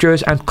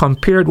scriptures and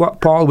compared what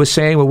Paul was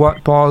saying with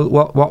what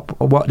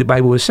the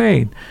Bible was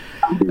saying.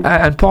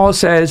 And Paul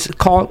says,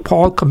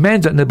 Paul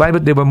commends that in the Bible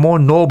they were more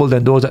noble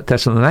than those at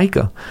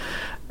Thessalonica,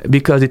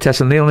 because the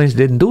Thessalonians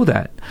didn't do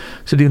that.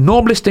 So the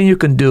noblest thing you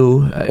can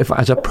do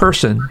as a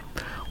person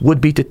would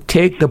be to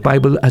take the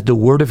Bible as the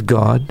Word of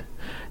God,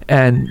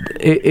 and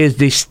it is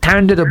the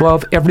standard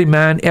above every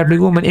man, every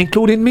woman,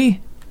 including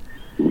me.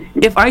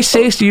 If I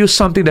say to you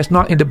something that's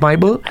not in the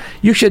Bible,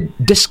 you should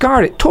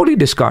discard it, totally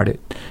discard it,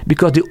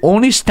 because the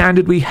only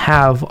standard we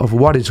have of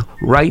what is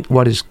right,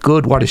 what is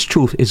good, what is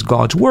truth is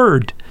God's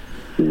Word.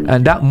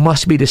 And that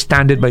must be the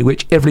standard by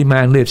which every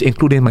man lives,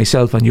 including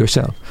myself and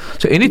yourself.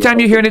 So anytime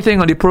you hear anything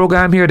on the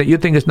program here that you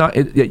think is not,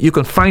 you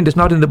can find is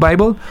not in the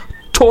Bible,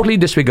 totally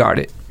disregard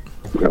it.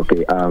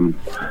 Okay.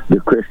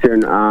 The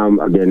question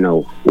again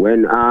now.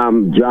 When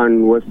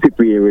John was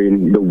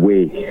preparing the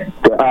way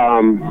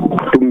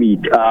to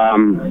meet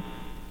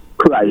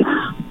Christ,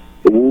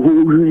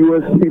 who he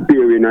was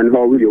preparing, and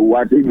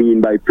what he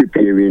mean by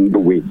preparing the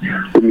way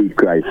to meet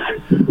Christ?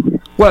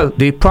 Well,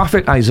 the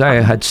prophet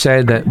Isaiah had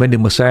said that when the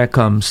Messiah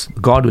comes,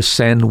 God will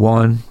send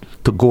one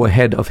to go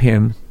ahead of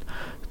him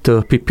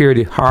to prepare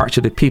the hearts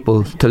of the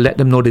people, to let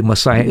them know the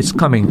Messiah is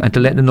coming, and to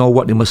let them know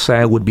what the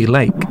Messiah would be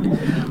like.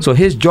 So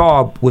his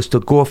job was to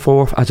go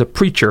forth as a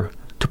preacher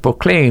to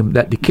proclaim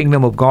that the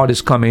kingdom of God is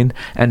coming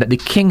and that the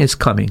king is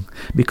coming,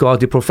 because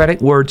the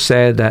prophetic word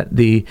said that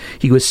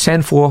he would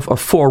send forth a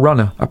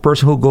forerunner, a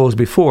person who goes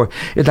before.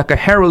 It's like a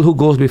herald who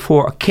goes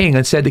before a king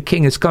and said the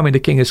king is coming,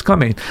 the king is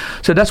coming.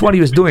 So that's what he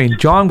was doing.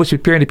 John was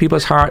preparing the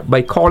people's heart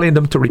by calling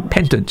them to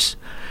repentance.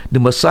 The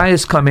Messiah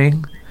is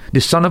coming. The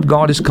Son of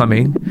God is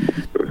coming.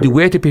 The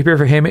way to prepare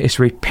for him is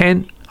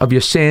repent of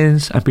your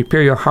sins and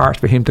prepare your hearts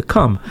for him to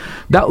come.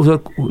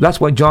 That's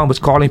why John was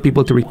calling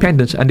people to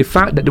repentance. And the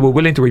fact that they were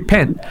willing to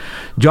repent,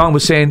 John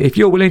was saying, if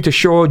you're willing to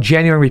show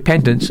genuine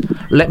repentance,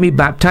 let me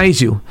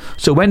baptize you.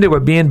 So when they were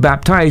being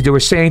baptized, they were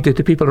saying to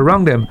the people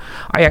around them,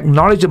 I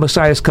acknowledge the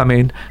Messiah is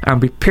coming.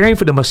 I'm preparing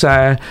for the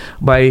Messiah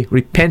by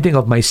repenting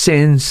of my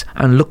sins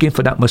and looking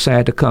for that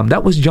Messiah to come.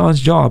 That was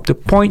John's job, to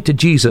point to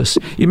Jesus.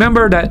 You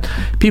remember that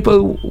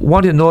people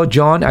wanted to know,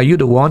 John, are you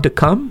the one to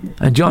come?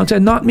 And John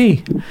said, not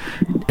me.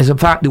 As in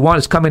fact, the one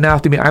that's coming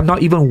after me, I'm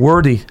not even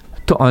worthy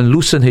to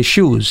unloosen his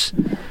shoes,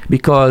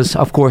 because,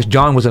 of course,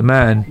 John was a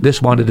man.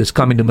 This one that is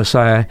coming, the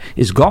Messiah,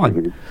 is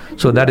God.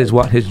 So that is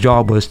what his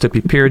job was, to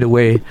prepare the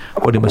way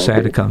for the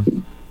Messiah to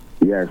come.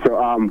 Yeah, so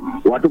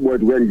what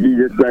about when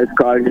Jesus Christ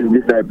called his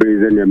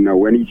disciples and them now,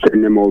 when he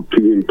sent them out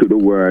into the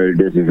world,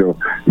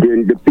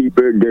 then the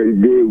people,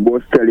 then they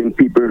was telling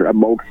people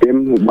about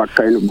him, what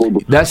kind of good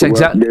work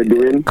they're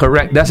doing?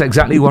 Correct. That's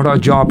exactly what our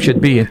job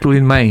should be,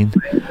 including mine.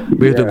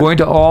 We're going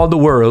to all the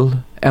world,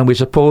 and we're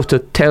supposed to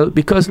tell,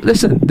 because,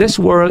 listen, this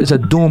world is a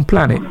doomed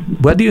planet.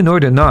 Whether you know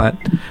it or not,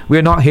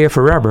 we're not here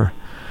forever.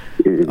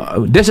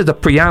 This is the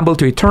preamble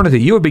to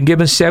eternity. You have been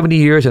given 70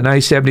 years, and I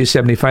 70,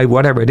 75,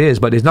 whatever it is,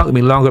 but it's not going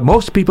to be longer.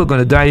 Most people are going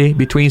to die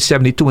between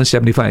 72 and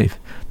 75.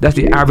 That's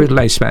the average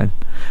lifespan.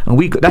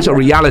 And that's a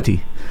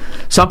reality.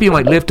 Some people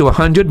might live to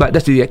 100, but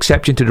that's the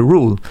exception to the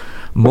rule.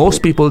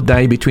 Most people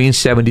die between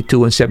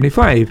 72 and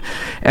 75.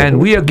 And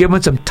we are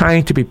given some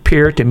time to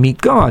prepare to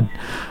meet God.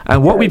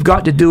 And what we've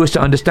got to do is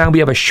to understand we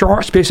have a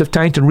short space of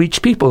time to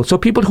reach people. So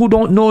people who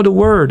don't know the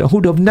Word, or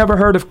who have never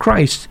heard of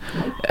Christ,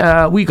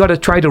 we got to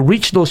try to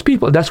reach those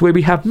people. That's where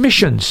we have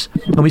missions.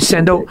 And we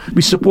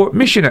support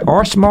mission at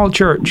our small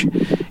church.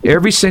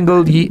 Every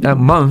single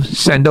month,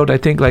 send out, I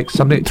think, like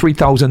something like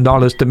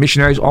 $3,000 to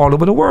missionaries all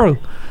over the world.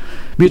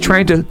 We're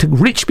trying to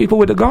reach people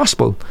with the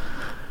gospel.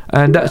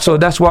 And so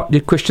that's what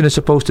the Christian is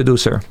supposed to do,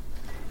 sir.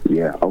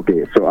 Yeah,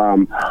 okay. So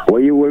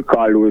what you will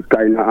call those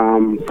kind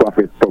of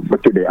prophets for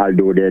today,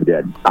 although they're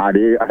dead, are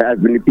they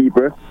heavenly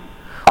people?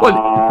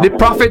 Well, the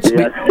prophets...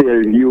 They are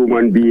still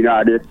human beings,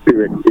 are they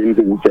spirit in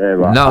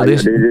whosoever? No, they're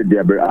the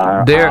devil,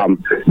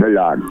 the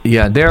Lord.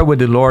 Yeah, they're with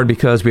the Lord,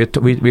 because we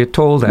are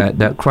told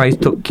that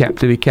Christ took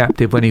captivity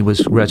captive when he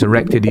was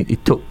resurrected. He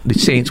took the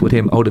saints with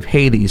him out of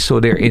Hades,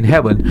 so they're in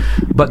heaven.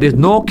 But there's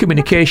no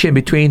communication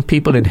between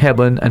people in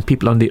heaven and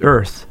people on the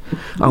earth.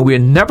 And we are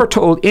never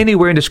told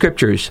anywhere in the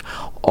Scriptures,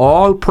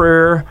 all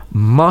prayer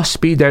must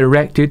be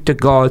directed to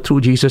God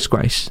through Jesus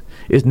Christ.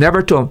 It's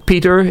never to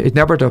Peter, it's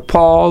never to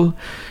Paul,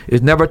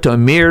 it's never to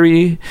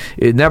Mary,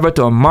 it's never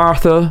to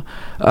Martha,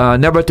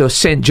 never to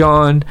St.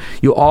 John.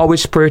 You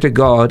always pray to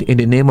God in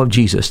the name of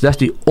Jesus. That's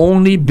the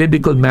only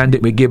biblical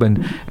mandate we're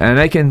given. And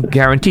I can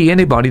guarantee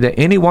anybody that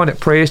anyone that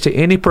prays to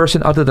any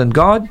person other than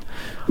God,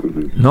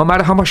 no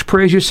matter how much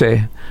praise you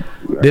say,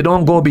 they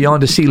don't go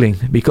beyond the ceiling,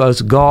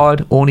 because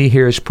God only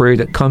hears prayer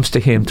that comes to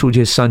him through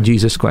his Son,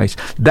 Jesus Christ.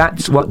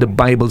 That's what the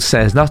Bible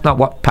says. That's not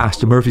what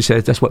Pastor Murphy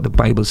says. That's what the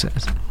Bible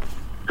says.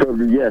 So,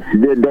 yes,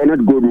 they done a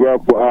good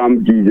work for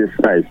Jesus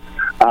Christ.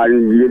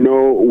 And, you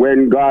know,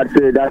 when God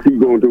said that he's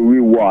going to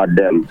reward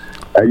them,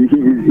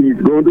 he's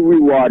going to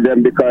reward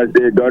them because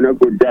they done a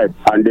good deed.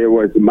 And there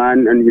was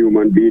man and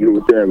human being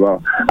whosoever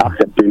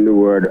accepting the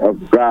word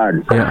of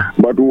God. Yeah.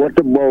 But what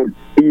about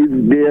if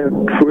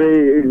they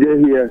pray, if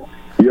they hear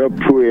your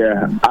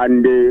prayer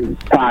and they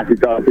pass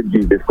it on to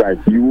Jesus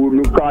Christ? You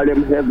wouldn't call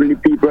them heavenly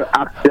people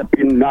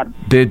accepting not.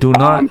 They do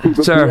not.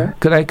 Sir,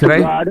 could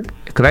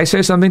I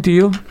say something to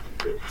you?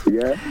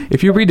 Yeah.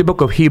 If you read the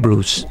book of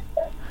Hebrews,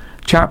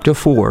 chapter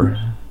 4,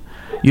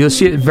 you'll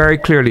see it very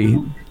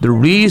clearly. The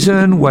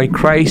reason why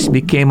Christ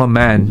became a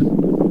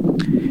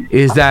man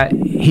is that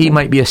he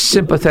might be a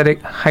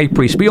sympathetic high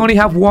priest. We only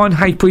have one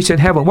high priest in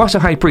heaven. What's a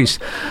high priest?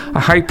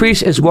 A high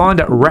priest is one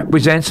that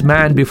represents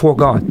man before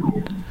God.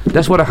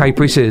 That's what a high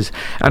priest is.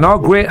 And our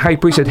great high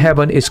priest in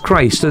heaven is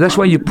Christ. So that's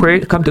why you pray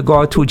to come to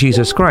God through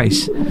Jesus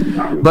Christ.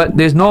 But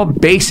there's no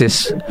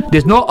basis.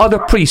 There's no other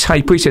priest,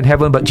 high priest in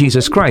heaven but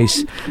Jesus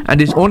Christ. And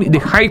there's only the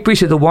high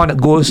priest is the one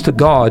that goes to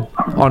God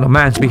on a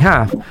man's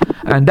behalf.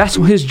 And that's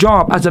his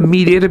job as a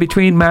mediator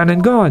between man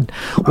and God.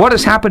 What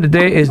has happened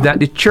today is that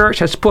the church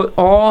has put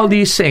all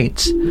these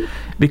saints,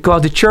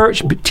 because the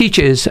church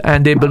teaches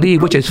and they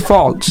believe, which is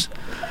false,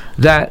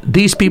 that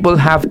these people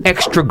have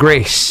extra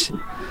grace.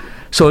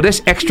 So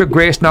this extra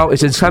grace now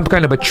is in some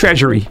kind of a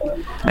treasury,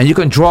 and you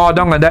can draw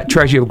down on that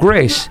treasury of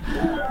grace.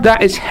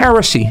 That is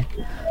heresy.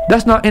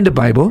 That's not in the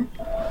Bible.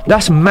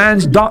 That's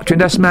man's doctrine.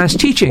 That's man's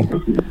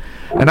teaching.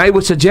 And I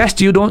would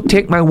suggest you don't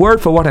take my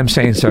word for what I'm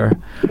saying, sir.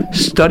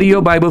 Study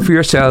your Bible for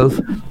yourself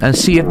and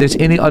see if there's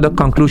any other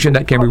conclusion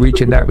that can be reached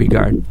in that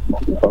regard.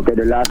 Okay,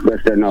 the last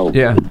question now.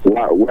 Yeah.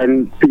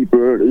 When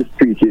people is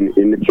preaching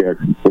in the church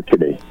for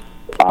today,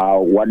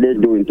 what they're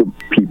doing to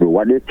people,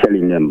 what they're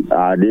telling them,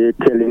 are they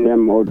telling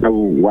them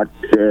what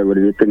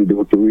they can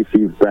do to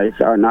receive Christ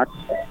or not?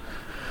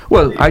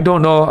 Well, I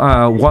don't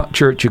know what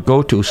church you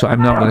go to, so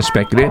I'm not going to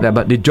speculate that,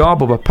 but the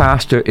job of a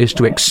pastor is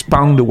to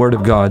expound the Word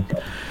of God.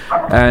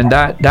 And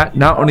that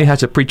not only has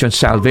to preach on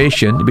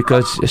salvation,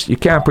 because you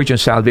can't preach on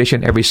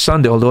salvation every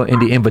Sunday, although in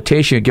the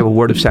invitation you give a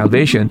word of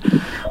salvation,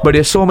 but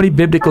there's so many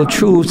biblical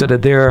truths that are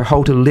there,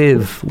 how to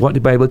live, what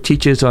the Bible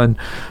teaches on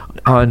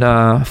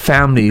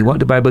family, what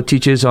the Bible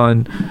teaches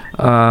on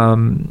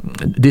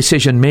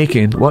decision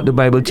making, what the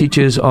Bible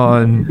teaches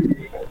on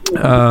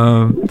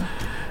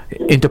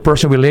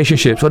interpersonal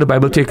relationships, what the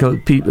Bible teaches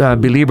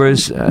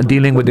believers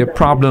dealing with their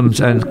problems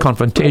and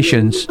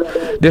confrontations.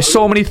 There's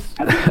so many,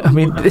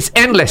 it's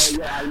endless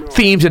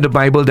themes in the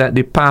Bible that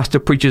the pastor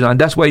preaches on.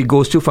 That's why he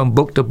goes through from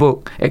book to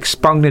book,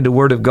 expounding the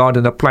Word of God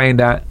and applying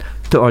that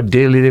to our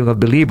daily living of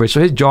believers.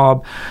 So his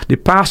job, the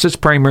pastor's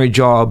primary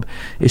job,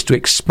 is to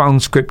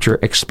expound Scripture,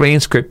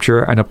 explain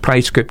Scripture, and apply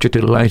Scripture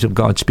to the lives of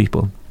God's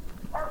people.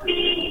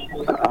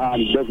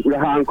 Does the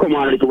hand come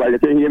on a little while?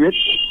 Can you hear me?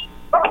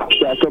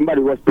 Yeah, somebody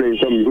was playing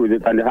some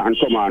music and the hand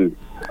come on.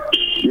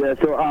 Yeah,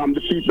 so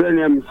the people in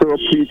them so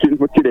preaching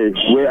for today,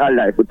 we are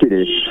alive for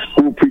today,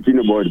 who preaching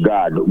about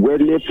God.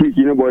 When they're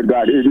preaching about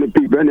God, is the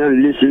people in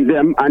them listen to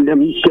them and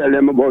them tell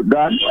them about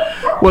God?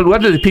 Well,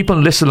 whether the people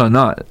listen or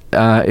not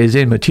is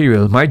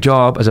immaterial. My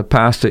job as a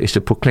pastor is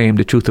to proclaim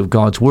the truth of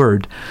God's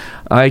Word.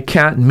 I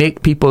can't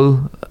make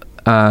people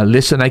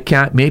listen, I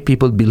can't make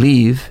people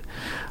believe,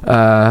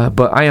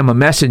 but I am a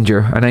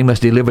messenger and I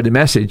must deliver the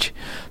message.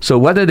 So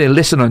whether they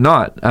listen or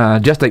not,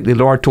 just like the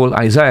Lord told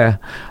Isaiah,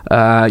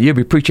 you'll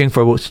be preaching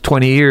for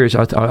 20 years,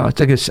 or I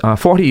think it's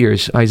 40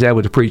 years Isaiah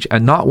would preach,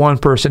 and not one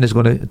person is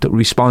going to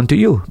respond to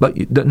you.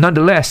 But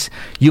nonetheless,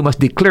 you must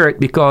declare it,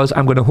 because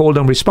I'm going to hold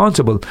them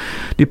responsible.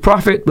 The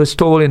prophet was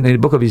told in the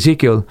book of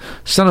Ezekiel,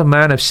 Son of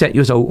man, I've set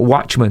you as a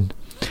watchman.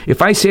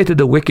 If I say to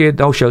the wicked,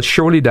 thou shalt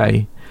surely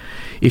die,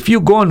 if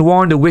you go and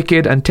warn the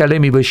wicked and tell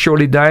him he will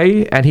surely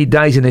die, and he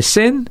dies in his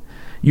sin,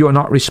 you are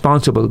not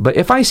responsible. But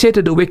if I say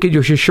to the wicked,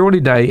 you shall surely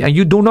die, and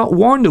you do not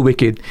warn the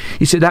wicked,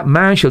 he said, that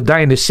man shall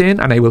die in his sin,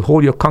 and I will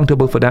hold you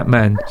accountable for that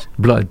man's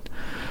blood.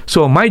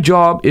 So my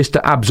job is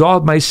to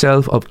absolve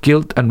myself of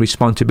guilt and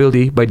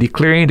responsibility by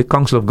declaring the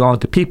counsel of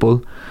God to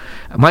people.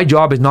 My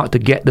job is not to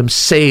get them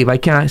saved. I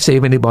can't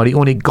save anybody.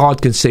 Only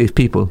God can save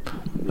people,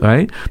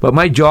 right? But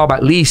my job,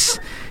 at least,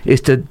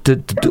 is to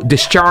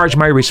discharge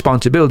my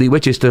responsibility,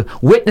 which is to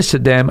witness to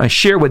them and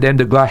share with them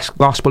the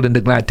gospel and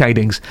the glad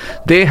tidings.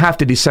 They have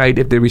to decide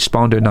if they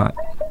respond or not.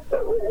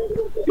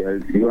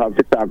 Yes, you have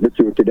to talk the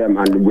truth to them,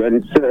 and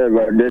when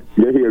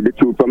they hear the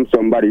truth from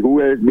somebody,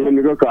 who else they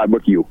make a call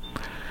but you?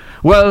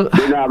 Well,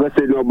 they're not going to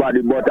say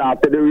nobody, but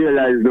after they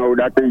realize now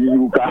that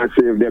you can't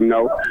save them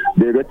now,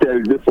 they're going to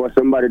tell before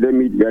somebody they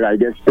meet there, I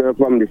get saved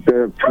from the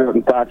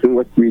certain person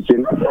was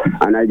preaching,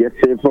 and I get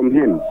saved from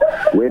him.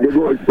 When they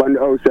go from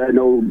the outside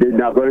now, they're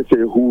not going to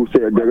say who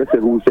saved, they're going to say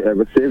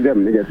whosoever saved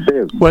them, they get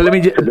saved. Well, let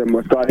me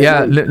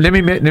let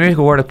me make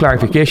a word of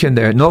clarification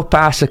there. No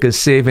pastor can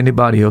save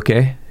anybody,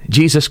 okay?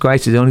 Jesus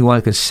Christ is the only one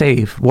who can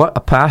save. What a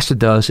pastor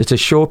does is to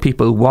show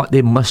people what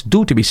they must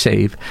do to be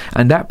saved.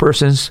 And that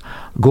person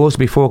goes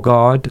before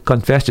God,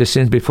 confess their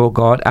sins before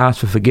God, asks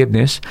for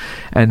forgiveness,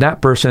 and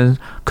that person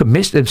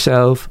commits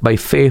themselves by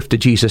faith to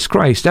Jesus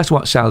Christ. That's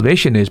what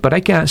salvation is. But I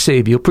can't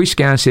save you. Priest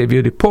can't save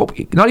you. The Pope,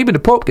 not even the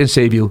Pope can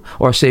save you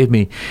or save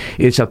me.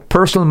 It's a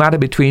personal matter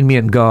between me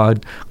and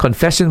God,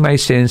 confessing my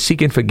sins,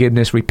 seeking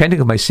forgiveness,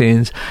 repenting of my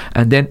sins,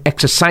 and then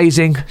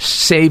exercising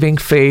saving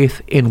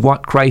faith in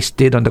what Christ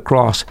did on the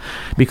cross.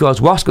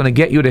 Because what's going to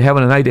get you to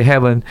heaven and I to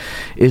heaven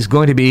is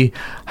going to be,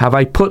 have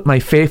I put my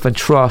faith and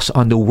trust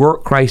on the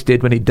work Christ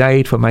did when he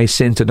died for my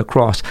sins on the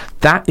cross?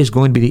 That is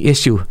going to be the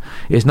issue.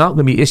 It's not going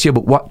to be the issue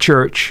about what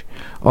church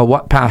or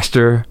what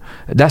pastor.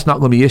 That's not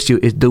going to be the issue.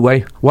 It's the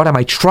way, what am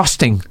I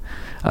trusting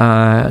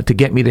to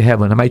get me to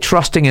heaven? Am I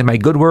trusting in my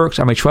good works?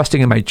 Am I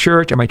trusting in my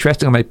church? Am I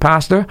trusting in my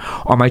pastor?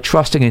 Or am I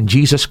trusting in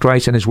Jesus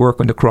Christ and his work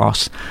on the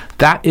cross?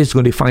 That is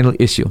going to be the final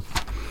issue.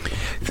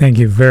 Thank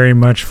you very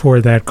much for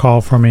that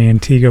call from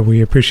Antigua.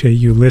 We appreciate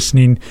you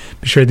listening.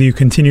 Be sure that you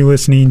continue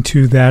listening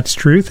to That's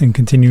Truth and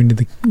continue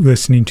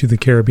listening to the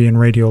Caribbean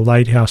Radio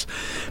Lighthouse.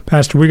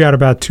 Pastor, we got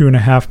about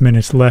 2.5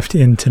 minutes left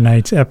in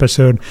tonight's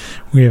episode.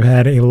 We have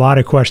had a lot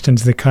of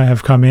questions that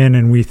have come in,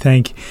 and we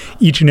thank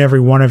each and every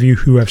one of you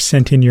who have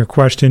sent in your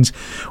questions.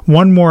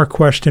 One more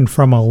question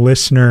from a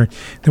listener.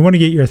 They want to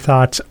get your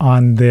thoughts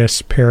on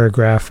this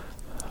paragraph.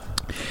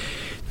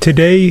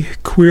 Today,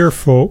 queer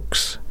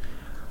folks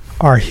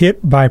are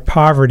hit by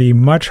poverty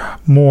much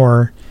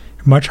harder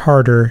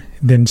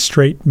than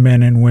straight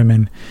men and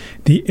women.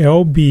 The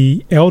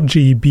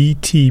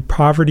LGBT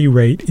poverty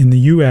rate in the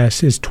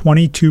U.S. is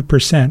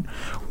 22%,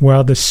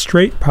 while the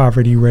straight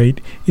poverty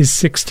rate is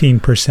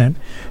 16%.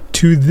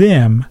 To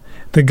them,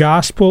 the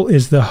gospel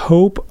is the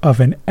hope of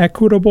an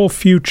equitable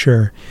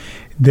future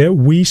that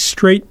we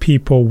straight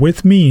people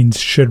with means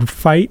should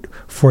fight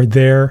for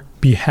their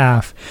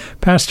behalf.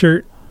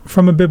 Pastor,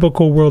 from a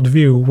biblical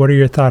worldview, what are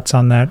your thoughts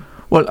on that?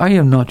 Well, I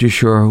am not too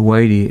sure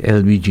why the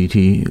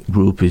LGBT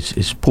group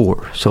is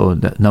poor. So,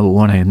 number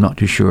one, I am not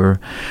too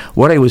sure.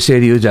 What I would say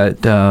to you is that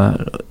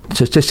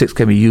statistics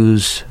can be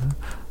used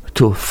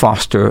to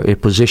foster a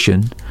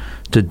position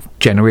to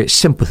generate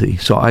sympathy.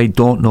 So I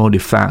don't know the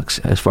facts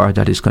as far as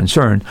that is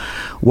concerned.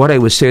 What I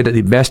would say that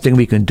the best thing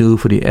we can do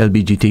for the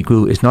LGBT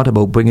group is not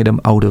about bringing them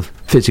out of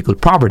physical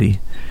poverty.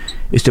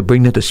 Is to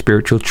bring them to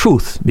spiritual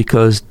truth.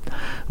 Because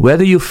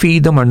whether you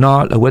feed them or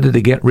not, or whether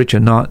they get rich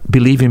or not,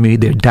 believe in me,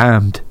 they're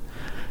damned.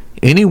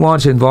 Anyone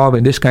that's involved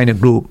in this kind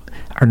of group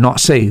are not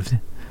saved.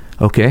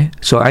 Okay?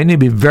 So I need to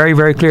be very,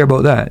 very clear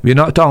about that. We're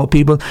not talking about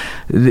people.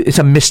 It's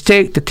a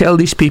mistake to tell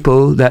these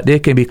people that they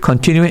can be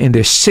continuing in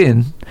their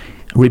sin,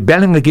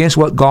 rebelling against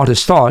what God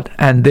has taught,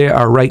 and they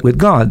are right with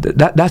God.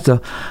 That's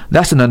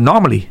an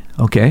anomaly.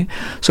 Okay?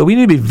 So we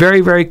need to be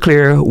very, very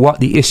clear what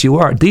the issue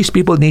are. These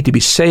people need to be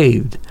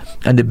saved.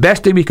 And the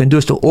best thing we can do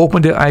is to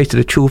open their eyes to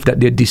the truth that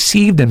they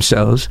deceive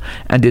themselves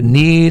and they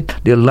need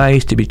their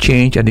lives to be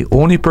changed. And the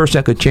only person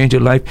that can change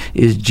their life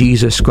is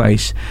Jesus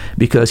Christ.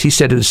 Because he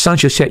said, if the Son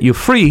shall set you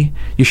free,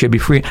 you shall be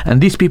free. And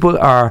these people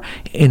are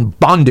in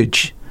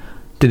bondage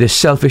to their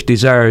selfish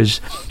desires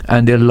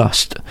and their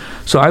lust.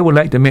 So I would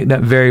like to make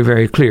that very,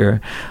 very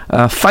clear.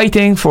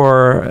 Fighting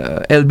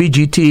for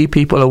LGBT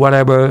people or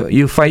whatever,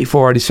 you fight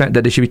for the sense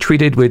that they should be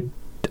treated with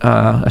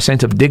a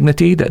sense of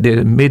dignity, that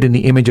they're made in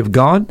the image of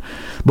God.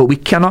 But we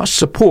cannot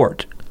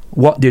support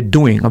what they're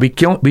doing. We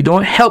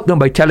don't help them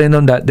by telling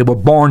them that they were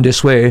born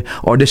this way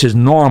or this is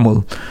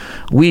normal.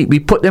 We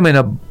put them in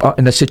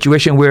a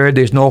situation where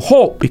there's no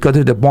hope, because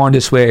if they're born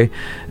this way,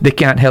 they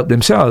can't help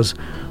themselves.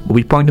 But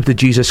we point them to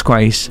Jesus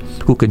Christ,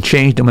 who can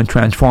change them and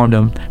transform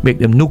them, make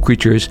them new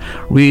creatures.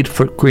 Read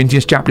for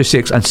Corinthians chapter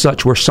 6, and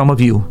such were some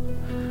of you.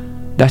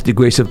 That's the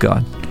grace of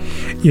God.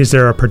 Is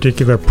there a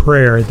particular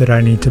prayer that I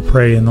need to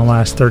pray in the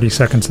last 30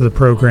 seconds of the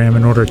program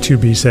in order to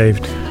be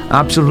saved?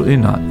 Absolutely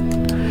not.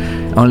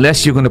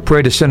 Unless you're going to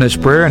pray the sinner's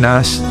prayer and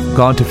ask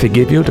God to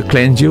forgive you, to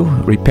cleanse you,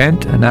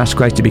 repent, and ask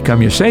Christ to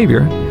become your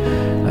Savior,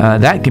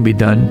 that can be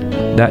done,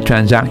 that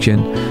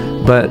transaction.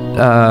 But,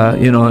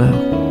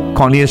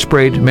 Cornelius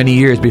prayed many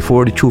years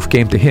before the truth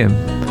came to him.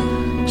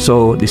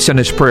 So the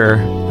sinner's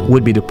prayer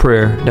would be the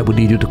prayer that would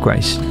lead you to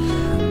Christ.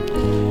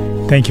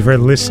 Thank you for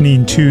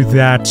listening to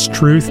That's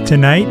Truth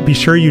tonight. Be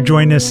sure you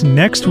join us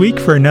next week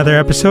for another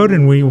episode,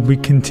 and we will be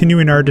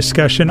continuing our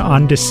discussion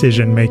on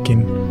decision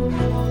making.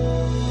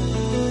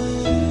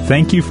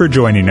 Thank you for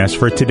joining us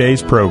for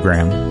today's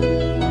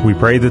program. We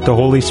pray that the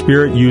Holy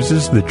Spirit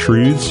uses the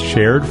truths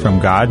shared from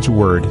God's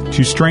Word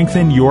to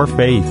strengthen your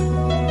faith.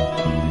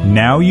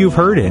 Now you've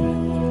heard it.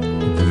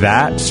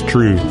 That's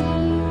truth.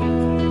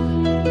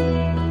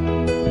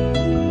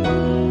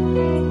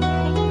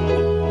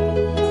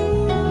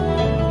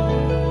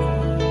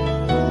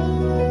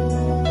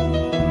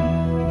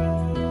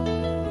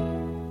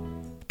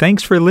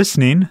 Thanks for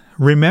listening.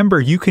 Remember,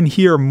 you can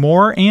hear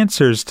more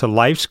answers to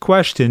life's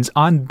questions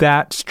on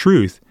That's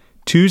Truth,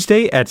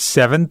 Tuesday at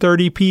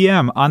 7:30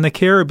 p.m. on the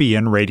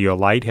Caribbean Radio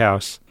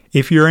Lighthouse.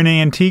 If you're in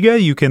Antigua,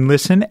 you can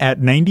listen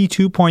at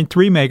 92.3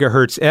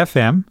 megahertz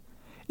FM.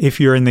 If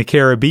you're in the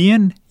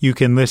Caribbean, you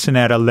can listen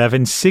at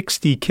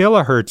 1160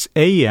 kilohertz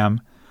AM,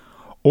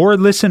 or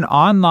listen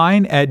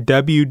online at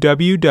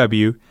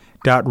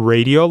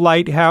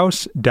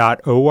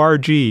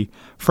www.radiolighthouse.org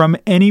from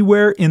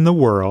anywhere in the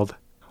world.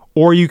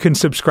 Or you can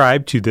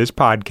subscribe to this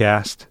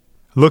podcast.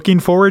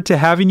 Looking forward to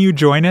having you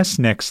join us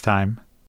next time.